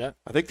yeah. scenes.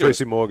 I think there was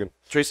Tracy Morgan.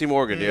 Tracy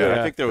Morgan. Yeah, I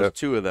Yeah. think there was Yeah.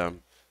 two of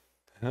them.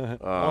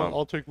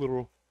 I'll take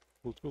literal.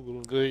 We'll do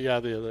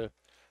literal. The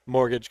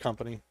mortgage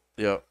company.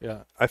 Yeah.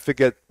 Yeah. I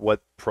forget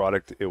what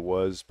product it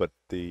was, but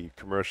the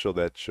commercial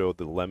that showed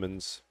the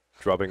lemons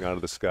dropping out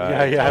of the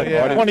sky. yeah.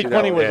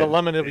 2020 was a And-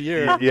 lemon of the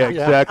year. Yeah,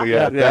 exactly.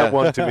 Yeah, Yeah. that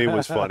one to me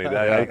was funny.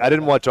 I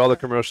didn't watch all the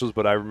commercials,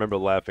 but I remember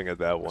laughing at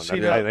that one.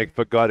 See, I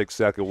forgot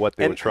exactly what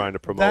they And were trying to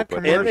promote. That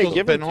But they commercial's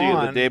give it been to you the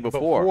on day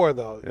before.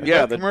 though. Yeah,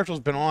 that the- commercial's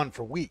been on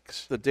for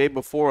weeks. The day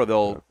before,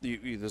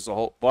 there's a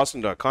whole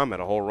Boston.com had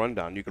a whole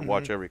rundown. You could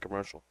watch every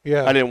commercial.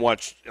 Yeah. I didn't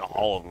watch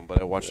all of them,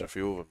 but I watched a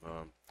few of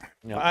them.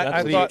 Yeah, I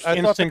that's the thought the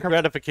instant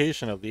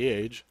gratification of the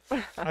age.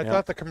 I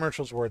thought the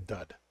commercials were a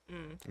dud.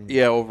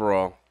 Yeah,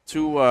 overall,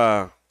 two.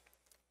 To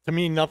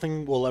me,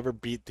 nothing will ever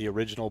beat the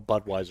original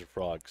Budweiser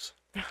frogs.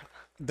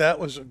 That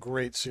was a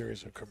great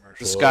series of The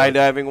commercials.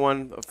 skydiving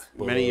one of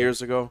many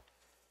years ago.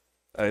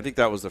 I think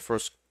that was the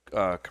first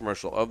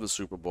commercial of the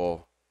Super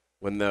Bowl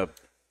when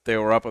they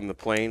were up on the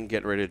plane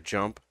getting ready to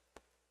jump,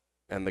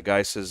 and the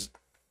guy says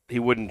he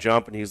wouldn't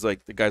jump, and the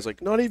guy's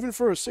like, not even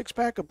for a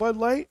 6-pack of Bud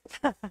Light,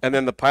 and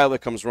then the pilot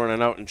comes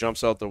running out and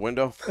jumps out the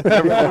window. I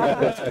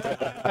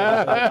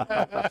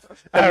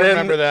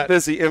remember that.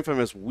 There's the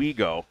infamous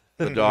Wego,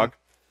 the dog.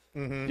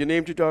 You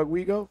named your dog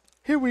Wego?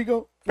 Here we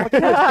go. I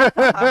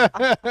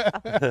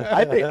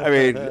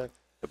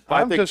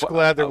I'm think just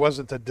glad there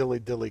wasn't a Dilly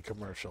Dilly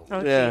commercial.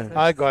 Oh, Yeah. Jesus.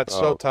 I got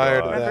so Oh,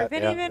 tired God. of Remember that.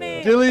 Vinny Yeah.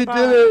 Vinny? Dilly Come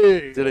on.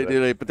 Dilly. Did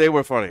they? But they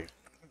were funny.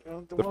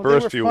 The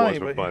first few ones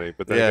were funny,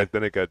 but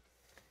then it got.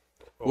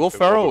 Will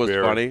Ferrell was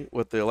overbearing. funny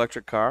with the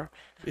electric car.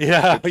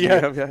 Yeah.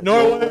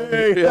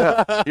 Norway.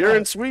 Yeah, you're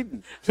in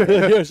Sweden.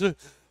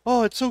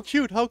 Oh, it's so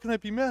cute. How can I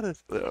be mad at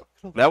it?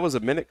 Yeah. That was a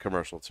minute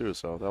commercial too,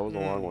 so that was a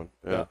long one.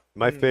 Yeah.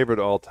 My favorite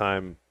all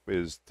time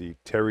is the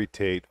Terry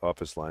Tate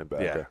office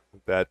linebacker. Yeah.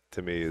 That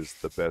to me is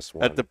the best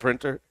one. At the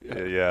printer.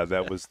 Yeah,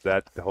 that was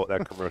that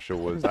commercial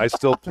was. I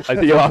still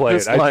play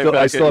office it.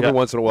 I still linebacker, every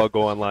once in a while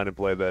go online and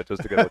play that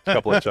just to get a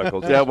couple of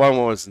chuckles. That one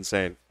was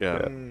insane.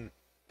 Yeah.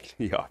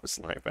 The office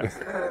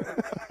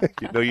linebacker.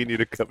 You know you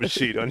need a cover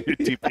sheet on your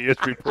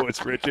TPS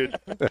reports, Richard.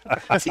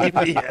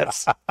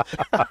 TPS.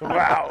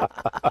 Wow.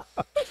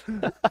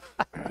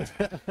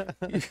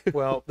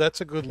 Well, that's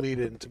a good lead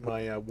into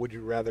my would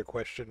you rather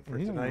question for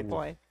tonight.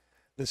 Boy.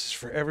 This is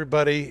for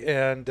everybody,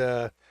 and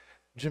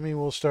Jimmy,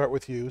 we'll start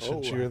with you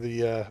since you're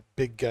the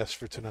big guest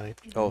for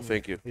tonight. Oh,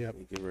 thank you. Yep.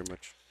 Thank you very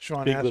much.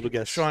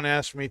 Sean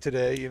asked me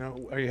today,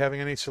 are you having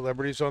any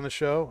celebrities on the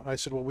show? I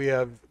said, well, we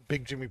have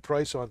Big Jimmy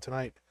Price on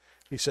tonight.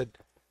 He said,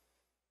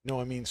 no,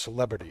 I mean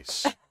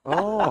celebrities.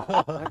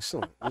 Oh,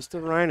 excellent.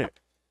 Mr. Reiner.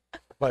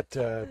 But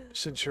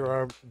since you're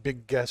our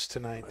big guest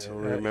tonight, I don't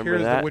remember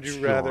here's that, the would you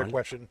rather Sean.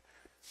 question.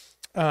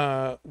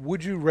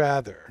 Would you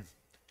rather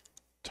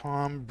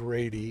Tom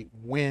Brady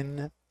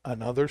win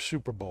another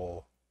Super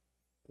Bowl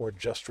or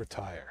just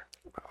retire?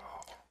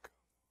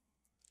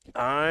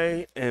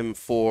 I am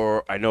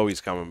for. I know he's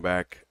coming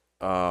back.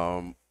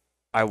 I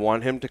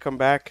want him to come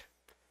back.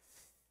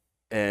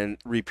 And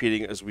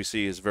repeating, as we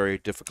see, is very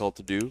difficult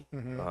to do.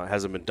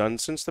 Hasn't been done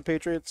since the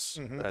Patriots.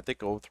 I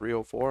think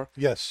 03, 04.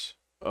 Yes.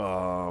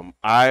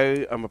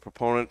 I am a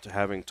proponent to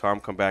having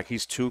Tom come back.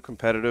 He's too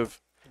competitive.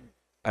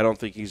 I don't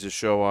think he's a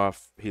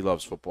show-off. He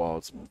loves football.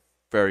 It's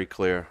very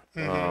clear.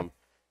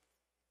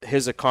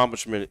 His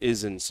accomplishment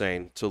is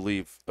insane to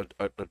leave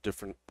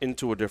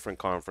into a different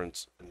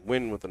conference and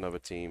win with another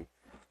team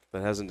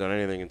that hasn't done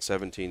anything in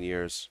 17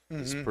 years.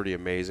 It's pretty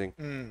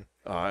amazing.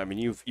 I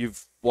mean,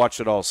 you've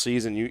watched it all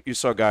season. You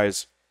saw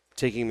guys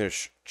taking their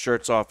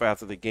shirts off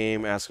after the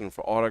game, asking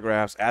for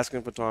autographs,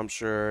 asking for Tom's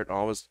shirt.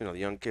 All this, the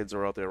young kids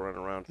are out there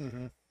running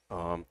around.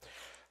 I'm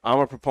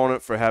a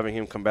proponent for having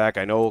him come back.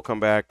 I know he'll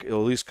come back.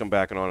 He'll at least come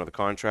back and honor the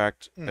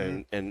contract.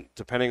 And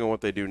depending on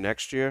what they do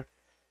next year,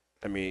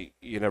 I mean,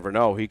 you never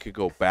know. He could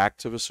go back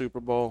to the Super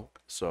Bowl.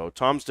 So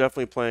Tom's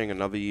definitely playing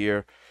another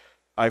year.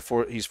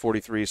 He's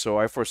 43, so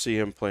I foresee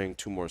him playing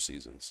 2 more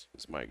seasons,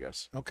 is my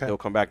guess. Okay. He'll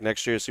come back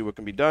next year, see what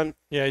can be done.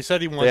 Yeah, he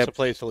said he wants to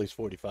play till he's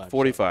 45.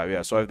 45,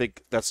 yeah. So I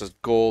think that's a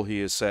goal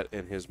he has set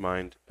in his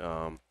mind.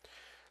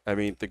 I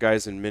mean, the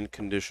guy's in mint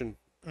condition,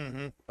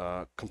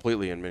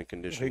 completely in mint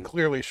condition. He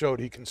clearly showed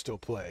he can still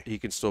play. He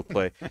can still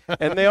play.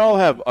 And they all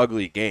have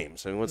ugly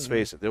games. I mean, let's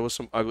face it. There was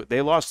some ugly.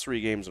 They lost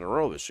 3 games in a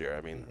row this year. I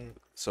mean,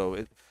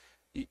 so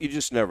you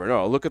just never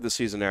know. Look at the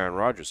season Aaron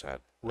Rodgers had.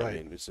 Right. I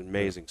mean, it's an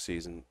amazing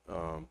season.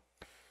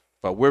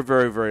 But we're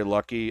very, very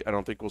lucky. I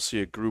don't think we'll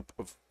see a group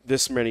of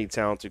this many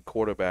talented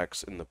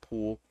quarterbacks in the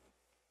pool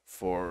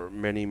for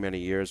many, many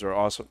years. Or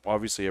also,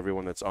 obviously,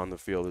 everyone that's on the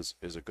field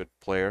is a good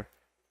player.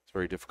 It's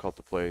very difficult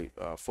to play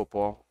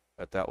football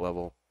at that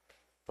level.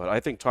 But I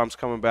think Tom's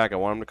coming back. I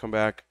want him to come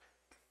back,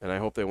 and I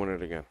hope they win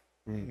it again.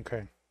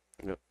 Okay.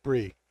 Yep.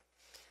 Bree.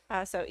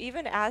 So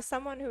even as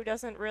someone who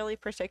doesn't really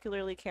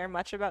particularly care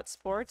much about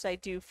sports, I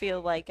do feel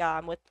like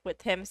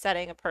with him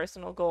setting a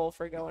personal goal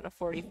for going to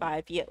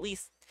 45, he at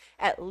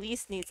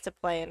least needs to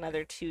play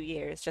another 2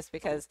 years, just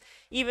because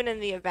even in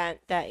the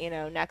event that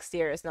next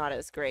year is not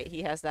as great,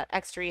 he has that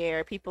extra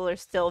year. People are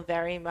still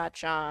very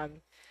much I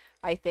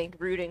think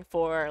rooting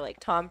for like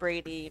Tom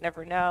Brady. You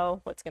never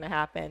know what's going to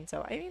happen.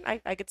 So I mean,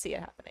 I could see it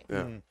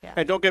happening. Yeah.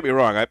 And don't get me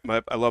wrong,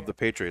 I love the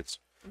Patriots.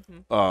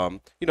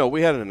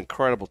 We had an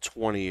incredible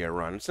 20-year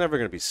run. It's never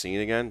going to be seen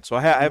again. So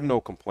I have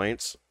no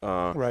complaints.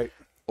 Right.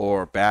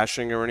 Or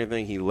bashing or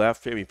anything. He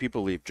left. I mean,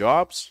 people leave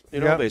jobs.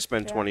 Yeah. They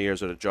spend 20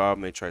 years at a job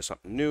and they try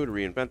something new to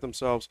reinvent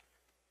themselves.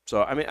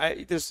 So I mean,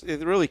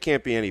 it really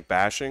can't be any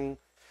bashing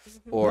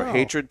or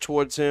hatred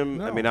towards him.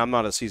 No. I mean, I'm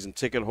not a season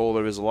ticket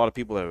holder. There's a lot of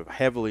people that have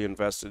heavily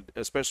invested,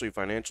 especially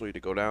financially, to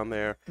go down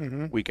there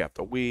week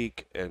after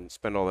week and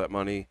spend all that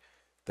money.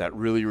 That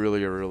really,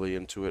 really are really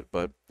into it.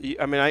 But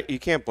I mean, you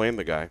can't blame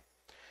the guy.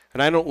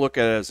 And I don't look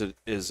at it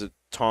as a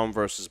Tom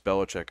versus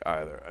Belichick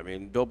either. I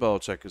mean, Bill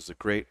Belichick is a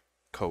great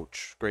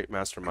coach, great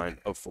mastermind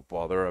of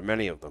football. There are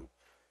many of them.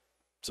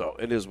 So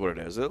it is what it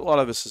is. A lot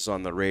of this is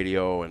on the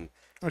radio, and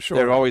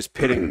they're always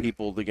pitting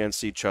people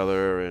against each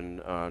other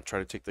and try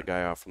to take the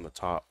guy off from the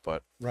top.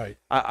 But right.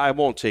 I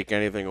won't take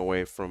anything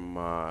away from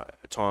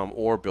Tom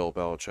or Bill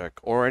Belichick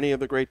or any of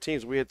the great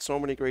teams. We had so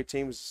many great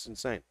teams. It's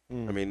insane.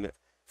 I mean,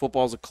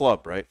 football's a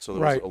club, right? So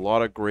there was a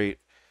lot of great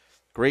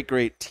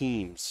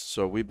teams.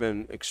 So we've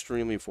been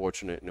extremely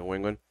fortunate in New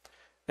England.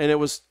 And it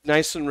was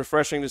nice and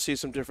refreshing to see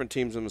some different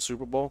teams in the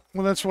Super Bowl.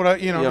 Well, that's what that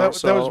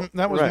was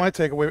my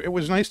takeaway. It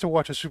was nice to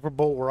watch a Super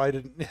Bowl where I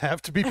didn't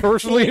have to be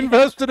personally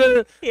invested in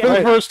it for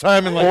the first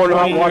time in like or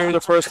 20 not watching years.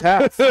 the first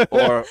half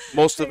or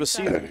most of the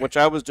season, which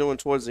I was doing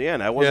towards the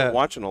end. I wasn't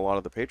watching a lot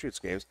of the Patriots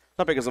games,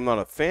 not because I'm not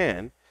a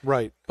fan.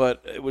 Right.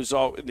 But it was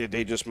all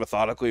they just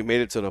methodically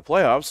made it to the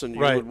playoffs, and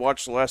you Right. would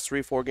watch the last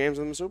 3-4 games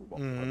in the Super Bowl.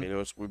 I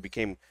mean, we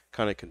became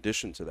kind of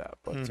conditioned to that.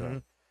 But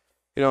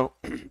you know,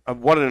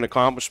 what an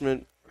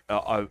accomplishment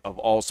of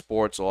all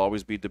sports. There'll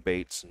always be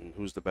debates and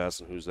who's the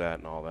best and who's that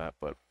and all that.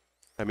 But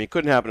I mean,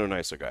 couldn't happen to a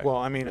nicer guy. Well,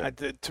 I mean,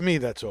 to me,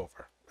 that's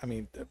over. I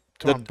mean,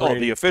 Tom the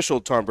Brady. official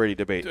Tom Brady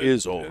debate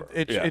is over.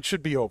 It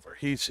should be over.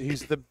 He's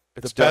the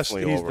It's best.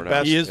 definitely He's over the now.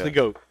 best. He is the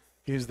GOAT.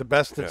 He's the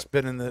best that's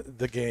been in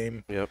the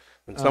game. Yep.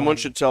 And someone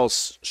should tell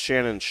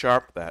Shannon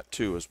Sharp that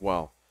too as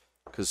well,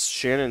 because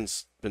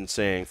Shannon's been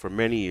saying for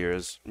many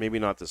years, maybe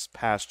not this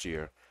past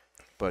year,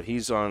 but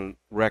he's on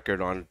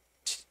record on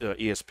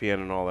ESPN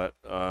and all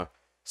that,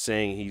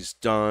 saying he's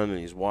done and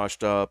he's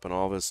washed up and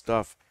all this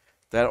stuff.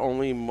 That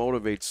only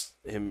motivates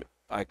him.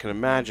 I can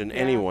imagine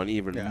anyone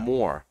even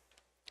more.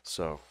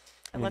 So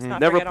And let's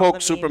not never forget all the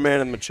poke Superman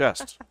in the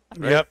chest.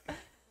 Right? Yep.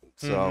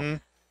 So.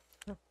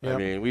 I Yep.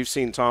 mean, we've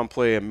seen Tom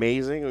play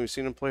amazing, and we've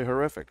seen him play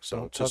horrific. So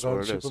Don't it's just tug what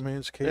on it is.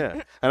 Superman's cape.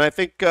 Yeah, and I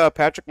think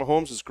Patrick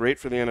Mahomes is great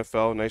for the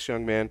NFL. Nice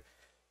young man,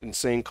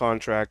 insane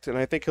contract, and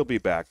I think he'll be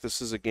back.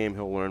 This is a game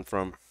he'll learn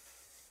from,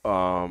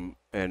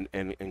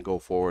 and go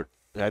forward.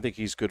 I think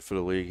he's good for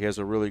the league. He has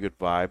a really good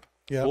vibe.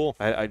 Yeah. Cool.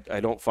 I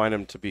don't find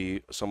him to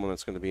be someone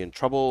that's going to be in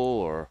trouble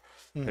or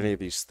any of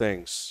these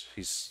things.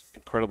 He's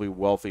incredibly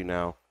wealthy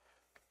now.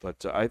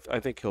 But I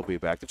think he'll be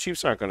back. The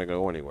Chiefs aren't going to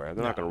go anywhere.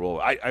 They're not going to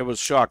roll. I was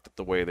shocked at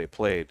the way they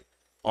played,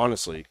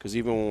 honestly, because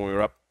even when we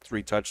were up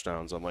 3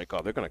 touchdowns, I'm like,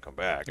 oh, they're going to come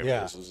back. I mean,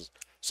 Yeah. this is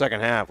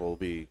second half will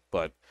be.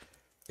 But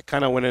it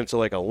kind of went into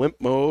like a limp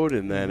mode,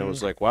 and then it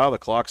was like, wow, the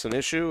clock's an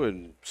issue,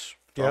 and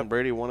Tom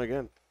Brady won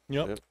again.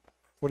 Yep.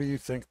 What do you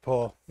think,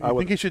 Paul? You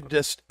think he should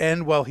just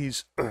end while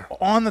he's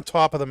on the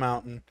top of the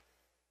mountain,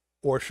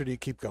 or should he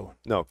keep going?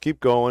 No, keep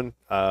going.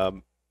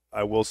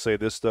 I will say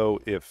this, though.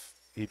 If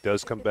he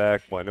does come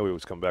back, well, I know he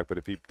was coming back, but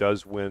if he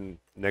does win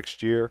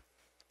next year,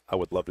 I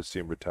would love to see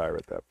him retire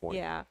at that point.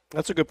 Yeah.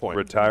 That's a good point.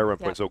 Retire on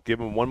Yeah. point. So give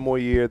him one more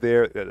year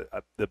there.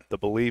 The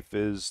belief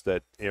is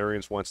that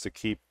Arians wants to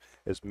keep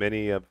as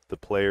many of the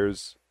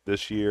players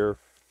this year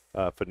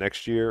for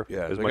next year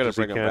Yeah, as they much gotta as he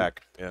bring 'em can.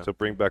 back. Yeah. So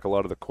bring back a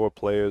lot of the core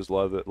players, a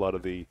lot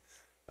of the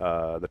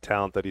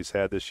talent that he's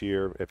had this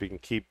year. If he can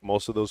keep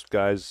most of those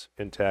guys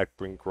intact,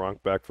 bring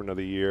Gronk back for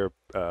another year.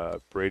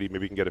 Brady,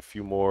 maybe he can get a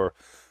few more.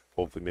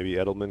 Hopefully, maybe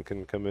Edelman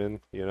can come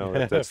in. You know,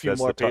 A few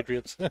more the top-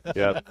 Patriots.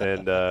 Yeah,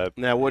 and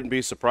That wouldn't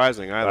be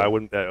surprising either. I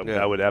wouldn't.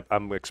 Yeah.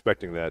 I'm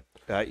expecting that.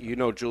 You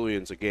know,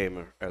 Julian's a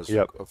gamer,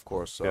 of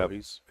course. So Yep.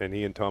 he's And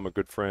he and Tom are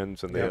good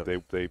friends, and Yeah.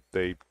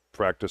 they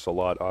practice a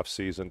lot off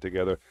season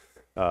together.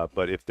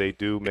 But if they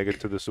do make it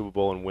to the Super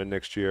Bowl and win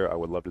next year, I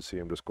would love to see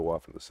him just go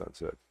off in the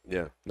sunset.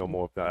 yeah. No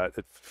more.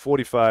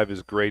 45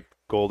 is a great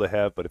goal to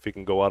have, but if he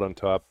can go out on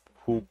top,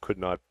 who could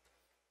not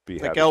be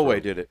Like happy? for Elway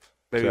him? did it.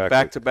 Maybe Exactly.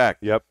 back to back.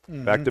 Yep,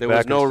 back to There back.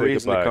 was no and say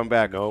reason to goodbye. come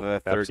back No, for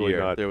that third absolutely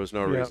year. not. There was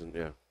no Yeah. reason.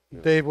 Yeah.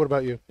 Dave, what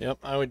about you? Yep.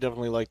 I would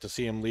definitely like to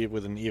see him leave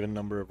with an even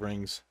number of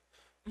rings.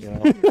 You know?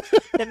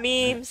 The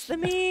memes. The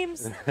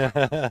memes.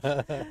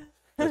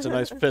 That's a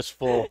nice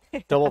fistful,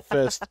 double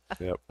fist.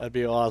 Yep. That'd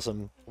be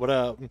awesome.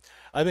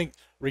 I think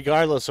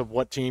regardless of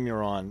what team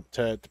you're on,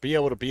 to be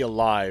able to be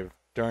alive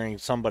during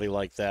somebody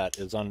like that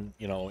is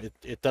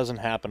it doesn't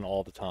happen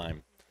all the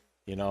time,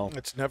 you know.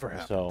 It's never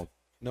happened. So,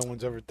 No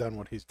one's ever done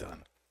what he's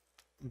done.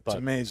 It's but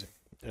amazing.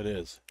 it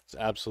is. It's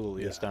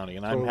absolutely Yeah, astounding,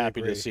 and totally I'm happy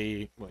agree. to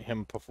see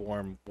him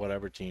perform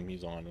whatever team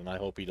he's on, and I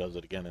hope he does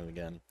it again and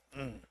again.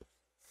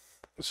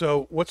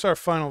 So, what's our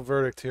final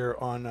verdict here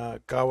on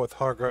Gawith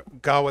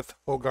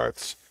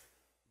Hogarth's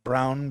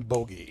Brown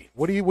Bogie?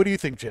 What do you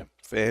think, Jim?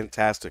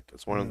 Fantastic.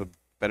 It's one of the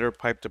better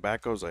pipe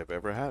tobaccos I've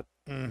ever had.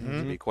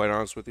 To be quite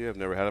honest with you, I've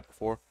never had it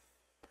before.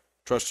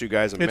 Trust you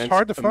guys It's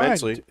hard to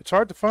immensely. find. It's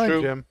hard to find,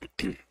 True. Jim.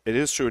 It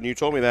is true, and you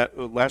told me that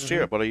last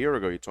year, about a year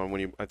ago. You told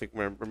me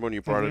remember when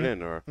you brought it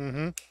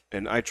in,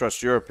 and I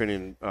trust your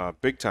opinion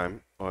big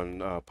time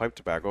on pipe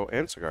tobacco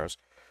and cigars.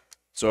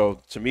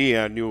 So to me,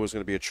 I knew it was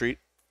going to be a treat.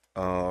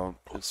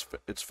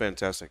 It's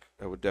fantastic.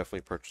 I would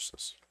definitely purchase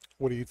this.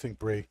 What do you think,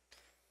 Bree?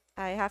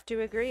 I have to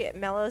agree. It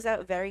mellows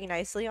out very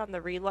nicely on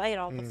the relight.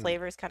 All the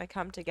flavors kind of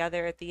come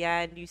together at the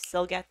end. You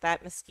still get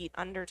that mesquite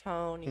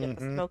undertone. You get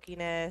the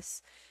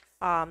smokiness.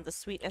 The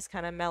sweetness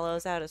kind of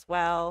mellows out as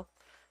well.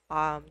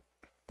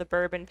 The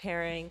bourbon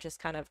pairing just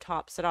kind of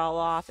tops it all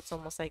off. It's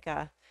almost like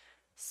an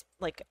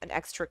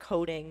extra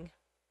coating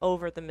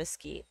over the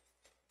mesquite.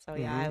 So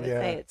yeah, I would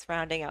say it's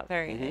rounding out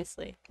very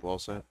nicely. Well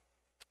said.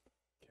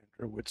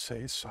 Kendra would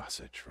say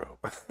sausage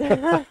rope.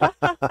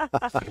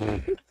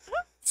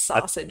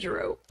 Sausage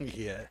rope.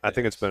 Yeah. I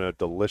think it's been a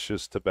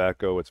delicious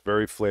tobacco. It's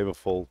very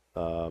flavorful.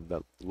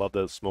 Love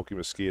the smoky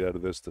mesquite out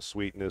of this. The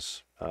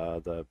sweetness,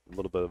 the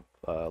little bit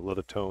of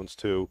leather tones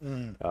too.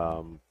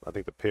 I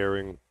think the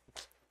pairing.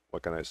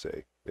 What can I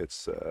say?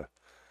 It's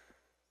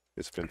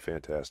been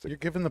fantastic. You're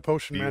giving the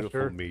potion Beautiful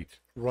master meat.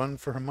 run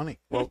for her money.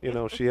 Well,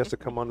 she has to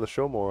come on the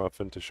show more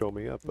often to show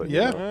me up. But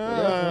Yeah.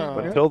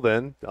 But until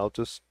then, I'll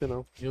just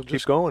You'll keep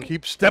just going,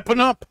 keep stepping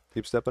up.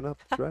 keep stepping up.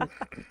 That's right.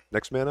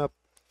 Next man up.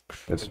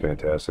 It's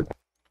fantastic.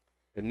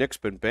 And Nick's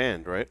been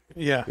banned, right?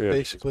 Yeah, Yeah.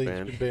 basically,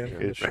 It's he's been banned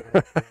from the show.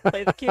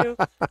 Play the cue.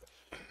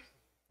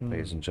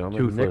 Ladies and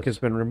gentlemen, Nick has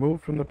been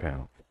removed from the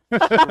panel.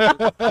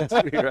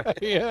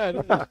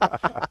 Yeah.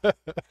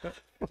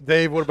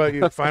 Dave, what about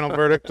you? Final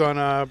verdict on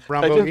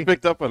Brown I Bogie? just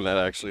picked up on that,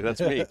 actually.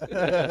 That's me.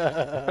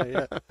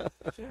 Yeah.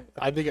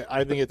 I think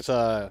it's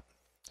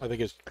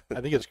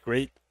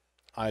great.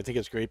 I think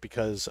it's great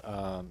because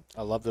I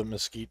love the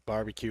mesquite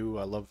barbecue.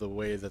 I love the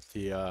way that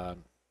the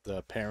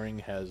pairing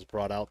has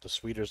brought out the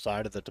sweeter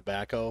side of the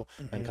tobacco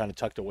and kind of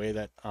tucked away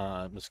that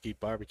mesquite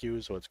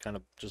barbecue, so it's kind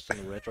of just in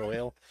the retro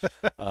ale.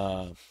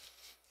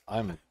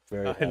 I'm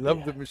very I happy.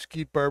 love the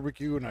mesquite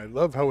barbecue, and I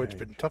love how it's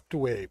been tucked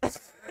away.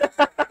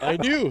 I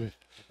do.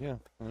 Yeah.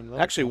 I love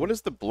Actually, what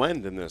is the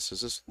blend in this?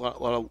 Is this lot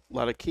of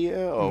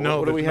Latakia? Or No,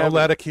 what do we there's have? no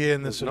Latakia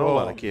in this There's at no all.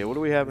 Latakia. What do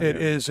we have in It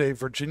here? is a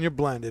Virginia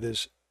blend. It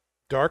is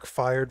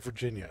dark-fired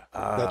Virginia.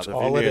 That's the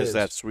all it vineyard is.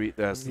 that sweet.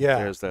 That's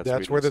Yeah, that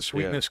that's where the Yeah.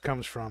 sweetness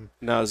comes from.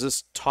 Now, is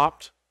this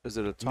topped? Is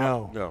it a top?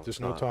 No, there's it's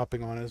no not.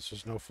 topping on it.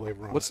 There's no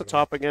flavor on it. What's the at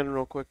all. top again,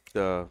 real quick?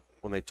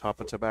 When they top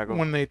a tobacco?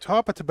 When they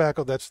top a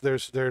tobacco,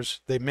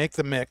 they make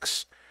the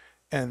mix,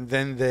 and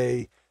then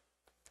they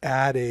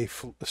add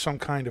some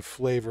kind of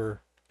flavor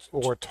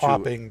or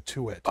topping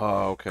to it.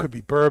 Oh, okay. Could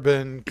be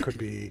bourbon, could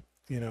be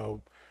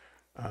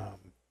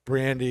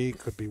brandy,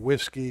 could be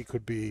whiskey,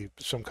 could be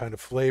some kind of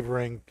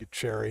flavoring,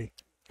 cherry,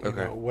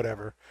 Okay.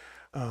 whatever.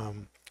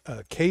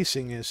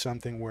 Casing is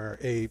something where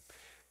a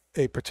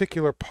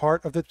particular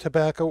part of the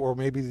tobacco, or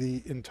maybe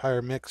the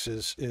entire mix,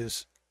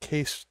 is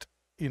cased,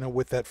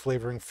 with that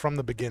flavoring from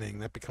the beginning.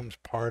 That becomes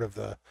part of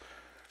the,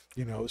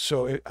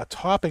 So a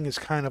topping is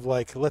kind of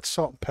like, let's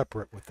salt and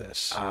pepper it with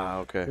this.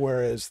 Okay.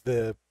 Whereas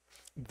the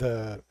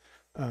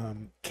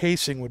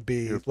casing would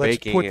be, You're let's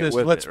baking put it this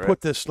with let's it, right?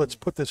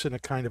 put this in a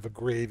kind of a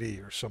gravy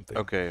or something.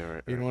 Okay, all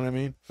right. You know what I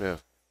mean? Yeah.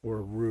 Or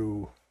a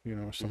roux,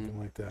 or something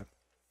like that.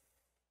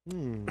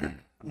 it.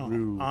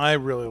 Oh, I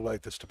really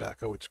like this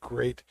tobacco. It's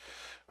great.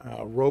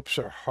 Ropes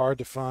are hard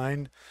to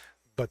find,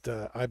 but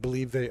I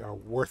believe they are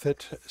worth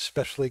it,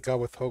 especially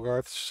Gawith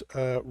Hogarth's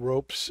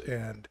ropes.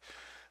 And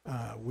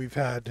we've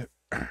had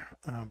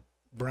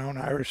Brown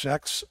Irish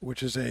X,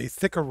 which is a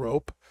thicker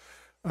rope.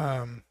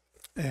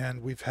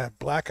 And we've had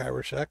Black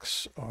Irish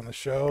X on the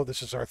show.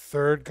 This is our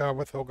third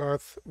Gawith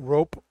Hogarth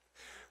rope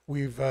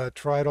we've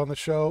tried on the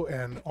show,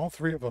 and all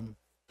three of them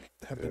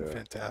have been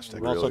fantastic.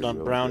 We've also Really, done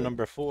really Brown good.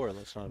 number 4.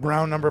 Let's not.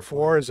 Brown number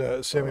 4 is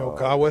a Samuel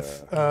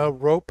Gawith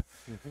rope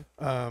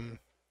Mhm.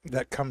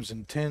 that comes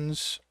in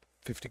tins,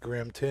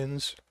 50-gram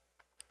tins,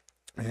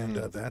 and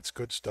that's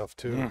good stuff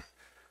too.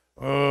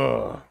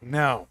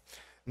 Now,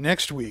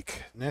 next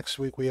week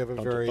we have a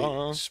Dun, very dun,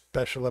 dun.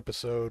 special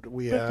episode.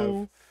 We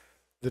have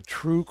the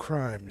True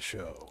Crime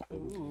Show,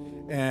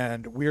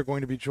 and we are going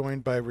to be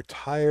joined by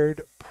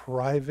retired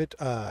Private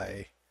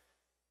Eye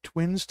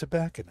Twins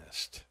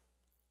tobacconist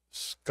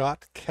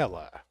Scott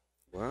Keller.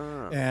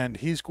 Wow. And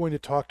he's going to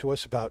talk to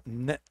us about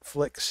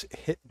Netflix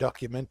hit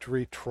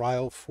documentary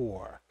Trial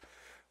 4,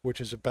 which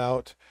is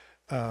about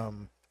a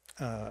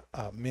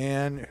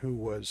man who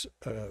was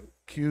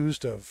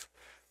accused of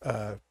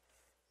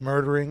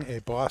murdering a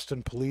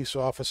Boston police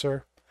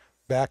officer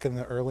back in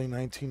the early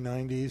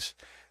 1990s,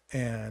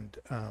 and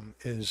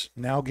is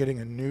now getting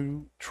a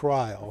new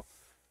trial.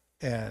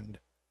 And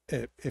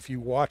if you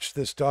watch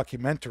this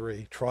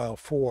documentary, Trial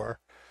 4,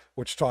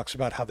 which talks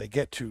about how they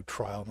get to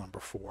trial number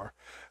 4,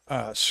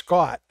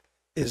 Scott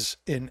is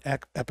in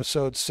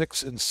episode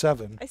 6 and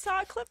 7, I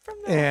saw a clip from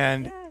that.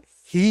 and yes.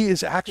 he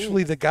is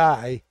actually the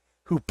guy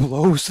who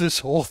blows this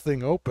whole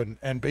thing open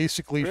and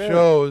basically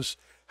shows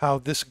how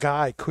this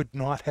guy could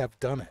not have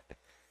done it.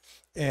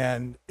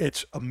 And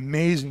it's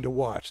amazing to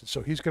watch. And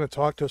so he's going to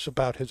talk to us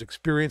about his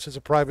experience as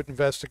a private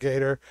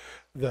investigator.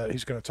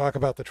 He's going to talk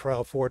about the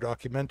Trial 4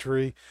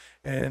 documentary,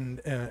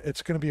 and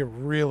it's going to be a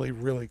really,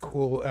 really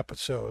cool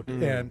episode.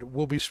 And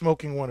we'll be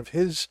smoking one of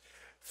his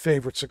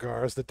favorite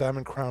cigars, the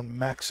Diamond Crown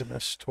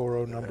Maximus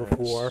Toro number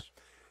 4.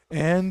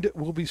 And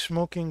we'll be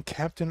smoking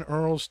Captain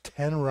Earl's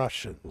 10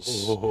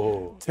 Russians.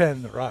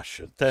 10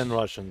 Russians. 10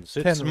 Russians.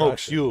 It 10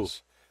 smokes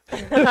Russians.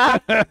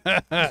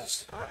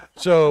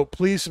 So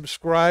please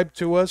subscribe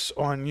to us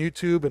on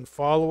YouTube and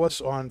follow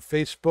us on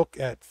Facebook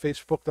at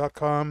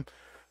facebook.com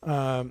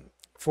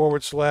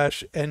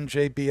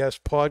 /NJBS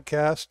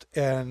podcast,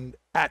 and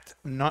at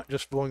Not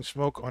Just Blowing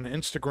Smoke on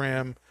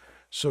Instagram,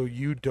 so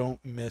you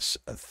don't miss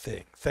a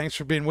thing. Thanks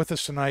for being with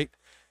us tonight.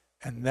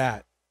 And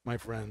that, my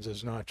friends,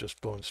 is Not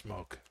Just Blowing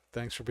Smoke.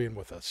 Thanks for being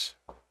with us.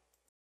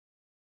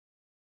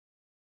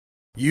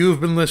 You've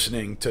been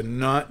listening to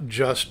Not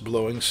Just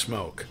Blowing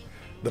Smoke,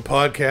 the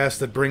podcast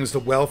that brings the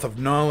wealth of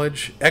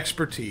knowledge,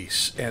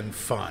 expertise, and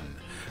fun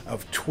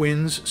of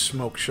Twins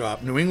Smoke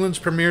Shop, New England's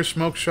premier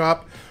smoke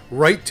shop,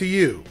 right to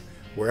you,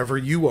 wherever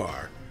you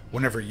are,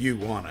 whenever you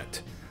want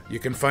it. You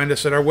can find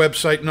us at our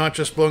website,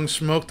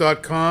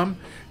 notjustblowingsmoke.com,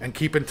 and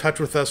keep in touch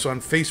with us on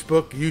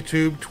Facebook,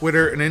 YouTube,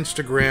 Twitter, and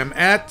Instagram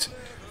at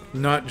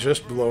Not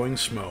Just Blowing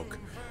Smoke.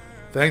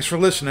 Thanks for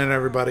listening,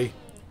 everybody,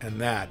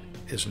 and that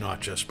is Not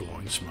Just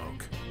Blowing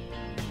Smoke.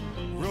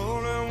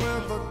 Rolling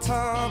with the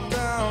top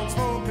down,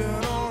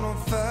 smoking on